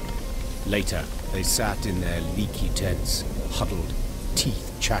 Later, they sat in their leaky tents, huddled, teeth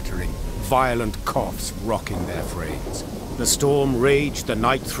chattering, violent coughs rocking their frames. The storm raged the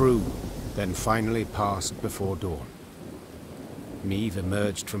night through, then finally passed before dawn. Niamh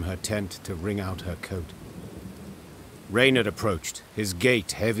emerged from her tent to wring out her coat. Reynard approached, his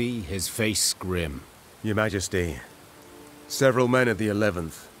gait heavy, his face grim. Your Majesty, several men of the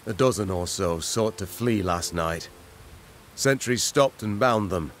 11th, a dozen or so, sought to flee last night. Sentries stopped and bound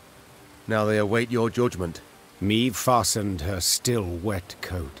them. Now they await your judgment. Niamh fastened her still wet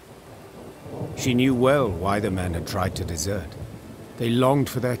coat. She knew well why the men had tried to desert. They longed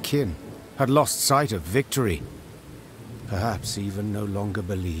for their kin, had lost sight of victory, perhaps even no longer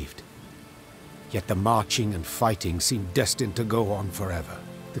believed. Yet the marching and fighting seemed destined to go on forever.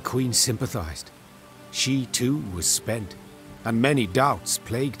 The Queen sympathized. She too was spent, and many doubts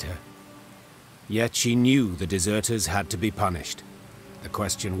plagued her. Yet she knew the deserters had to be punished. The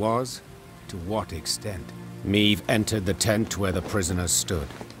question was, to what extent? Niamh entered the tent where the prisoners stood.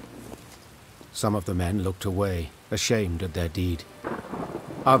 Some of the men looked away, ashamed at their deed.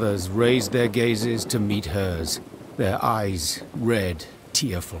 Others raised their gazes to meet hers, their eyes red,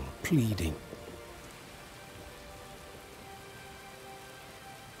 tearful, pleading.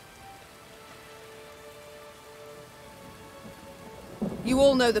 You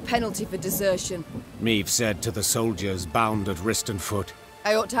all know the penalty for desertion. Niamh said to the soldiers bound at wrist and foot.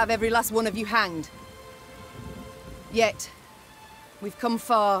 I ought to have every last one of you hanged. Yet, we've come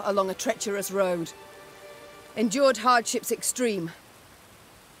far along a treacherous road. Endured hardships extreme.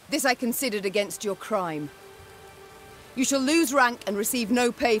 This I considered against your crime. You shall lose rank and receive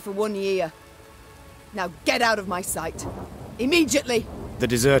no pay for 1 year. Now get out of my sight. Immediately! The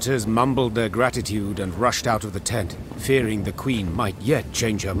deserters mumbled their gratitude and rushed out of the tent, fearing the Queen might yet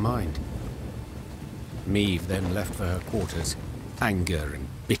change her mind. Niamh then left for her quarters, anger and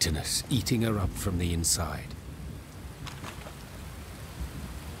bitterness eating her up from the inside.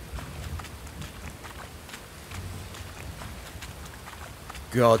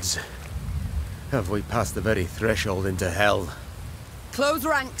 Gods, have we passed the very threshold into hell? Close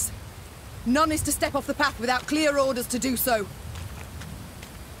ranks! None is to step off the path without clear orders to do so.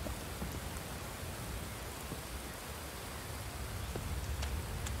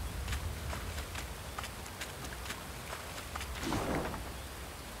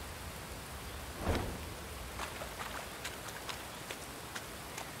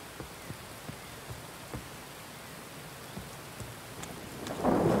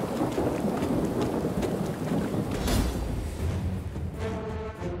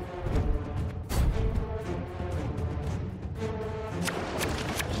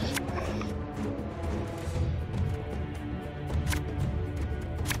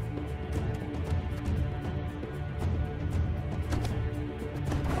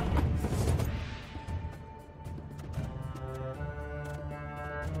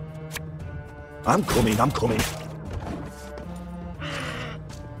 I'm coming, I'm coming.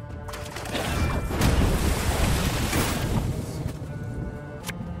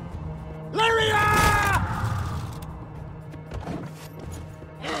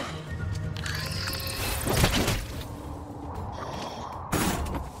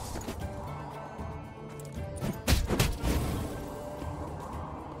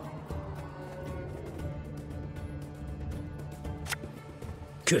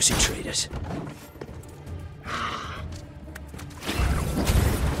 Cursed traitors.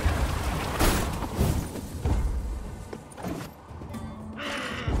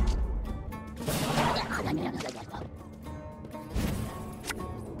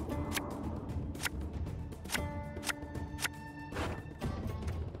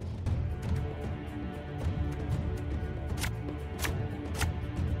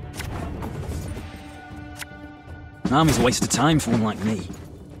 An army's a waste of time for one like me.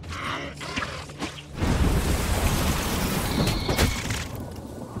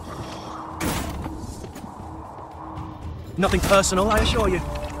 Nothing personal, I assure you.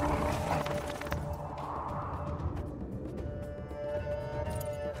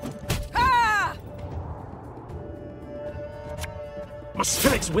 Ah! My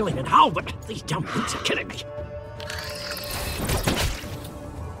spirit's willing and how, but these damn boots are killing me.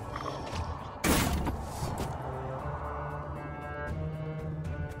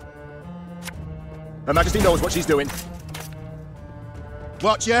 Her Majesty knows what she's doing.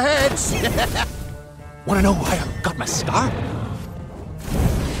 Watch your heads! Wanna know why I got my scar?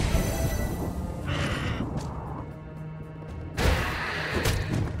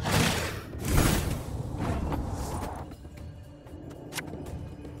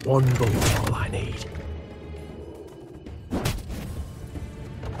 One bullet's all I need.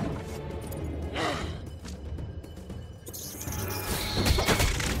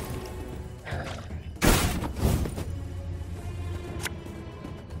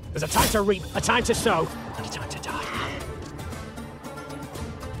 There's a time to reap, a time to sow, and a time to die.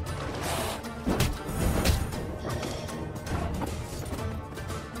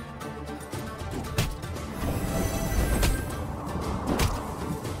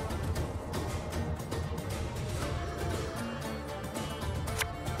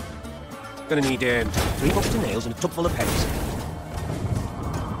 Gonna need 3 boxes of nails and a tub full of pennies.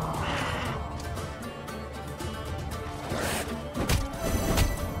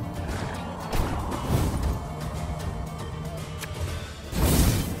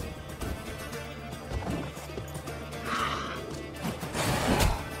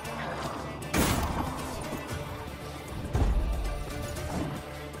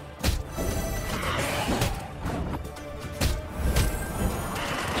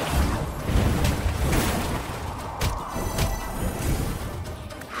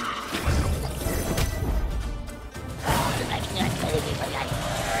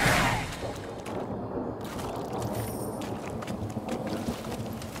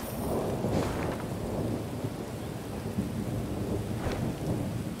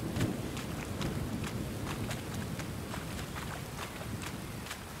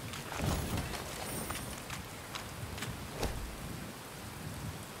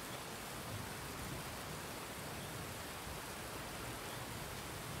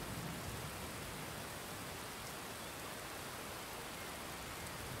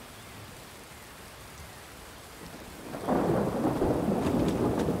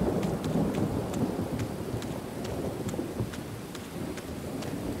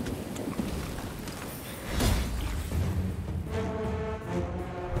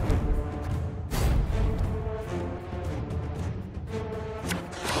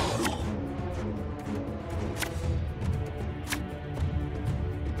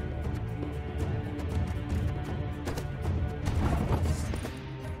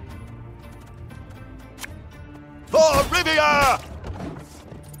 For Rivia!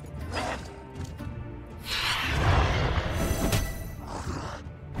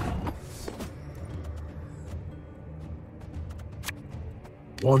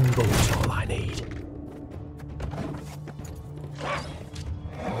 One bullet's all I need.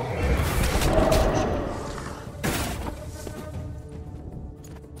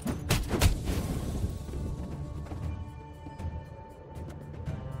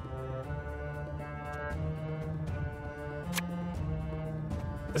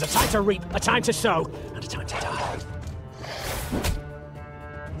 There's a time to reap, a time to sow, and a time to die.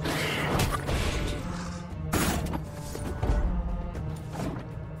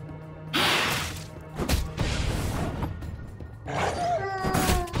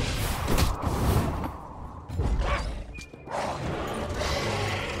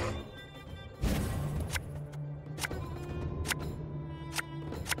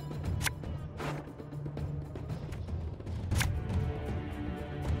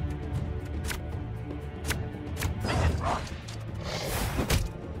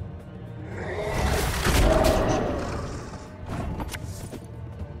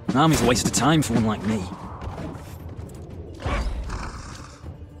 Army's a waste of time for one like me.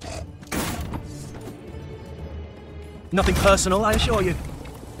 Nothing personal, I assure you.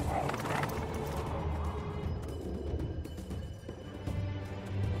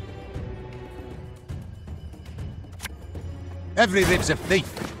 Every rib's a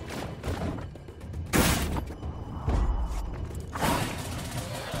thief.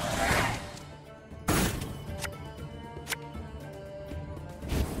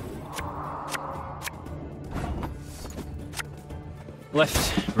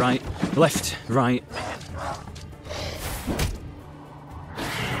 Left, right, left, right.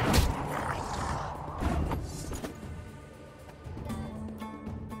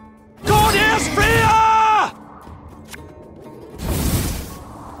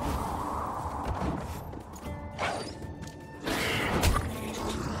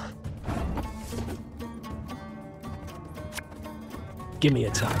 Give me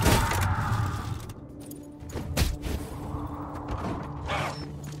a target.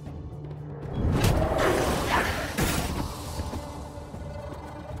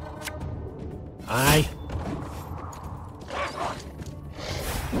 Aye.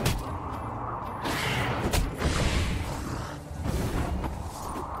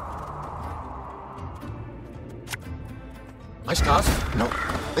 Nice cars. No,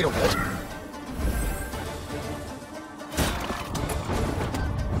 they don't hurt.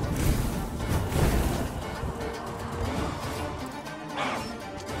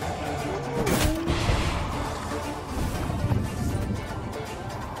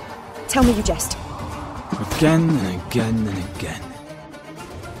 Tell me you jest. Again and again and again.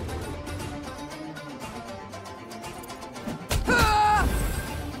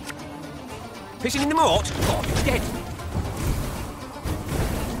 Pissing in the moat? God, it's dead.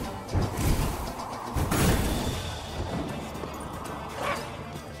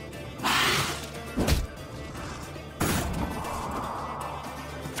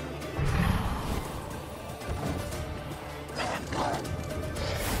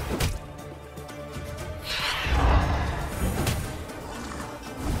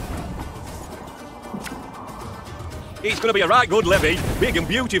 It's going to be a right good levy, big and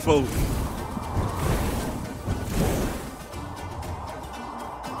beautiful.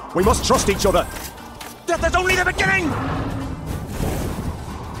 We must trust each other. Death is only the beginning!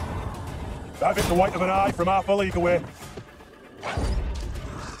 Have it the white of an eye from half a league away.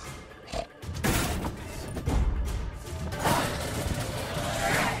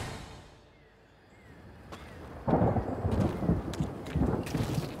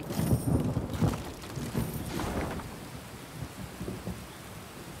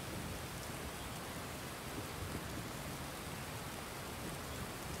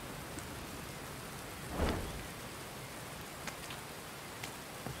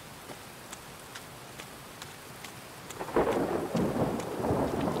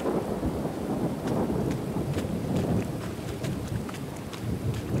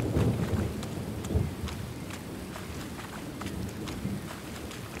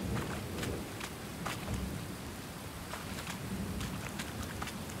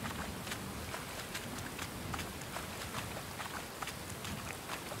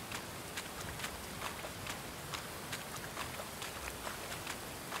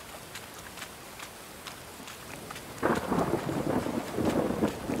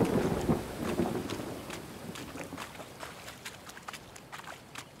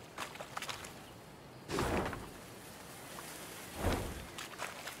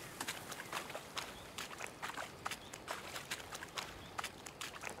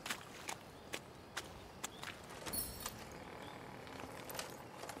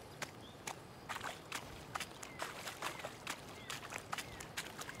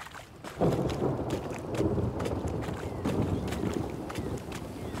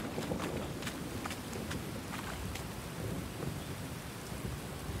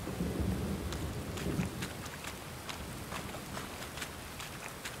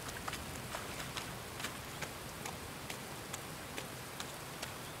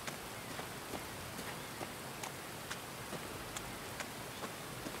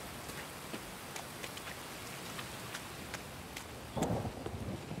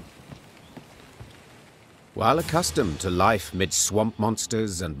 While accustomed to life mid swamp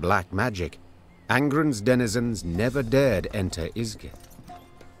monsters and black magic, Angren's denizens never dared enter Isgith.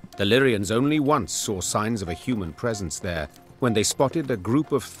 The Lyrians only once saw signs of a human presence there, when they spotted a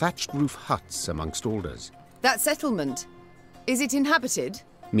group of thatched roof huts amongst alders. That settlement, is it inhabited?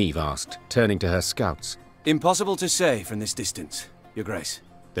 Meve asked, turning to her scouts. Impossible to say from this distance, Your Grace.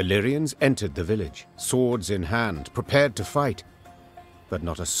 The Lyrians entered the village, swords in hand, prepared to fight. but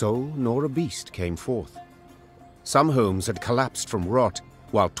not a soul nor a beast came forth. Some homes had collapsed from rot,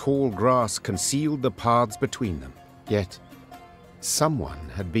 while tall grass concealed the paths between them. Yet, someone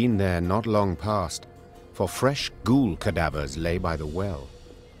had been there not long past, for fresh ghoul cadavers lay by the well.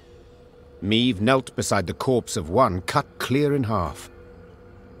 Meave knelt beside the corpse of one cut clear in half.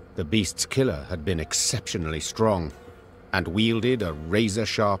 The beast's killer had been exceptionally strong, and wielded a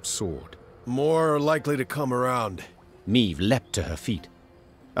razor-sharp sword. More likely to come around. Meave leapt to her feet.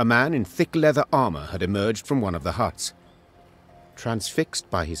 A man in thick leather armor had emerged from one of the huts. Transfixed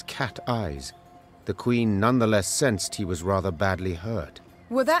by his cat eyes, the Queen nonetheless sensed he was rather badly hurt.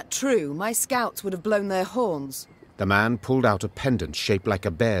 Were that true, my scouts would have blown their horns. The man pulled out a pendant shaped like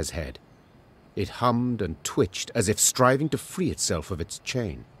a bear's head. It hummed and twitched as if striving to free itself of its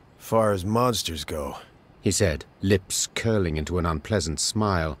chain. Far as monsters go, he said, lips curling into an unpleasant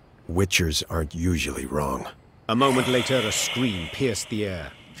smile. Witchers aren't usually wrong. A moment later, a scream pierced the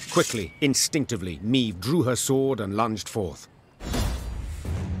air. Quickly, instinctively, Meave drew her sword and lunged forth.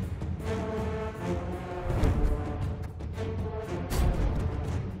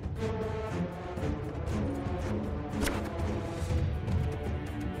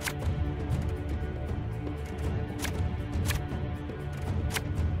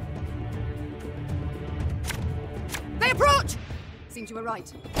 They approach! Seems you were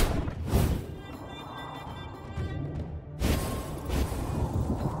right.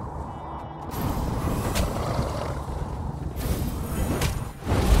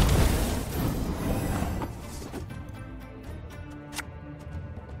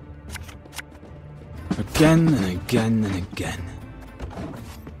 Again and again and again.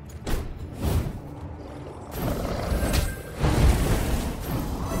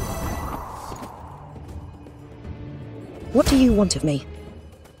 What do you want of me?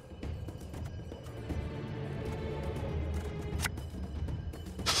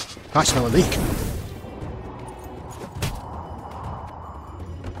 I smell a leak.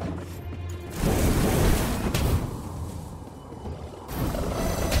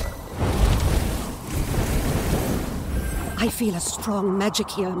 I feel a strong magic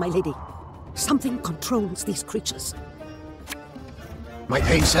here, my lady. Something controls these creatures. My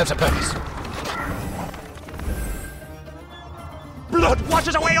pain serves a purpose. Blood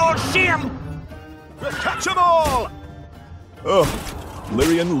washes away all shame! We'll catch them all! Oh,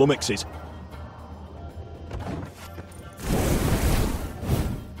 Lyrian lummoxes.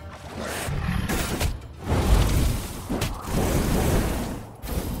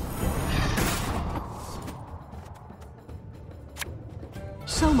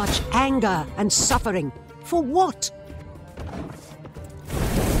 So much anger and suffering. For what?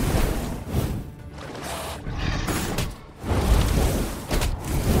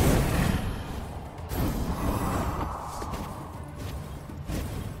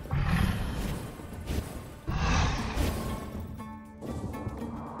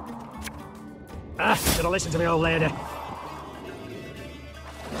 Should have listened to me, old lady.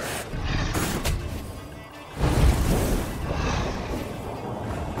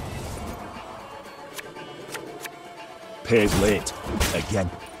 Pays late. Again.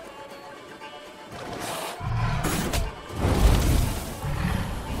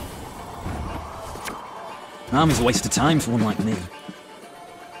 Army's a waste of time for one like me.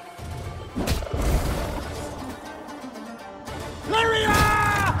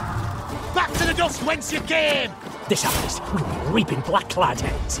 Back to the dust whence you came! This eyes will be reaping black-clad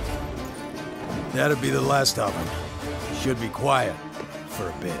heads. That'll be the last of them. Should be quiet for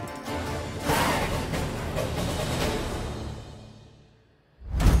a bit.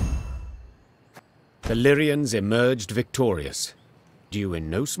 The Lyrians emerged victorious, due in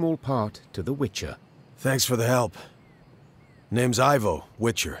no small part to the Witcher. Thanks for the help. Name's Ivo,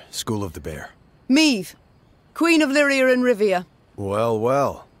 Witcher, School of the Bear. Meave, Queen of Lyria and Rivia. Well,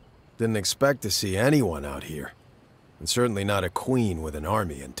 well. Didn't expect to see anyone out here. And certainly not a queen with an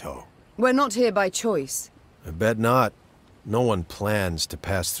army in tow. We're not here by choice. I bet not. No one plans to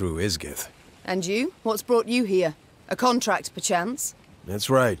pass through Isgith. And you? What's brought you here? A contract, perchance? That's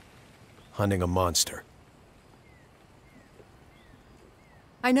right. Hunting a monster.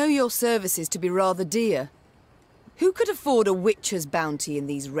 I know your services to be rather dear. Who could afford a witcher's bounty in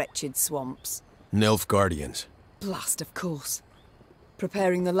these wretched swamps? Nilfgaardians. Blast, of course.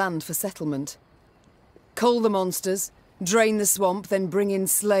 Preparing the land for settlement. Cull the monsters, drain the swamp, then bring in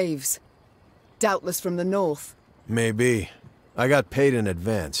slaves. Doubtless from the north. Maybe. I got paid in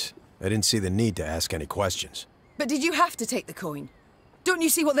advance. I didn't see the need to ask any questions. But did you have to take the coin? Don't you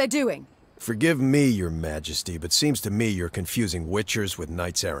see what they're doing? Forgive me, your majesty, but seems to me you're confusing witchers with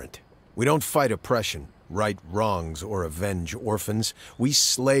knights errant. We don't fight oppression, right wrongs, or avenge orphans. We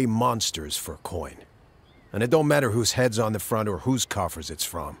slay monsters for coin. And it don't matter whose head's on the front or whose coffers it's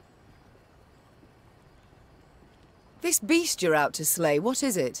from. This beast you're out to slay, what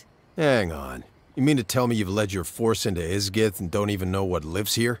is it? Hang on. You mean to tell me you've led your force into Isgith and don't even know what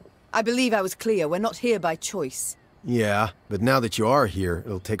lives here? I believe I was clear. We're not here by choice. Yeah, but now that you are here,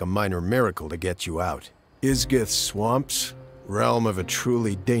 it'll take a minor miracle to get you out. Isgith's swamps, realm of a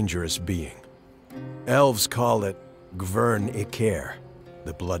truly dangerous being. Elves call it Gwern Iker,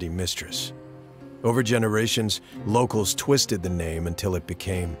 the Bloody Mistress. Over generations, locals twisted the name until it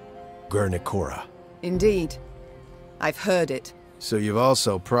became Gwern. Indeed. I've heard it. So you've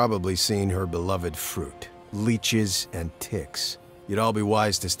also probably seen her beloved fruit. Leeches and ticks. You'd all be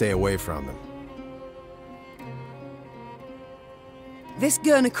wise to stay away from them. This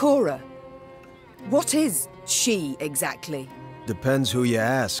Gwern, what is she exactly? Depends who you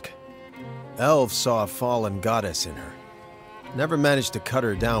ask. Elves saw a fallen goddess in her. Never managed to cut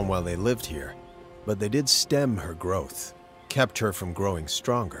her down while they lived here, but they did stem her growth, kept her from growing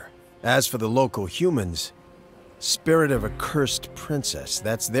stronger. As for the local humans, spirit of a cursed princess,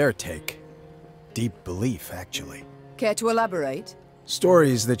 that's their take. Deep belief, actually. Care to elaborate?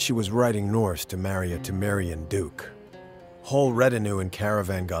 Stories that she was riding north to marry a Temerian duke. Whole retinue and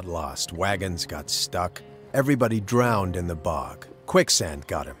caravan got lost, wagons got stuck, everybody drowned in the bog. Quicksand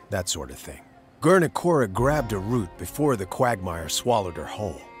got him, that sort of thing. Gwern grabbed a root before the quagmire swallowed her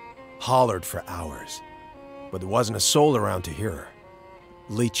whole. Hollered for hours, but there wasn't a soul around to hear her.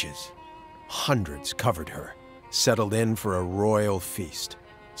 Leeches, hundreds covered her, settled in for a royal feast,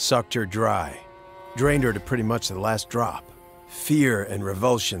 sucked her dry, drained her to pretty much the last drop. Fear and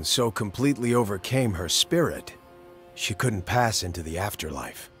revulsion so completely overcame her spirit, she couldn't pass into the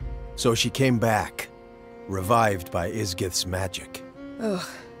afterlife. So she came back, revived by Isgith's magic. Ugh.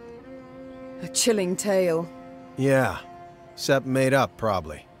 A chilling tale. Yeah, except made up,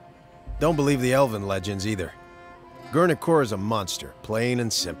 probably. Don't believe the elven legends either. Gwern is a monster, plain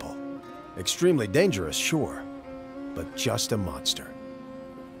and simple. Extremely dangerous, sure, but just a monster.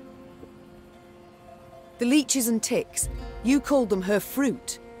 The leeches and ticks, you called them her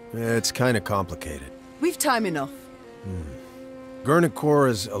fruit. It's kinda complicated. We've time enough. Gwern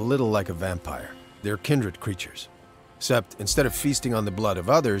is a little like a vampire. They're kindred creatures. Except, instead of feasting on the blood of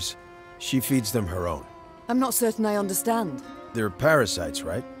others, she feeds them her own. I'm not certain I understand. They're parasites,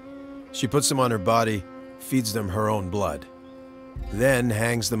 right? She puts them on her body, feeds them her own blood. Then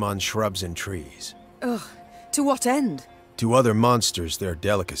hangs them on shrubs and trees. Ugh. To what end? To other monsters, they're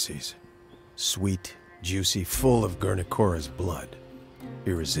delicacies. Sweet, juicy, full of Gwern blood.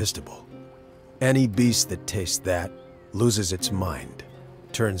 Irresistible. Any beast that tastes that loses its mind,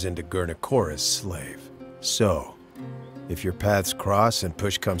 turns into Gwern slave. So, if your paths cross and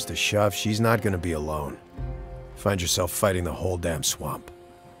push comes to shove, she's not gonna be alone. Find yourself fighting the whole damn swamp.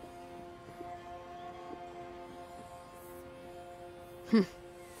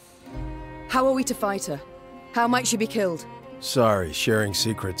 How are we to fight her? How might she be killed? Sorry, sharing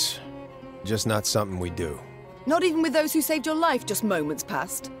secrets. Just not something we do. Not even with those who saved your life just moments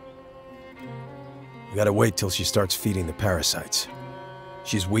past? We gotta wait till she starts feeding the parasites.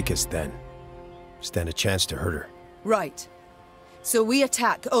 She's weakest then. Stand a chance to hurt her. Right. So we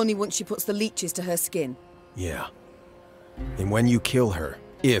attack only once she puts the leeches to her skin? Yeah. And when you kill her,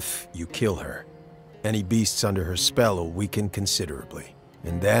 if you kill her, any beasts under her spell will weaken considerably.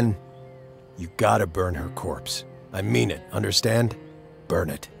 And then, you gotta burn her corpse. I mean it, understand? Burn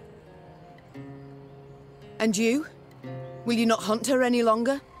it. And you? Will you not hunt her any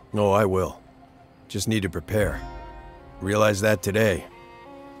longer? Oh, I will. Just need to prepare. Realized that today.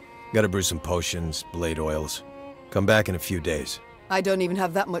 Gotta brew some potions, blade oils. Come back in a few days. I don't even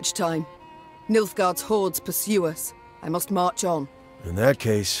have that much time. Nilfgaard's hordes pursue us. I must march on. In that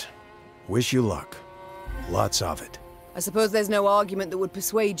case, wish you luck. Lots of it. I suppose there's no argument that would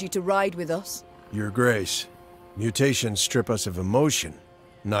persuade you to ride with us. Your Grace, mutations strip us of emotion,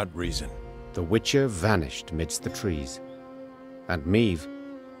 not reason. The Witcher vanished midst the trees. And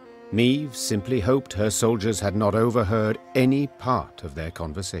Meve simply hoped her soldiers had not overheard any part of their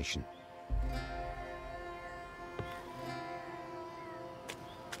conversation.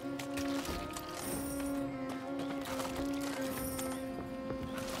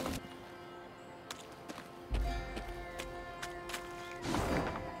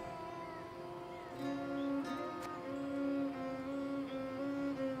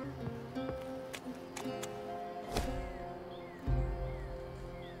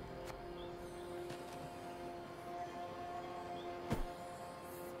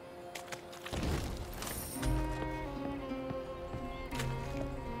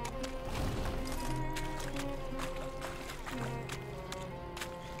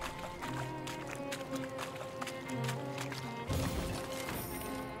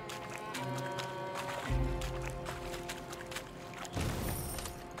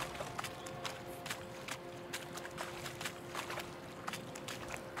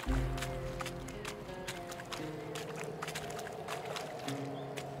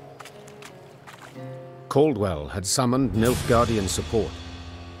 Caldwell had summoned Nilfgaardian support.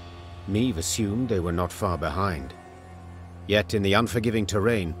 Meve assumed they were not far behind. Yet in the unforgiving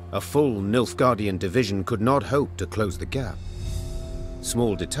terrain, a full Nilfgaardian division could not hope to close the gap.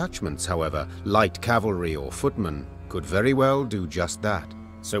 Small detachments, however, light cavalry or footmen, could very well do just that.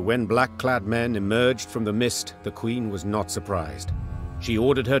 So when black-clad men emerged from the mist, the Queen was not surprised. She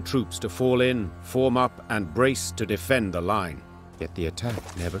ordered her troops to fall in, form up, and brace to defend the line. Yet the attack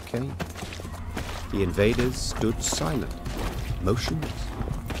never came. The invaders stood silent, motionless,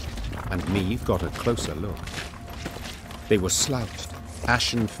 and Meve got a closer look. They were slouched,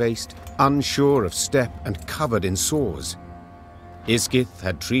 ashen-faced, unsure of step, and covered in sores. Isgith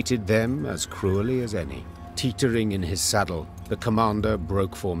had treated them as cruelly as any. Teetering in his saddle, the commander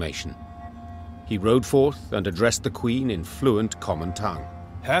broke formation. He rode forth and addressed the Queen in fluent common tongue.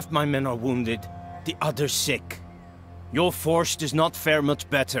 Half my men are wounded, the others sick. Your force does not fare much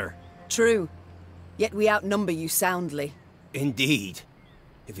better. True. Yet we outnumber you soundly. Indeed.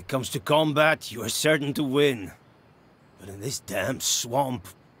 If it comes to combat, you are certain to win. But in this damn swamp,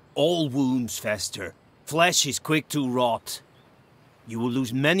 all wounds fester. Flesh is quick to rot. You will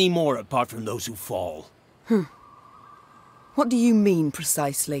lose many more apart from those who fall. What do you mean,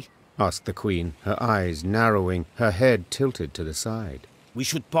 precisely? Asked the Queen, her eyes narrowing, her head tilted to the side. We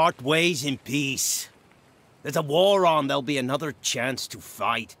should part ways in peace. There's a war on, there'll be another chance to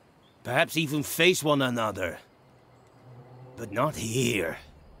fight. Perhaps even face one another. But not here.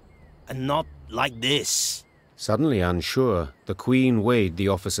 And not like this. Suddenly unsure, the Queen weighed the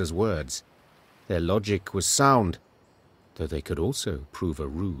officer's words. Their logic was sound, though they could also prove a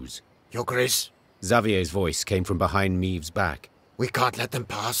ruse. Your Grace. Xavier's voice came from behind Meve's back. We can't let them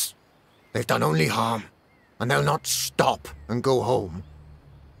pass. They've done only harm, and they'll not stop and go home.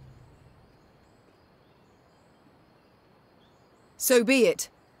 So be it.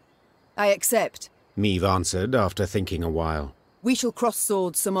 I accept. Meve answered after thinking a while. We shall cross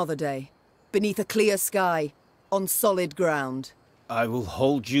swords some other day, beneath a clear sky, on solid ground. I will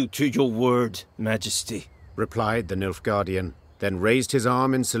hold you to your word, Majesty, replied the Nilfgaardian, then raised his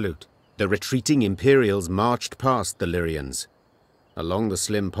arm in salute. The retreating Imperials marched past the Lyrians. Along the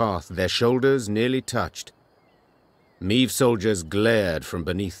slim path, their shoulders nearly touched. Meve soldiers glared from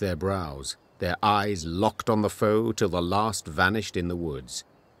beneath their brows, their eyes locked on the foe till the last vanished in the woods.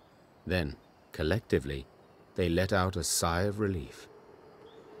 Then, collectively, they let out a sigh of relief.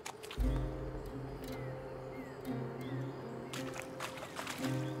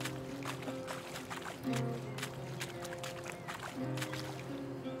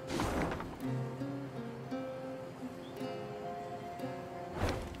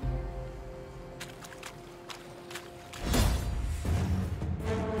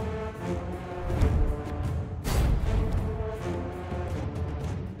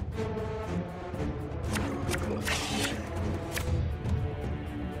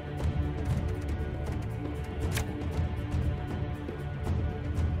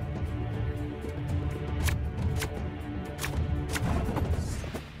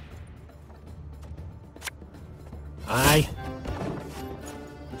 Aye.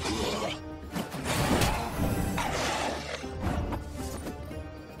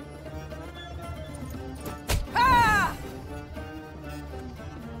 Ah!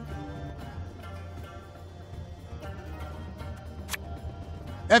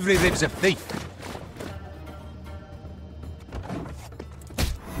 Every rib's a thief.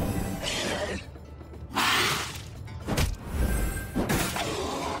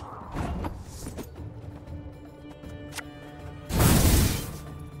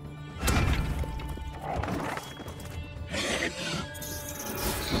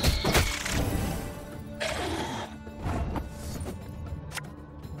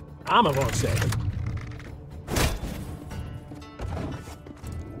 Armor won't save him.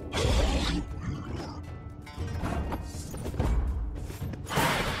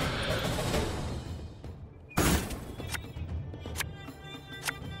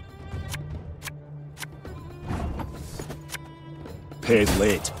 Paid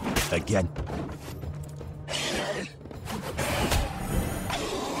late. Again.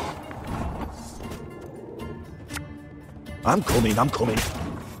 I'm coming, I'm coming.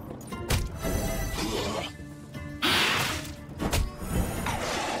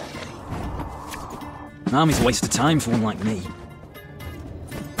 An army's a waste of time for one like me.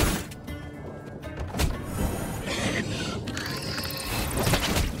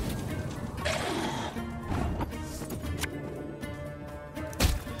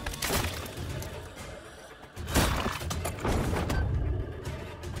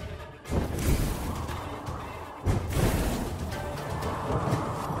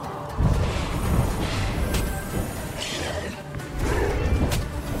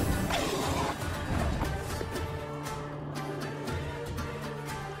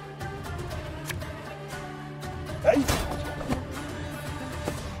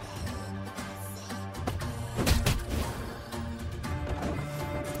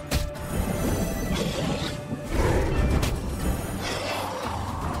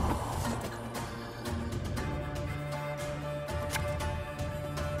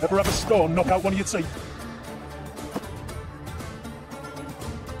 Ever have a stone knock out one of your teeth?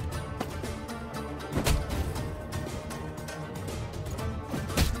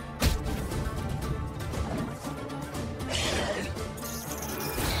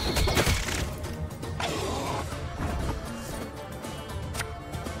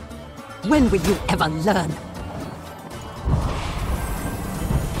 When will you ever learn?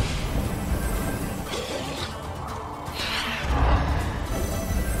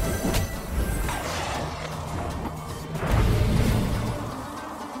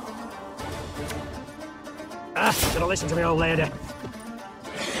 Should have listened to me, old lady.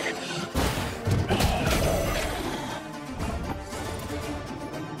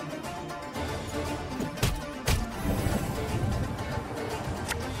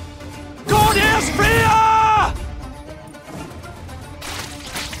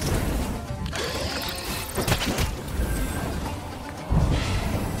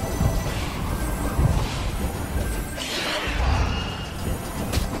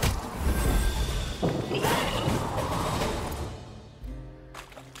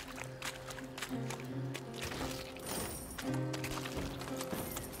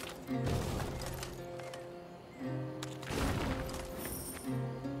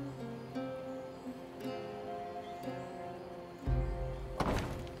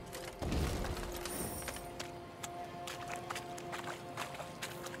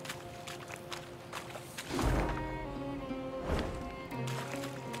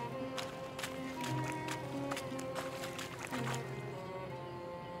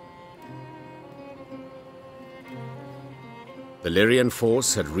 The Lyrian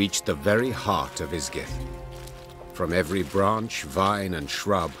force had reached the very heart of Isgith. From every branch, vine and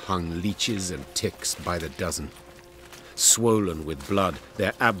shrub hung leeches and ticks by the dozen. Swollen with blood,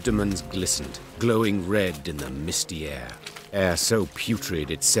 their abdomens glistened, glowing red in the misty air. Air so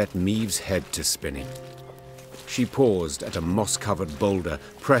putrid it set Maeve's head to spinning. She paused at a moss-covered boulder,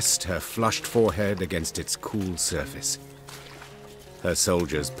 pressed her flushed forehead against its cool surface. Her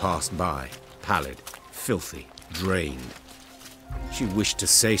soldiers passed by, pallid, filthy, drained. She wished to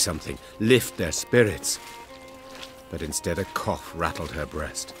say something, lift their spirits. But instead a cough rattled her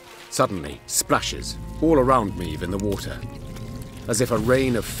breast. Suddenly, splashes all around Maeve in the water, as if a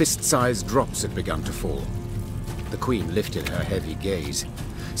rain of fist-sized drops had begun to fall. The Queen lifted her heavy gaze.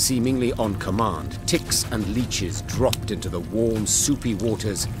 Seemingly on command, ticks and leeches dropped into the warm, soupy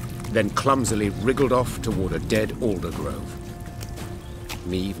waters, then clumsily wriggled off toward a dead alder grove.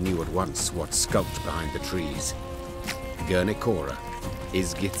 Maeve knew at once what skulked behind the trees. Gurnikora,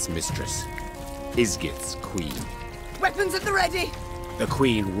 Isgith's mistress, Isgith's queen. Weapons at the ready! The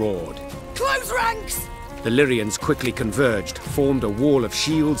Queen roared. Close ranks! The Lyrians quickly converged, formed a wall of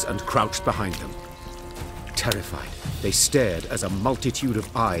shields and crouched behind them. Terrified, they stared as a multitude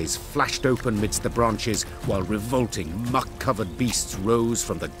of eyes flashed open midst the branches while revolting, muck-covered beasts rose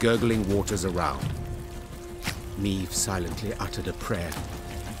from the gurgling waters around. Maeve silently uttered a prayer.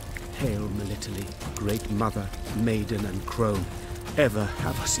 Hail Melitele, great mother, maiden and crone, ever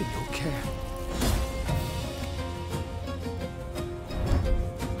have us in your care.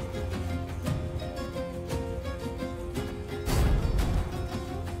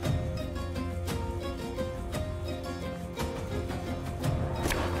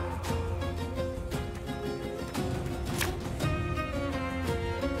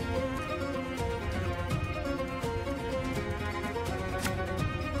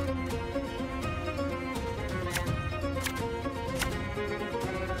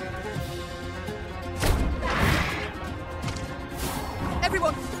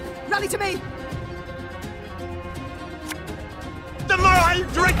 Everyone, rally to me! The Morai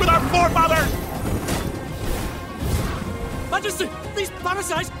drink with our forefathers! Majesty, these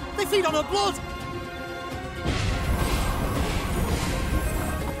parasites, they feed on our blood!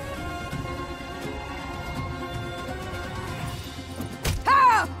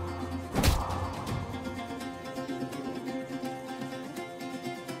 Ha!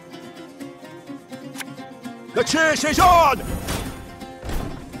 The chase is on!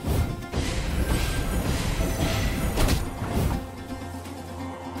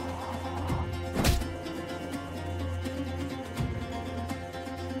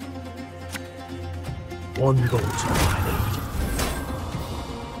 One goal to my lead.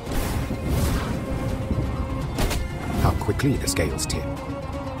 How quickly the scales tip.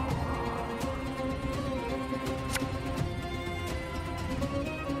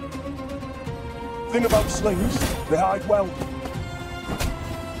 Thing about slings, they hide well.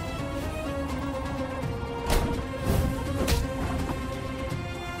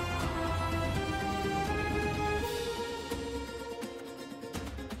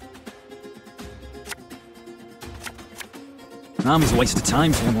 An army's a waste of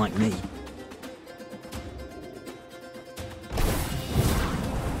time for one like me.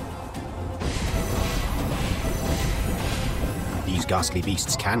 These ghastly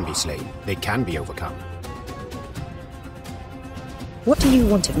beasts can be slain. They can be overcome. What do you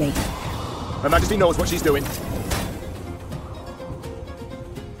want of me? Her Majesty knows what she's doing.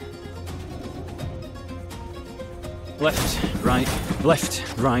 Left, right,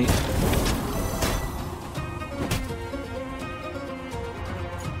 left, right.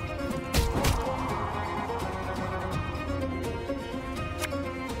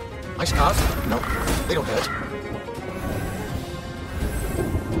 My scars? No, they don't hurt.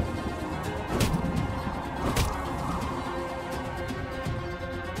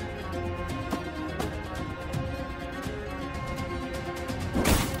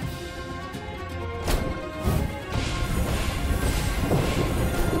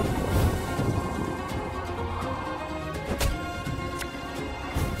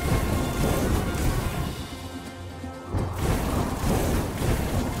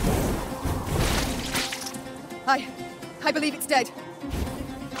 I believe it's dead.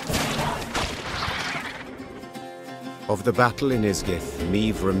 Of the battle in Isgith,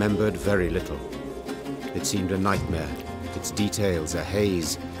 Meve remembered very little. It seemed a nightmare, its details a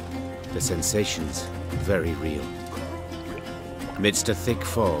haze, the sensations very real. Midst a thick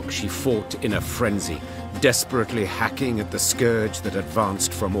fog, she fought in a frenzy, desperately hacking at the scourge that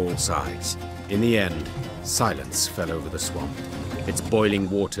advanced from all sides. In the end, silence fell over the swamp. Its boiling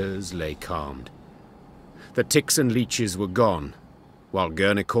waters lay calmed. The ticks and leeches were gone, while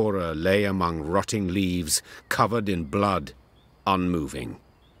Guernicora lay among rotting leaves, covered in blood, unmoving.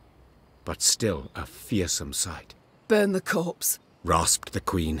 But still a fearsome sight. Burn the corpse. Rasped the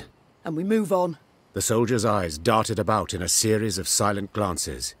Queen. And we move on. The soldier's eyes darted about in a series of silent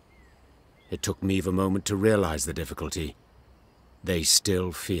glances. It took Meve a moment to realize the difficulty. They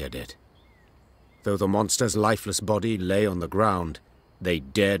still feared it. Though the monster's lifeless body lay on the ground, they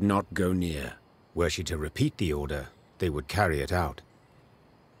dared not go near. Were she to repeat the order, they would carry it out.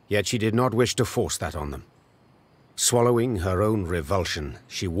 Yet she did not wish to force that on them. Swallowing her own revulsion,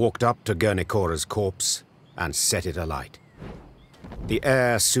 she walked up to Guernicora's corpse and set it alight. The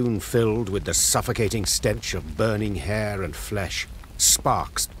air soon filled with the suffocating stench of burning hair and flesh.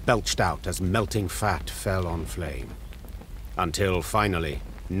 Sparks belched out as melting fat fell on flame. Until finally,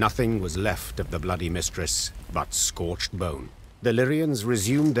 nothing was left of the bloody mistress but scorched bone. The Lyrians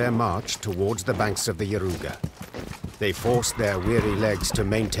resumed their march towards the banks of the Yaruga. They forced their weary legs to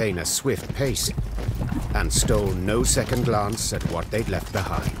maintain a swift pace, and stole no second glance at what they'd left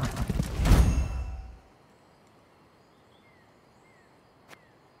behind.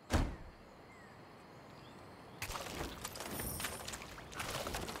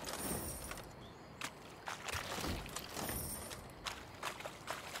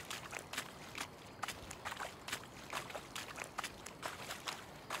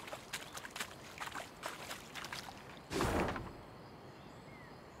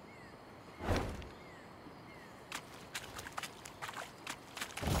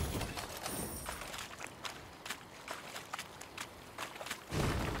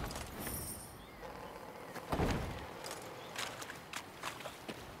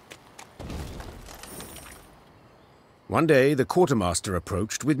 One day, the quartermaster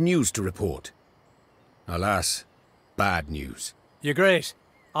approached with news to report. Alas, bad news. Your Grace,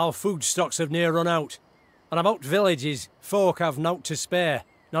 our food stocks have near run out. And about villages, folk have naught to spare,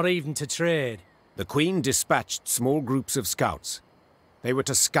 not even to trade. The Queen dispatched small groups of scouts. They were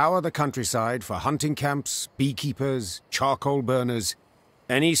to scour the countryside for hunting camps, beekeepers, charcoal burners,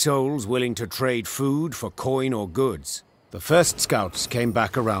 any souls willing to trade food for coin or goods. The first scouts came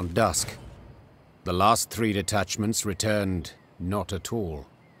back around dusk. The last 3 detachments returned not at all.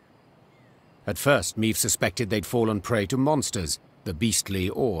 At first, Meve suspected they'd fallen prey to monsters, the beastly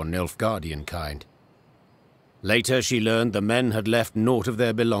or Nilfgaardian kind. Later, she learned the men had left naught of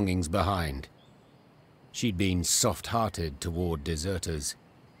their belongings behind. She'd been soft-hearted toward deserters.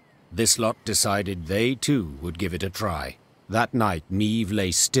 This lot decided they, too, would give it a try. That night, Meve lay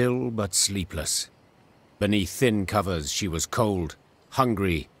still but sleepless. Beneath thin covers, she was cold,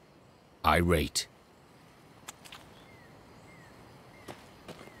 hungry, irate.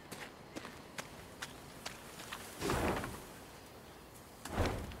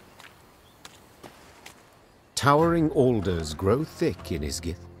 Towering alders grow thick in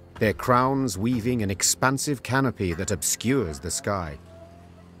Isgith, their crowns weaving an expansive canopy that obscures the sky.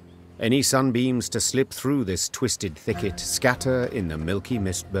 Any sunbeams to slip through this twisted thicket scatter in the milky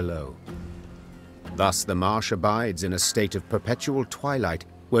mist below. Thus the marsh abides in a state of perpetual twilight,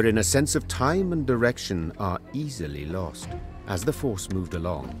 wherein a sense of time and direction are easily lost. As the force moved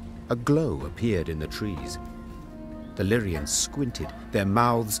along, a glow appeared in the trees. The Lyrians squinted, their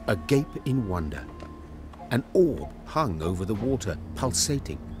mouths agape in wonder. An orb hung over the water,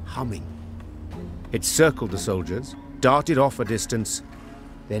 pulsating, humming. It circled the soldiers, darted off a distance,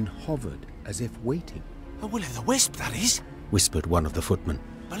 then hovered as if waiting. A will-o'-the-wisp, that is, whispered one of the footmen.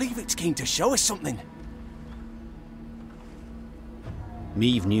 Believe it's keen to show us something.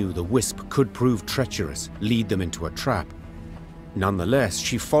 Meve knew the wisp could prove treacherous, lead them into a trap. Nonetheless,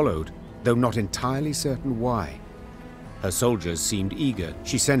 she followed, though not entirely certain why. Her soldiers seemed eager,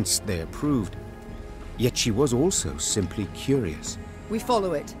 she sensed they approved. Yet she was also simply curious. We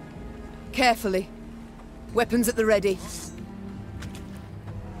follow it. Carefully. Weapons at the ready.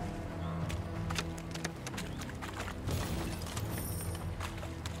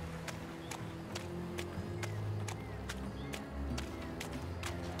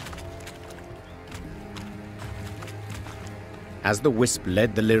 As the wisp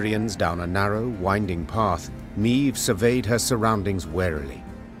led the Lyrians down a narrow, winding path, Meve surveyed her surroundings warily.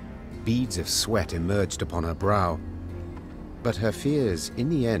 Beads of sweat emerged upon her brow. But her fears, in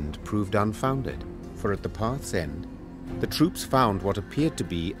the end, proved unfounded, for at the path's end, the troops found what appeared to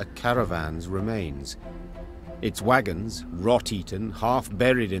be a caravan's remains. Its wagons, rot-eaten,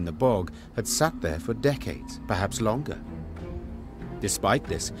 half-buried in the bog, had sat there for decades, perhaps longer. Despite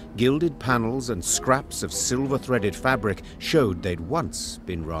this, gilded panels and scraps of silver-threaded fabric showed they'd once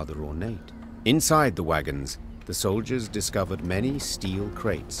been rather ornate. Inside the wagons, the soldiers discovered many steel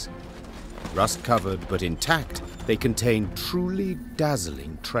crates. Rust-covered but intact, they contained truly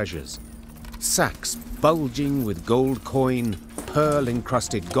dazzling treasures. Sacks bulging with gold coin,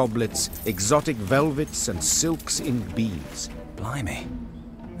 pearl-encrusted goblets, exotic velvets and silks in beads. Blimey,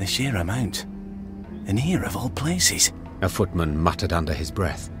 the sheer amount. And here of all places. A footman muttered under his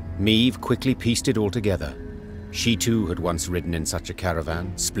breath. Meve quickly pieced it all together. She too had once ridden in such a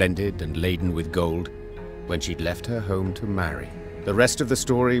caravan, splendid and laden with gold, when she'd left her home to marry. The rest of the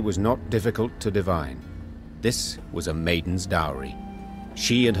story was not difficult to divine. This was a maiden's dowry.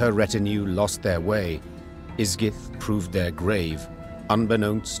 She and her retinue lost their way. Isgith proved their grave,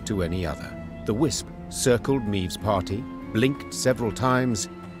 unbeknownst to any other. The wisp circled Meve's party, blinked several times,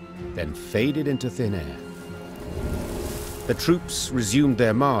 then faded into thin air. The troops resumed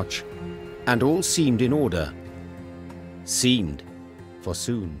their march, and all seemed in order. Seemed, for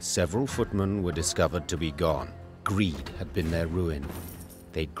soon several footmen were discovered to be gone. Greed had been their ruin.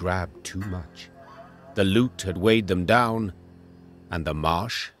 They'd grabbed too much. The loot had weighed them down, and the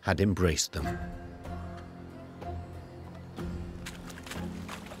marsh had embraced them.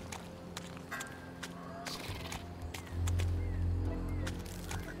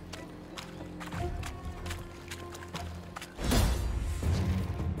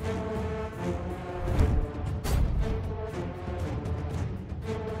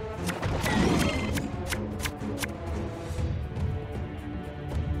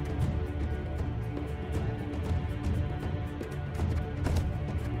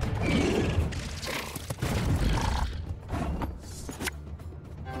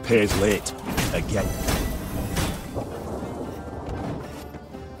 Pays late. Again.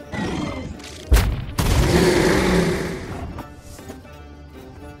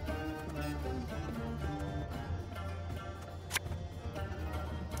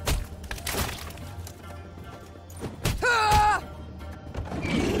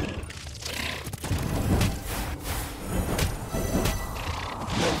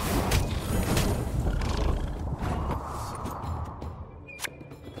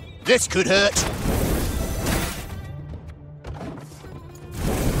 This could hurt.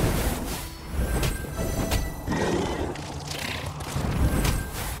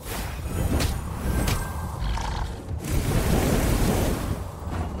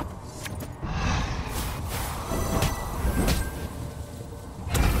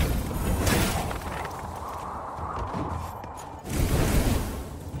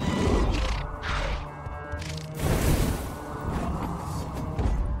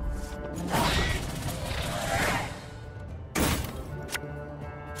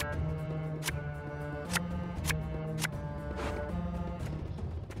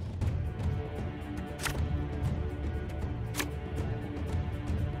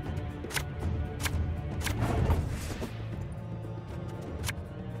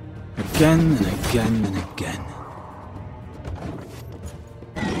 Again and again and again.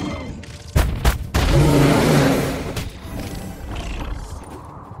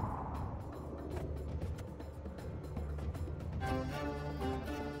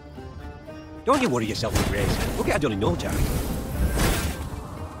 Don't you worry yourself with Grace. We'll get it done in no time.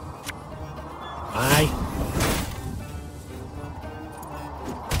 Aye.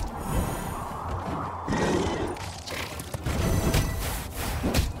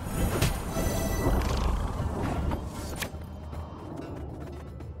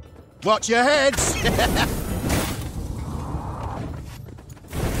 Watch your heads!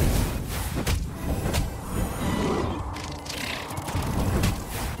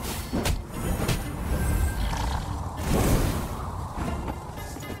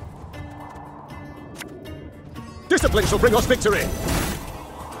 Discipline shall bring us victory!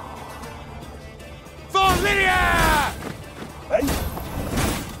 For Lydia! Hey?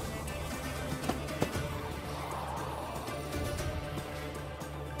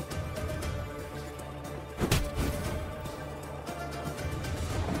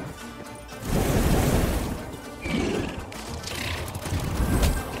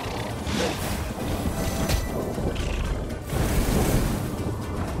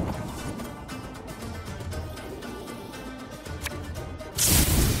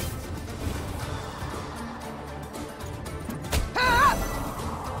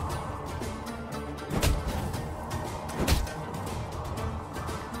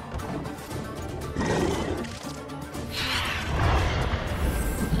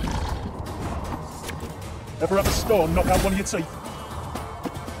 Ever have a stone knock out one of your teeth?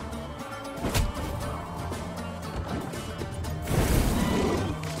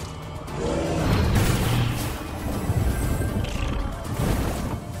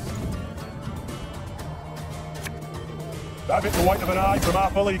 I've hit the white of an eye from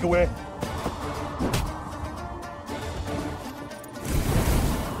half a league away.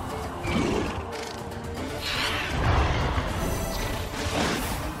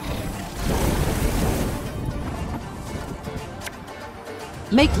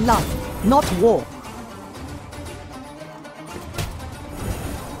 Make love, not war.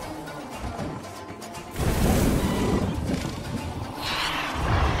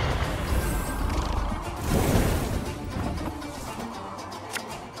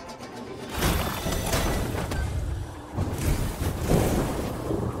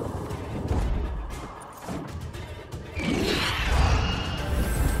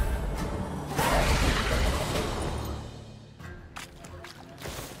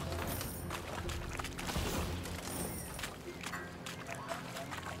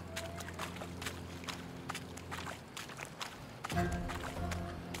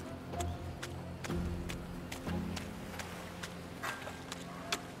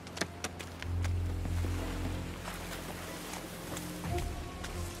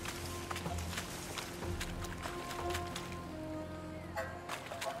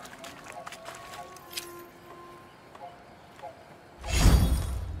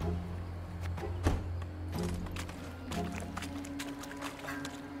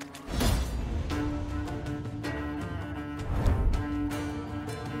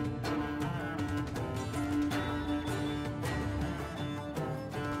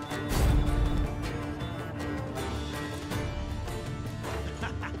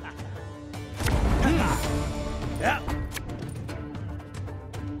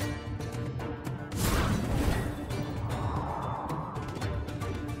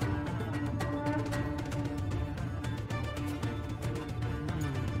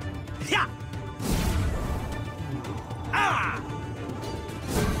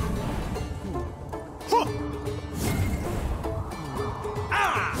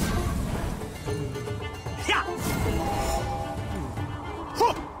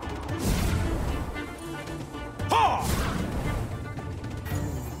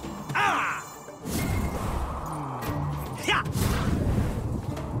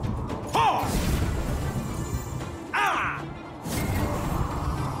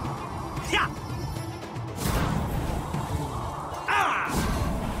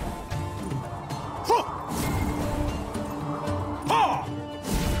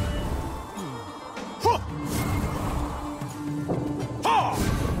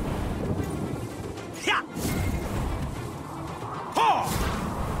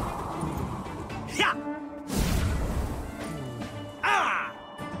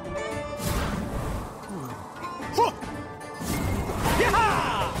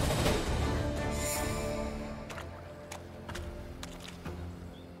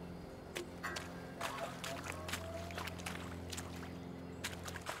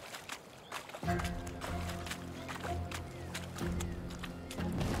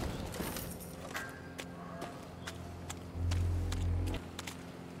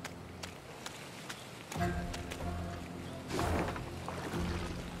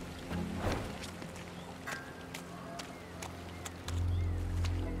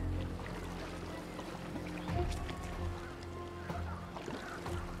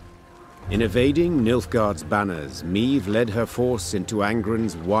 In evading Nilfgaard's banners, Meve led her force into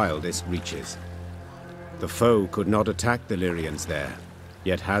Angren's wildest reaches. The foe could not attack the Lyrians there,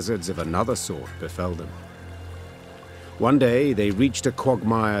 Yet hazards of another sort befell them. One day they reached a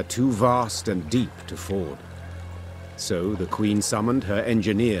quagmire too vast and deep to ford. So the Queen summoned her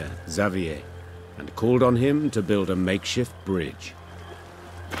engineer, Xavier, and called on him to build a makeshift bridge.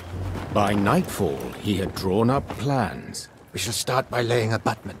 By nightfall, he had drawn up plans. We shall start by laying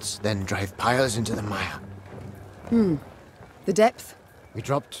abutments, then drive piles into the mire. The depth? We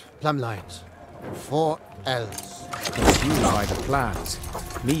dropped plumb lines. 4 L's. Confused by the plans,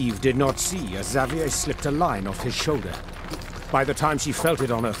 Meve did not see as Xavier slipped a line off his shoulder. By the time she felt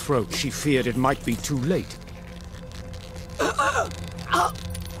it on her throat, she feared it might be too late.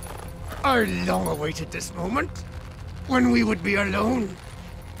 I long awaited this moment, when we would be alone.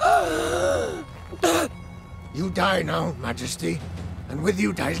 You die now, Majesty, and with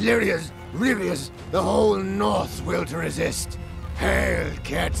you dies Lyria's, the whole North will to resist. Hail,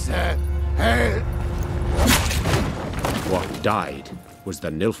 Ketzer, hail! What died was the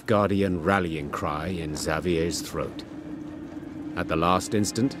Nilfgaardian rallying cry in Xavier's throat. At the last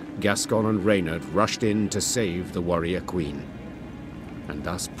instant, Gascon and Reynard rushed in to save the warrior queen, and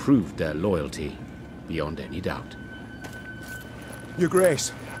thus proved their loyalty beyond any doubt. Your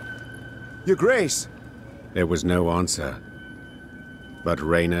Grace! Your Grace! There was no answer, but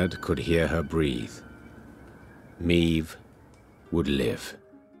Reynard could hear her breathe. Meve would live.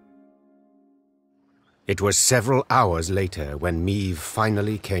 It was several hours later when Meve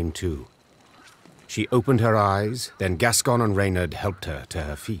finally came to. She opened her eyes, then Gascon and Reynard helped her to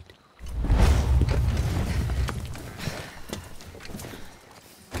her feet.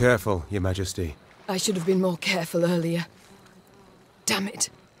 Careful, Your Majesty. I should have been more careful earlier. Damn it.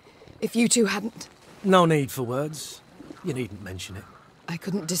 If you two hadn't... No need for words. You needn't mention it. I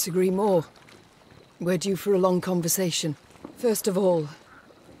couldn't disagree more. We're due for a long conversation. First of all,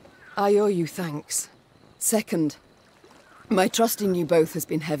 I owe you thanks. Second, my trust in you both has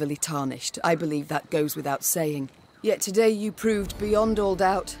been heavily tarnished. I believe that goes without saying. Yet today you proved beyond all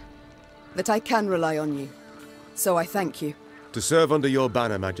doubt that I can rely on you. So I thank you. To serve under your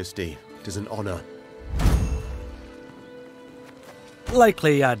banner, Majesty, it is an honor.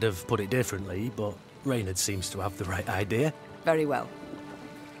 Likely I'd have put it differently, but Reynard seems to have the right idea. Very well.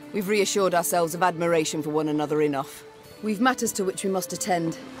 We've reassured ourselves of admiration for one another enough. We've matters to which we must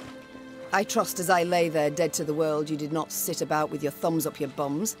attend. I trust as I lay there dead to the world, you did not sit about with your thumbs up your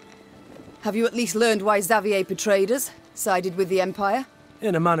bums. Have you at least learned why Xavier betrayed us, sided with the Empire?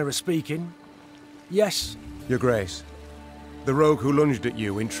 In a manner of speaking, yes. Your Grace, the rogue who lunged at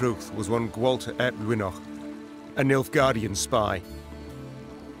you, in truth, was one Gwalter ep Luinoch, a Nilfgaardian spy.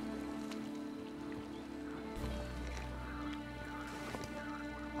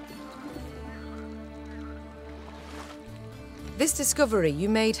 This discovery you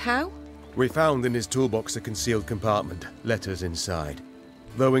made how? We found in his toolbox a concealed compartment, letters inside.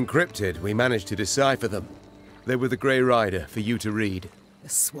 Though encrypted, we managed to decipher them. They were the Grey Rider for you to read. The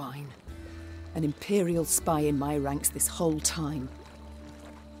swine. An Imperial spy in my ranks this whole time.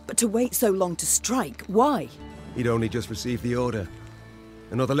 But to wait so long to strike, why? He'd only just received the order.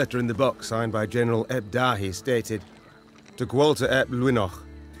 Another letter in the box, signed by General Eb Dahi, stated, to Gwalter ep Luinoch,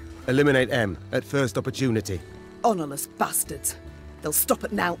 eliminate M at first opportunity. Honourless bastards. They'll stop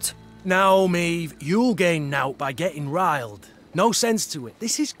at nout. Now, Meve, you'll gain nout by getting riled. No sense to it.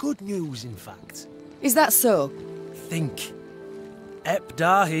 This is good news, in fact. Is that so? Think. Ep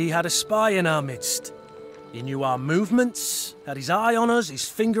Dahi had a spy in our midst. He knew our movements, had his eye on us, his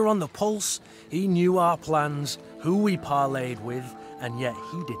finger on the pulse. He knew our plans, who we parlayed with, and yet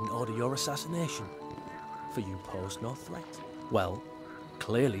he didn't order your assassination. For you posed no threat. Well,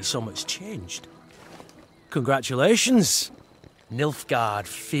 clearly so much changed. Congratulations. Nilfgaard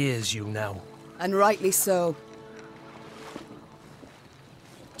fears you now. And rightly so.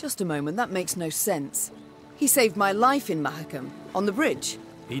 Just a moment, that makes no sense. He saved my life in Mahakam, on the bridge.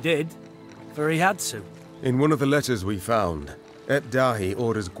 He did, for he had to. In one of the letters we found, Ep Dahi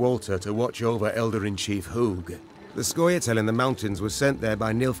orders Gwalter to watch over Elder-in-Chief Hoog. The Scoia'tael in the mountains was sent there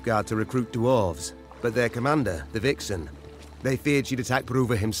by Nilfgaard to recruit dwarves, but their commander, the Vixen, they feared she'd attack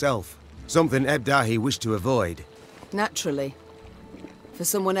Bruva himself. Something Eb Dahi wished to avoid. Naturally. For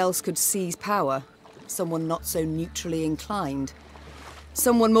someone else could seize power, someone not so neutrally inclined.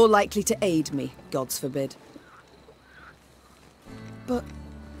 Someone more likely to aid me, gods forbid. But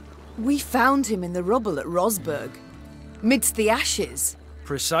we found him in the rubble at Rosberg, midst the ashes.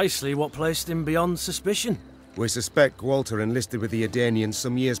 Precisely what placed him beyond suspicion. We suspect Gwalter enlisted with the Edanians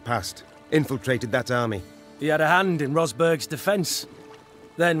some years past, infiltrated that army. He had a hand in Rosberg's defence.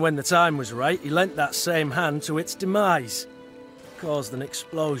 Then, when the time was right, he lent that same hand to its demise. Caused an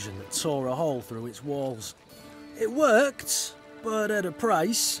explosion that tore a hole through its walls. It worked, but at a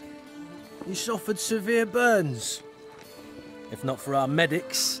price. He suffered severe burns. If not for our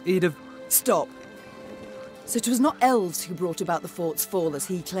medics, he'd have... Stop. So it was not elves who brought about the fort's fall as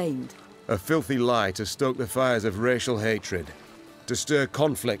he claimed? A filthy lie to stoke the fires of racial hatred. To stir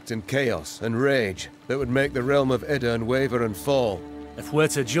conflict and chaos and rage that would make the realm of Edirn waver and fall. If we're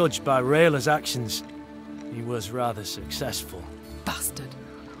to judge by Rayla's actions, he was rather successful. Bastard.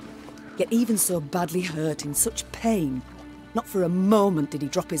 Yet even so badly hurt, in such pain, not for a moment did he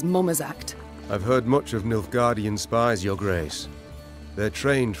drop his mummer's act. I've heard much of Nilfgaardian spies, Your Grace. They're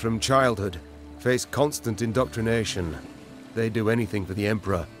trained from childhood, face constant indoctrination. They do anything for the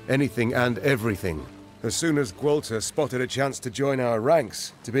Emperor, anything and everything. As soon as Gwalter spotted a chance to join our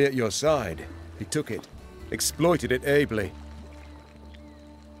ranks, to be at your side, he took it, exploited it ably.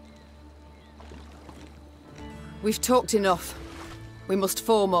 We've talked enough. We must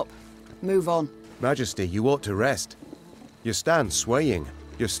form up, move on. Majesty, you ought to rest. You stand swaying.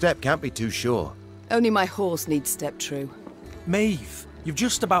 Your step can't be too sure. Only my horse needs step true. Maeve, you've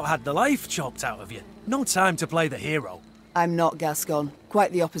just about had the life chopped out of you. No time to play the hero. I'm not Gascon.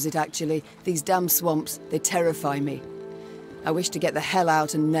 Quite the opposite, actually. These damn swamps, they terrify me. I wish to get the hell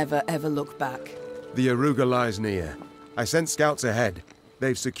out and never, ever look back. The Aruga lies near. I sent scouts ahead.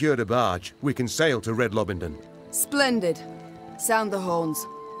 They've secured a barge. We can sail to Red Lobington. Splendid. Sound the horns.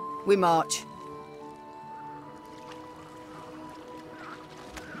 We march.